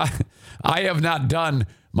fact that I have not done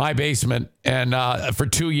my basement and for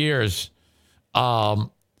 2 years.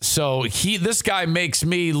 So this guy makes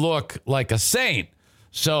me look like a saint.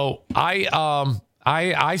 So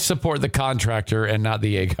I support the contractor and not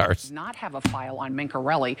the Agars. Not have a file on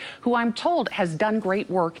Mincarelli, who I'm told has done great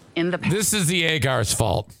work in the past. This is the Agars'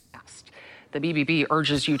 fault. The BBB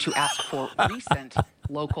urges you to ask for recent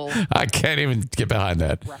local. I can't even get behind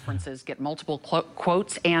that. References, get multiple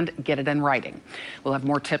quotes, and get it in writing. We'll have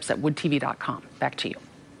more tips at woodtv.com. Back to you.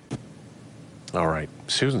 All right.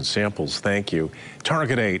 Susan Samples, thank you.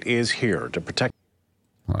 Target 8 is here to protect.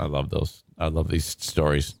 I love those. I love these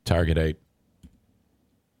stories. Target 8.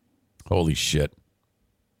 Holy shit.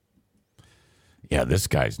 Yeah, this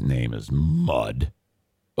guy's name is Mud.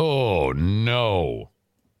 Oh, no.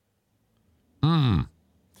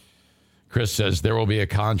 Chris says there will be a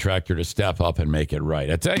contractor to step up and make it right.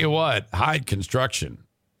 I tell you what, Hyde Construction,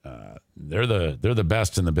 they're the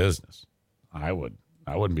best in the business. I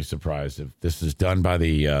wouldn't be surprised if this is done by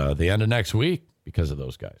the end of next week because of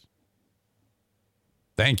those guys.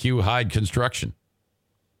 Thank you, Hyde Construction.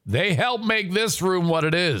 They help make this room what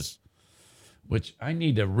it is, which I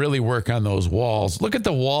need to really work on those walls. Look at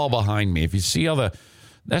the wall behind me. If you see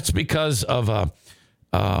that's because of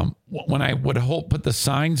when I would put the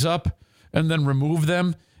signs up and then remove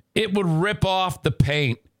them, it would rip off the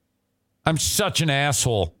paint. I'm such an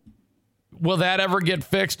asshole. Will that ever get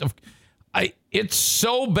fixed? It's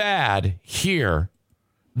so bad here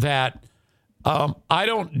that I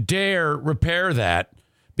don't dare repair that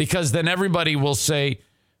because then everybody will say,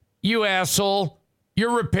 you asshole,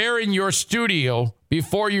 you're repairing your studio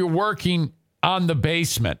before you're working on the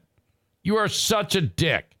basement. You are such a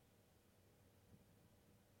dick.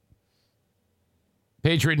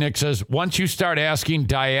 Patriot Nick says, once you start asking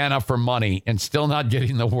Diana for money and still not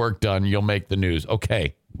getting the work done, you'll make the news.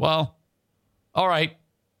 Okay, well, all right.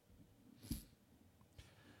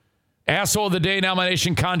 Asshole of the day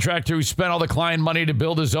nomination contractor who spent all the client money to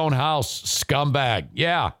build his own house. Scumbag.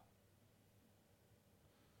 Yeah.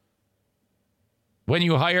 When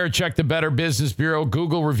you hire, check the Better Business Bureau,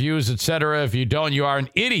 Google reviews, etc. If you don't, you are an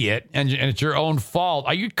idiot, and it's your own fault.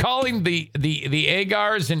 Are you calling the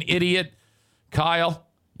Agars an idiot, Kyle?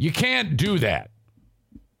 You can't do that.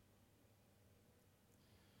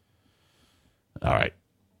 All right.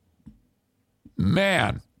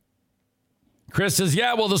 Man. Chris says,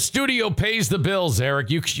 yeah, well, the studio pays the bills, Eric.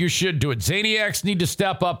 You should do it. Zaniacs need to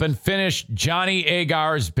step up and finish Johnny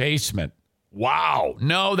Agar's basement. Wow.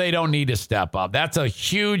 No, they don't need to step up. That's a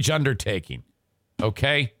huge undertaking.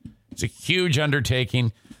 Okay? It's a huge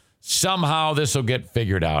undertaking. Somehow this will get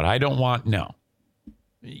figured out. I don't want, no.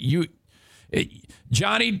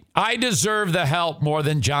 Johnny, I deserve the help more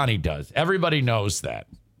than Johnny does. Everybody knows that.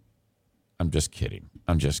 I'm just kidding.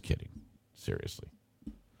 Seriously.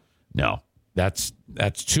 No. That's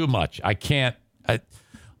too much. I can't.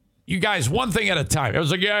 You guys, one thing at a time. It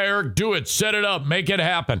was like, yeah, Eric, do it. Set it up. Make it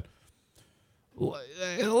happen.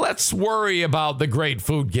 Let's worry about the great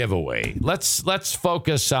food giveaway. Let's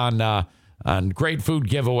focus on great food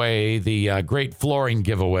giveaway, the great flooring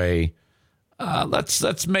giveaway.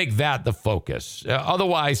 Let's make that the focus.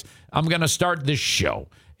 Otherwise, I'm going to start this show.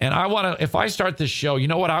 And if I start this show, you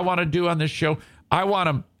know what I want to do on this show? I want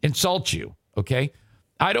to insult you. Okay.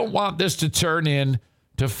 I don't want this to turn in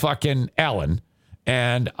to fucking Ellen.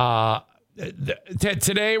 And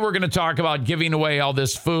today we're going to talk about giving away all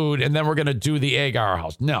this food, and then we're going to do the Agar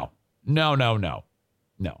house. No.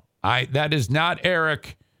 That is not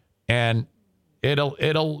Eric, and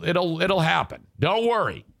it'll happen. Don't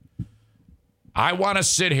worry. I want to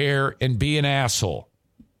sit here and be an asshole.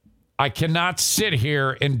 I cannot sit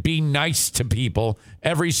here and be nice to people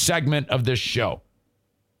every segment of this show.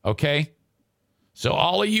 Okay? So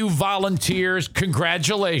all of you volunteers,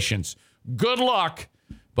 congratulations. Good luck.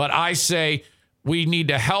 But I say we need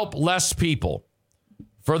to help less people.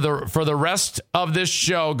 For the rest of this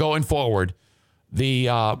show going forward, the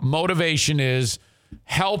motivation is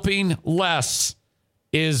helping less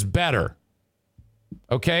is better.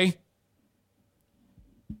 Okay?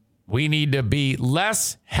 We need to be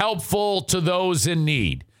less helpful to those in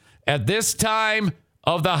need. At this time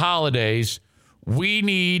of the holidays, we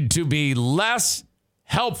need to be less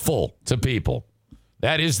helpful to people.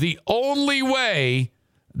 That is the only way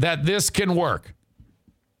that this can work.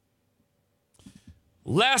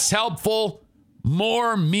 Less helpful,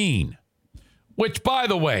 more mean. Which, by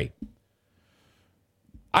the way,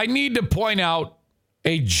 I need to point out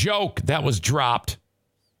a joke that was dropped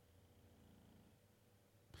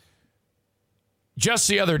just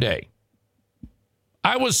the other day.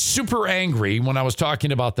 I was super angry when I was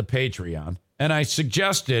talking about the Patreon, and I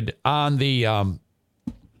suggested on the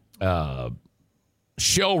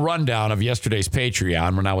show rundown of yesterday's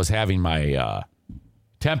Patreon when I was having my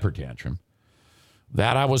temper tantrum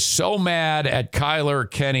that I was so mad at Kyler,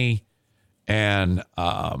 Kenny, and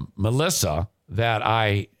Melissa that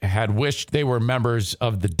I had wished they were members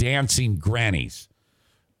of the Dancing Grannies,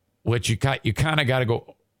 which you kind of got to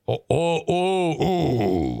go, oh,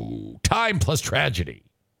 time plus tragedy.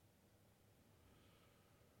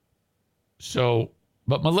 So,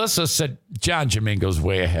 but Melissa said, John Jamingo's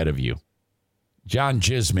way ahead of you. John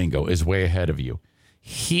Jizmingo is way ahead of you.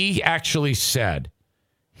 He actually said,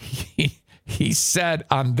 he said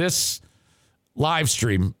on this live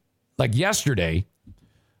stream, like yesterday,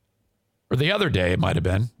 or the other day, it might have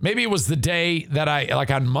been. Maybe it was the day that like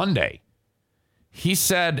on Monday. He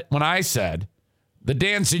said, when I said, the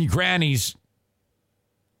Dancing Grannies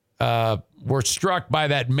were struck by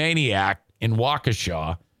that maniac in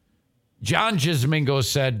Waukesha, John Jizmingo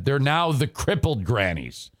said, they're now the crippled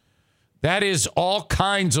grannies. That is all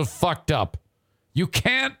kinds of fucked up. You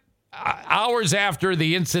can't, hours after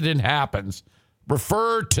the incident happens,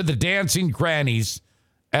 refer to the Dancing Grannies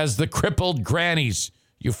as the crippled grannies,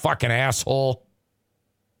 you fucking asshole.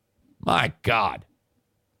 My God.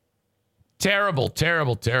 Terrible,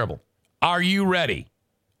 terrible, terrible. Are you ready?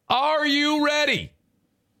 Are you ready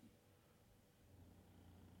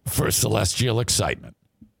for celestial excitement?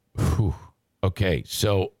 Whew. Okay,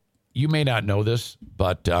 so you may not know this,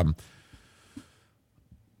 but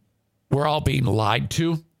we're all being lied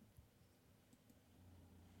to.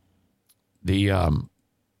 The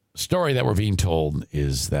story that we're being told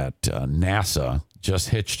is that NASA just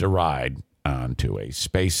hitched a ride onto a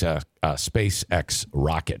SpaceX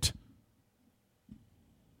rocket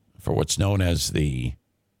for what's known as the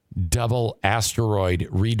Double Asteroid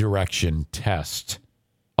Redirection Test,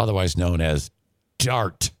 otherwise known as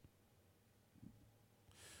DART.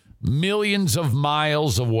 Millions of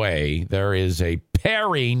miles away, there is a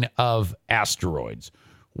pairing of asteroids.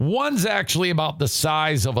 One's actually about the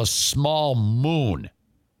size of a small moon,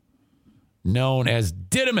 known as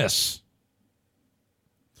Didymus.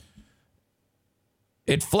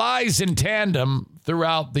 It flies in tandem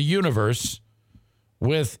throughout the universe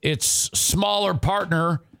with its smaller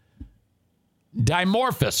partner,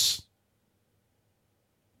 Dimorphos.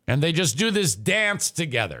 And they just do this dance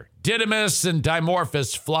together. Didymus and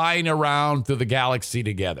Dimorphos flying around through the galaxy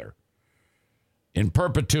together in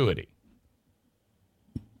perpetuity.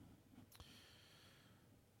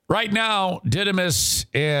 Right now, Didymus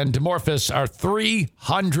and Dimorphos are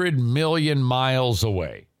 300 million miles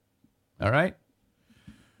away. All right?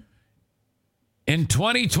 In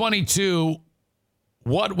 2022,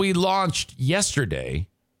 what we launched yesterday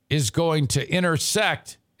is going to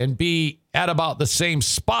intersect and be at about the same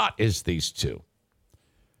spot as these two.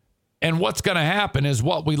 And what's going to happen is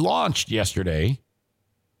what we launched yesterday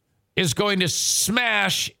is going to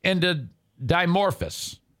smash into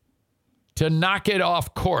Dimorphos to knock it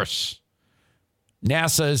off course.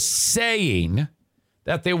 NASA is saying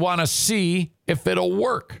that they want to see if it'll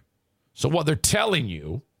work. So what they're telling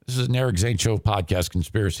you, this is an Eric Zane Show Podcast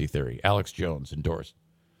conspiracy theory. Alex Jones endorsed.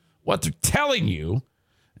 What they're telling you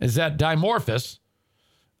is that Dimorphos,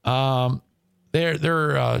 they're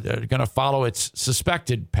going to follow its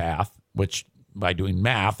suspected path, which by doing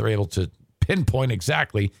math, they're able to pinpoint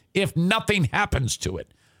exactly if nothing happens to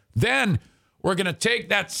it. Then we're going to take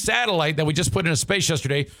that satellite that we just put into space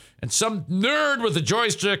yesterday, and some nerd with a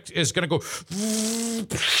joystick is going to go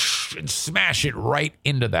and smash it right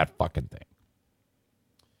into that fucking thing.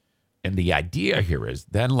 And the idea here is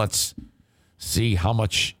then let's see how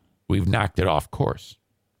much we've knocked it off course.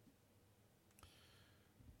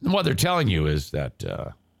 And what they're telling you is that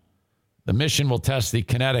the mission will test the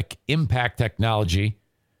kinetic impact technology,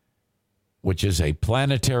 which is a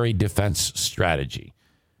planetary defense strategy.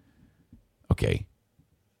 Okay.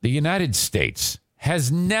 The United States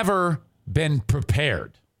has never been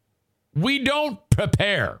prepared. We don't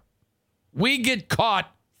prepare. We get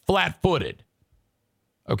caught flat-footed.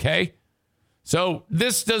 Okay? So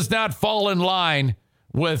this does not fall in line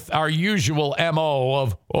with our usual MO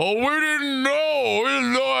of, we didn't know. We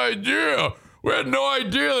had no idea. We had no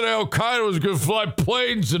idea that Al Qaeda was going to fly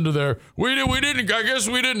planes into there. We didn't. I guess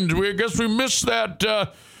we didn't. I guess we missed that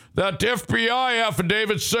FBI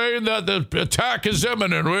affidavit saying that the attack is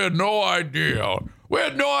imminent. We had no idea. We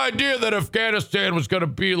had no idea that Afghanistan was going to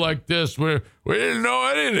be like this. We didn't know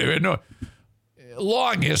anything. We had no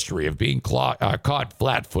long history of being caught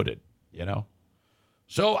flat-footed, you know?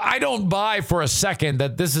 So I don't buy for a second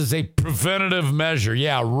that this is a preventative measure.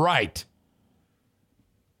 Yeah, right.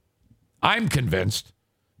 I'm convinced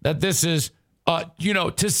that this is,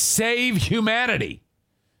 to save humanity.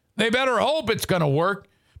 They better hope it's going to work,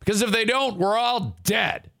 because if they don't, we're all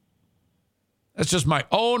dead. That's just my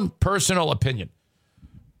own personal opinion.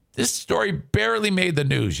 This story barely made the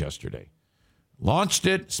news yesterday. Launched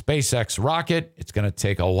it, SpaceX rocket. It's going to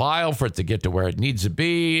take a while for it to get to where it needs to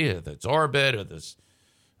be, its orbit, or this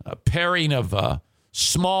pairing of a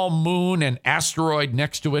small moon and asteroid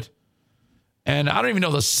next to it. And I don't even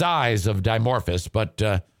know the size of Dimorphos, but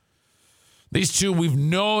these two, we've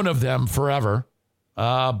known of them forever.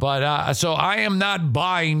 So I am not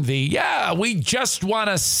buying we just want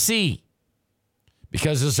to see.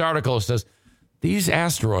 Because this article says, these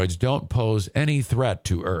asteroids don't pose any threat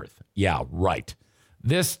to Earth. Yeah, right.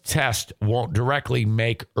 This test won't directly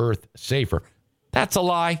make Earth safer. That's a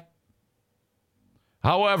lie.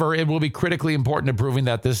 However, it will be critically important in proving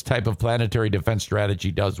that this type of planetary defense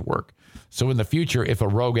strategy does work. So in the future, if a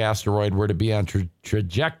rogue asteroid were to be on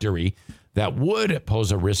trajectory that would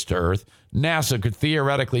pose a risk to Earth, NASA could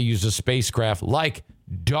theoretically use a spacecraft like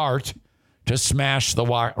DART to smash the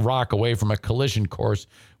rock away from a collision course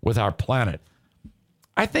with our planet.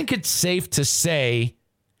 I think it's safe to say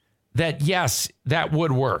that, yes, that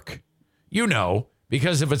would work.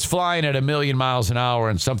 Because if it's flying at 1,000,000 miles an hour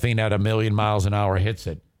and something at 1,000,000 miles an hour hits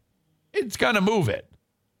it, it's going to move it.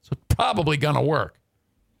 So it's probably going to work.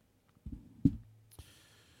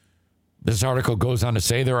 This article goes on to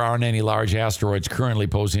say there aren't any large asteroids currently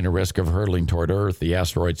posing a risk of hurtling toward Earth. The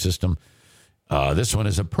asteroid system, this one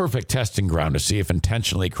is a perfect testing ground to see if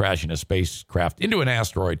intentionally crashing a spacecraft into an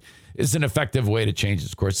asteroid is an effective way to change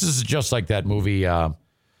its course. This is just like that movie.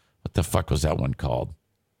 What the fuck was that one called?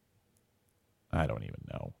 I don't even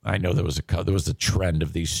know. I know there was a trend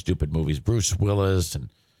of these stupid movies. Bruce Willis, and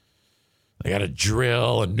they got a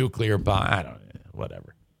drill and nuclear bomb. I don't know.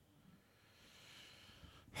 Whatever.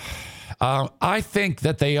 I think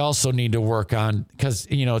that they also need to work on, because,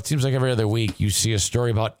 it seems like every other week you see a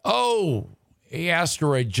story about, a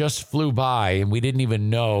asteroid just flew by and we didn't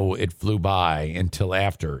even know it flew by until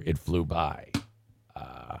after it flew by.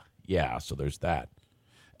 So there's that.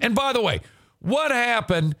 And by the way, what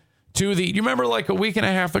happened to you remember like a week and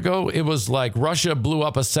a half ago, it was like Russia blew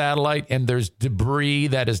up a satellite and there's debris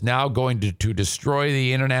that is now going to destroy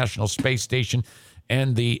the International Space Station,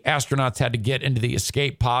 and the astronauts had to get into the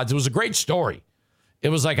escape pods. It was a great story. It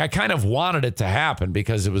was like, I kind of wanted it to happen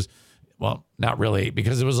because it was, well, not really,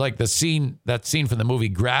 because it was like that scene from the movie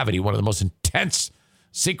Gravity, one of the most intense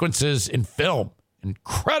sequences in film.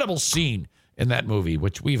 Incredible scene in that movie,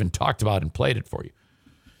 which we even talked about and played it for you.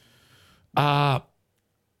 And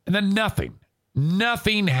then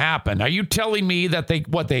nothing happened. Are you telling me that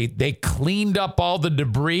they cleaned up all the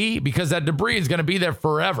debris? Because that debris is going to be there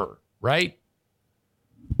forever, right?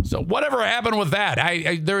 So whatever happened with that?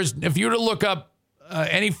 If you were to look up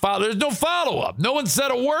there's no follow-up. No one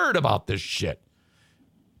said a word about this shit.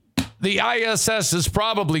 The ISS is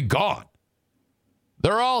probably gone.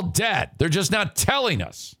 They're all dead. They're just not telling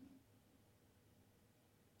us.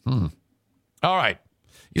 All right.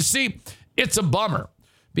 You see, it's a bummer.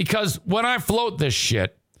 Because when I float this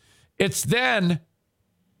shit, it's then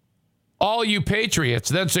all you patriots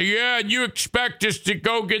then say, yeah, you expect us to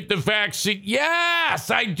go get the vaccine. Yes,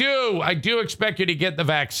 I do. I do expect you to get the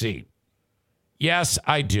vaccine. Yes,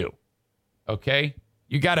 I do. Okay?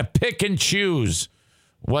 You got to pick and choose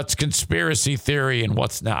what's conspiracy theory and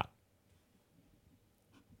what's not.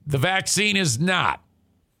 The vaccine is not.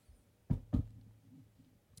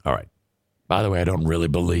 All right. By the way, I don't really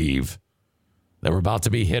believe that we're about to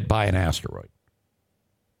be hit by an asteroid.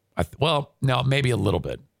 No, maybe a little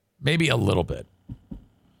bit. Maybe a little bit.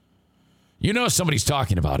 Somebody's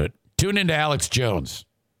talking about it. Tune into Alex Jones.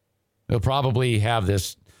 He'll probably have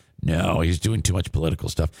this. No, he's doing too much political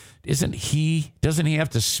stuff. Doesn't he have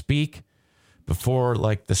to speak before,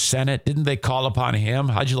 like, the Senate? Didn't they call upon him?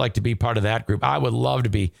 How'd you like to be part of that group? I would love to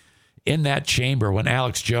be in that chamber when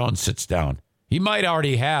Alex Jones sits down. He might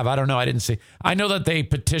already have. I don't know. I didn't see. I know that they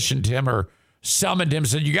petitioned him or summoned him,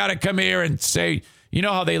 said, you got to come here and say,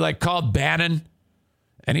 how they called Bannon?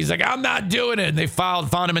 And he's like, I'm not doing it. And they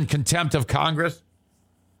found him in contempt of Congress.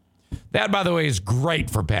 That, by the way, is great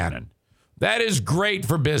for Bannon. That is great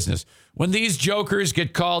for business. When these jokers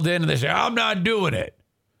get called in and they say, I'm not doing it.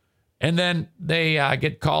 And then they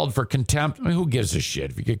get called for contempt. I mean, who gives a shit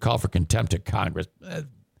if you get called for contempt at Congress?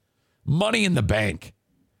 Money in the bank.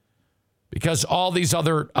 Because all these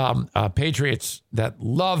other patriots that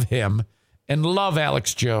love him and love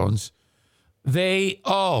Alex Jones, they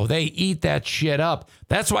eat that shit up.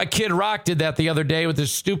 That's why Kid Rock did that the other day with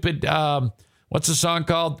his stupid, what's the song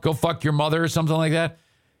called? Go Fuck Your Mother or something like that.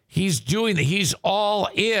 He's all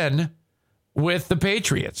in with the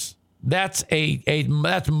Patriots. That's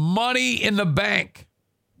that's money in the bank.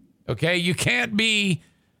 Okay? You can't be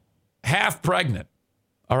half pregnant.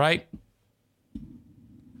 All right?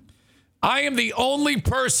 I am the only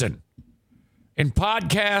person in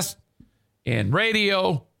podcast, in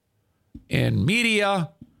radio, in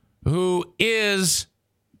media who is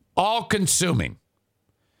all consuming.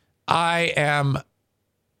 There'll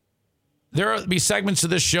be segments of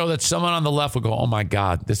this show that someone on the left will go, oh my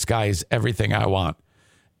God, this guy is everything I want.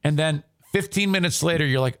 And then 15 minutes later,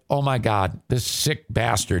 you're like, oh my God, this sick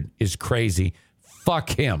bastard is crazy.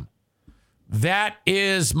 Fuck him. That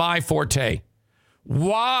is my forte.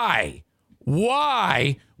 Why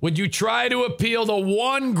would you try to appeal to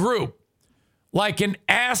one group like an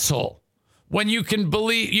asshole when you can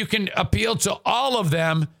appeal to all of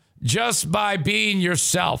them just by being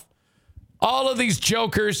yourself? All of these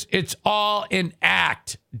jokers, it's all an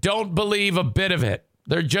act. Don't believe a bit of it.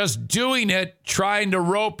 They're just doing it, trying to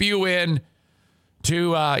rope you in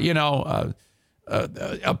to,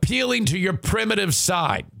 appealing to your primitive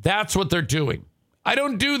side. That's what they're doing. I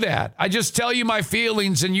don't do that. I just tell you my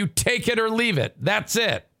feelings and you take it or leave it. That's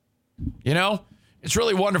it. You know, it's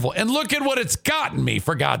really wonderful. And look at what it's gotten me,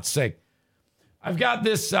 for God's sake. I've got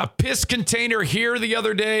this piss container here the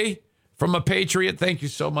other day from a Patriot. Thank you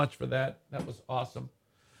so much for that. That was awesome.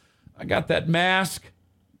 I got that mask.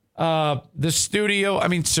 The studio. I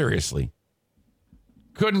mean, seriously.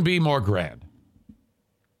 Couldn't be more grand.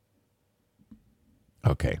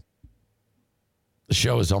 Okay. The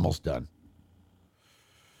show is almost done.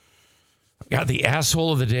 I've got the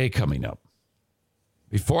asshole of the day coming up.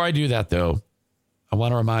 Before I do that, though, I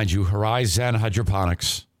want to remind you, Horizon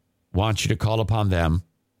Hydroponics wants you to call upon them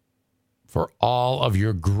for all of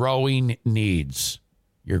your growing needs.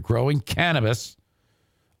 You're growing cannabis.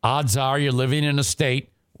 Odds are you're living in a state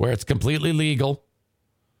where it's completely legal.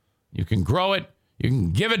 You can grow it. You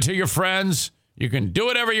can give it to your friends. You can do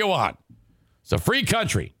whatever you want. It's a free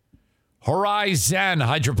country. Horizon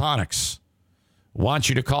Hydroponics wants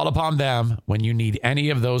you to call upon them when you need any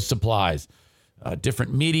of those supplies.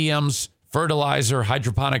 Different mediums, fertilizer,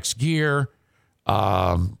 hydroponics gear,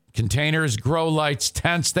 containers, grow lights,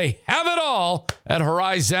 tents. They have it all at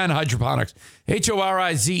Horizon Hydroponics.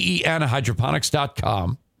 Horizen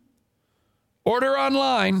hydroponics.com. Order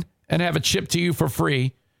online and have it shipped to you for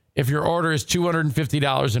free if your order is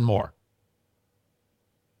 $250 and more.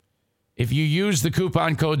 If you use the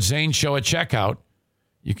coupon code Zane Show at checkout,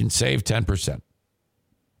 you can save 10%.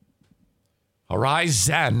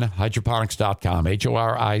 Horizon hydroponics.com.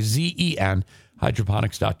 Horizen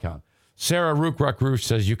hydroponics.com. Sarah Rook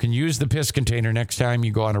says you can use the piss container next time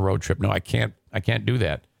you go on a road trip. No, I can't do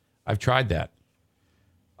that. I've tried that.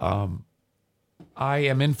 I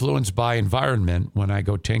am influenced by environment when I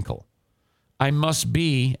go tinkle. I must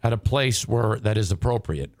be at a place where that is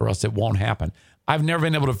appropriate or else it won't happen. I've never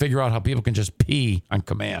been able to figure out how people can just pee on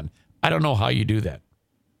command. I don't know how you do that.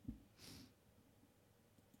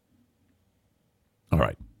 All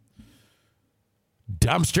right.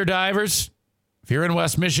 Dumpster divers. If you're in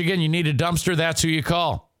West Michigan, you need a dumpster, that's who you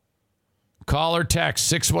call. Call or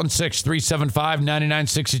text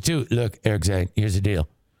 616-375-9962. Look, Eric Zane, here's the deal.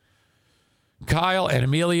 Kyle and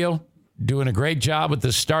Emilio doing a great job with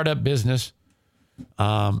this startup business.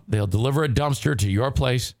 They'll deliver a dumpster to your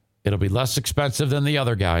place. It'll be less expensive than the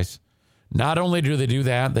other guys. Not only do they do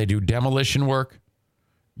that, they do demolition work,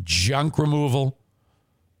 junk removal.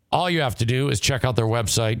 All you have to do is check out their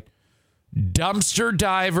website,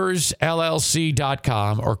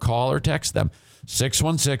 dumpsterdiversllc.com, or call or text them,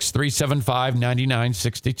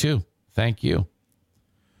 616-375-9962. Thank you.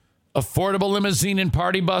 Affordable Limousine and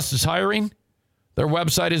Party Bus is hiring. Their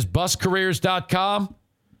website is buscareers.com.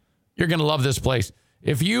 You're going to love this place.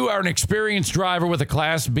 If you are an experienced driver with a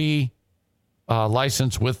Class B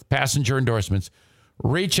license with passenger endorsements,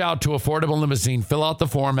 reach out to Affordable Limousine. Fill out the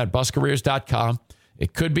form at buscareers.com.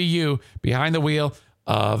 It could be you behind the wheel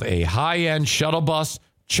of a high-end shuttle bus,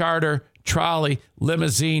 charter, trolley,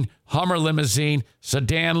 limousine, Hummer limousine,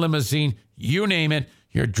 sedan limousine, you name it.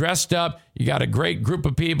 You're dressed up. You got a great group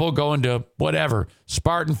of people going to whatever,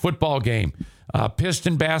 Spartan football game,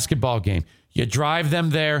 Piston basketball game. You drive them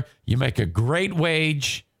there. You make a great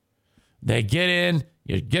wage. They get in.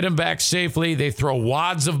 You get them back safely. They throw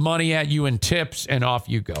wads of money at you in tips, and off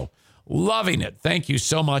you go. Loving it. Thank you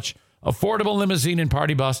so much. Affordable limousine and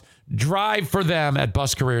party bus. Drive for them at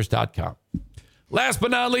buscareers.com. Last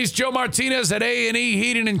but not least, Joe Martinez at A&E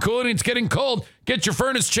Heating and Cooling. It's getting cold. Get your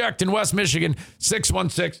furnace checked in West Michigan.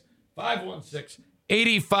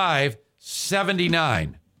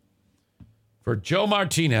 616-516-8579. For Joe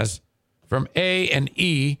Martinez from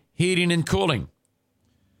A&E Heating and Cooling.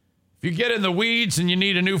 If you get in the weeds and you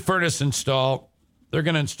need a new furnace installed, they're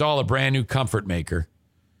going to install a brand new comfort maker.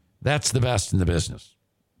 That's the best in the business.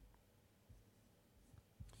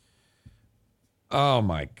 Oh,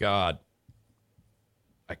 my God.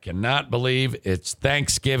 I cannot believe it's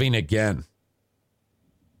Thanksgiving again.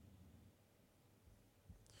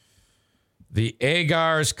 The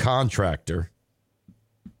Agar's contractor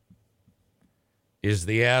is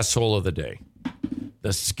the asshole of the day. The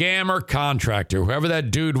scammer contractor, whoever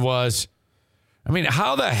that dude was. I mean,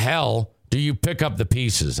 how the hell do you pick up the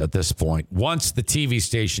pieces at this point once the TV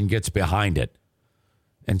station gets behind it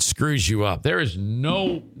and screws you up? There's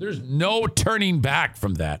no turning back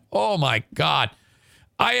from that. Oh, my God.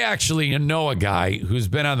 I actually know a guy who's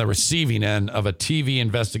been on the receiving end of a TV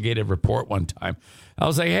investigative report one time. I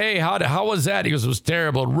was like, hey, how was that? He goes, it was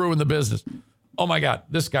terrible. It ruined the business. Oh, my God.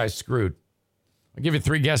 This guy's screwed. I'll give you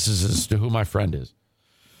 3 guesses as to who my friend is.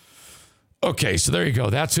 Okay, so there you go.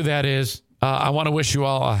 That's who that is. I want to wish you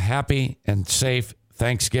all a happy and safe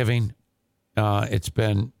Thanksgiving. It's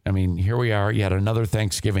been, here we are, yet another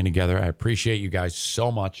Thanksgiving together. I appreciate you guys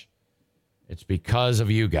so much. It's because of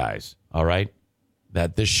you guys, all right,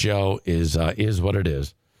 that this show is what it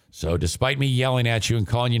is. So despite me yelling at you and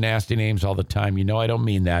calling you nasty names all the time, you know I don't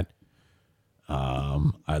mean that.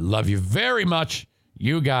 I love you very much.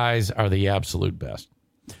 You guys are the absolute best.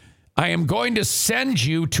 I am going to send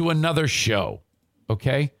you to another show,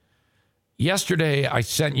 okay? Yesterday, I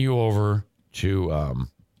sent you over to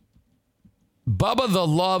Bubba the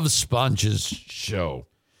Love Sponge's show.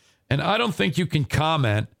 And I don't think you can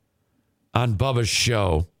comment on Bubba's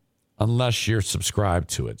show unless you're subscribed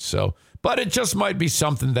to it. So, but it just might be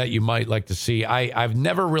something that you might like to see. I've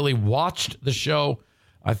never really watched the show.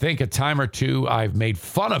 I think a time or two I've made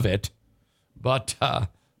fun of it. But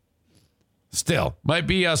still, might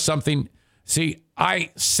be something. See,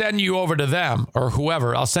 I send you over to them or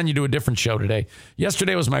whoever. I'll send you to a different show today.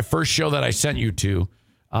 Yesterday was my first show that I sent you to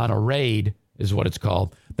on a raid, is what it's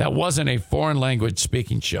called. That wasn't a foreign language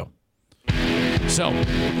speaking show. So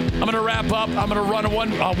I'm going to wrap up. I'm going to run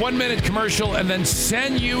a 1 minute commercial and then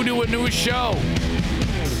send you to a new show.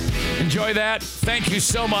 Enjoy that. Thank you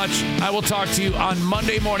so much. I will talk to you on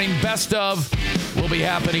Monday morning. Best of will be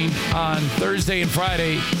happening on Thursday and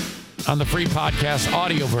Friday on the free podcast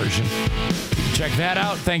audio version. You can check that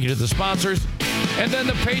out. Thank you to the sponsors. And then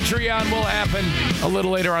the Patreon will happen a little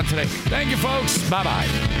later on today. Thank you, folks. Bye-bye.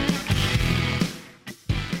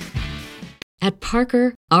 At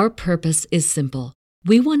Parker, our purpose is simple.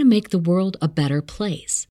 We want to make the world a better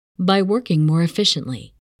place by working more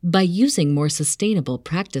efficiently, by using more sustainable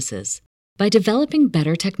practices, by developing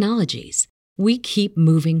better technologies. We keep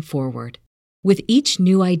moving forward. With each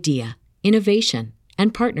new idea, innovation,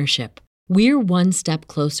 and partnership, we're one step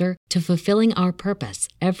closer to fulfilling our purpose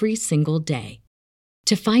every single day.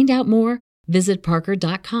 To find out more, visit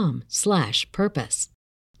parker.com/purpose.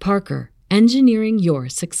 Parker, engineering your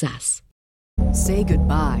success. Say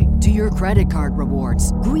goodbye to your credit card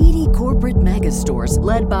rewards. Greedy corporate mega stores,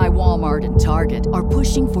 led by Walmart and Target, are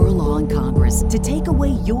pushing for a law in Congress to take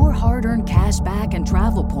away your hard-earned cash back and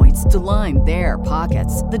travel points to line their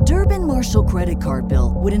pockets. The Durbin-Marshall credit card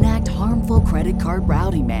bill would enact harmful credit card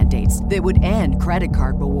routing mandates that would end credit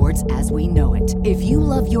card rewards as we know it. If you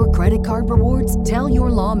love your credit card rewards, tell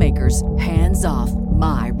your lawmakers, hands off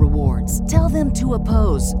my rewards. Tell them to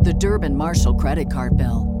oppose the Durbin-Marshall credit card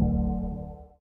bill.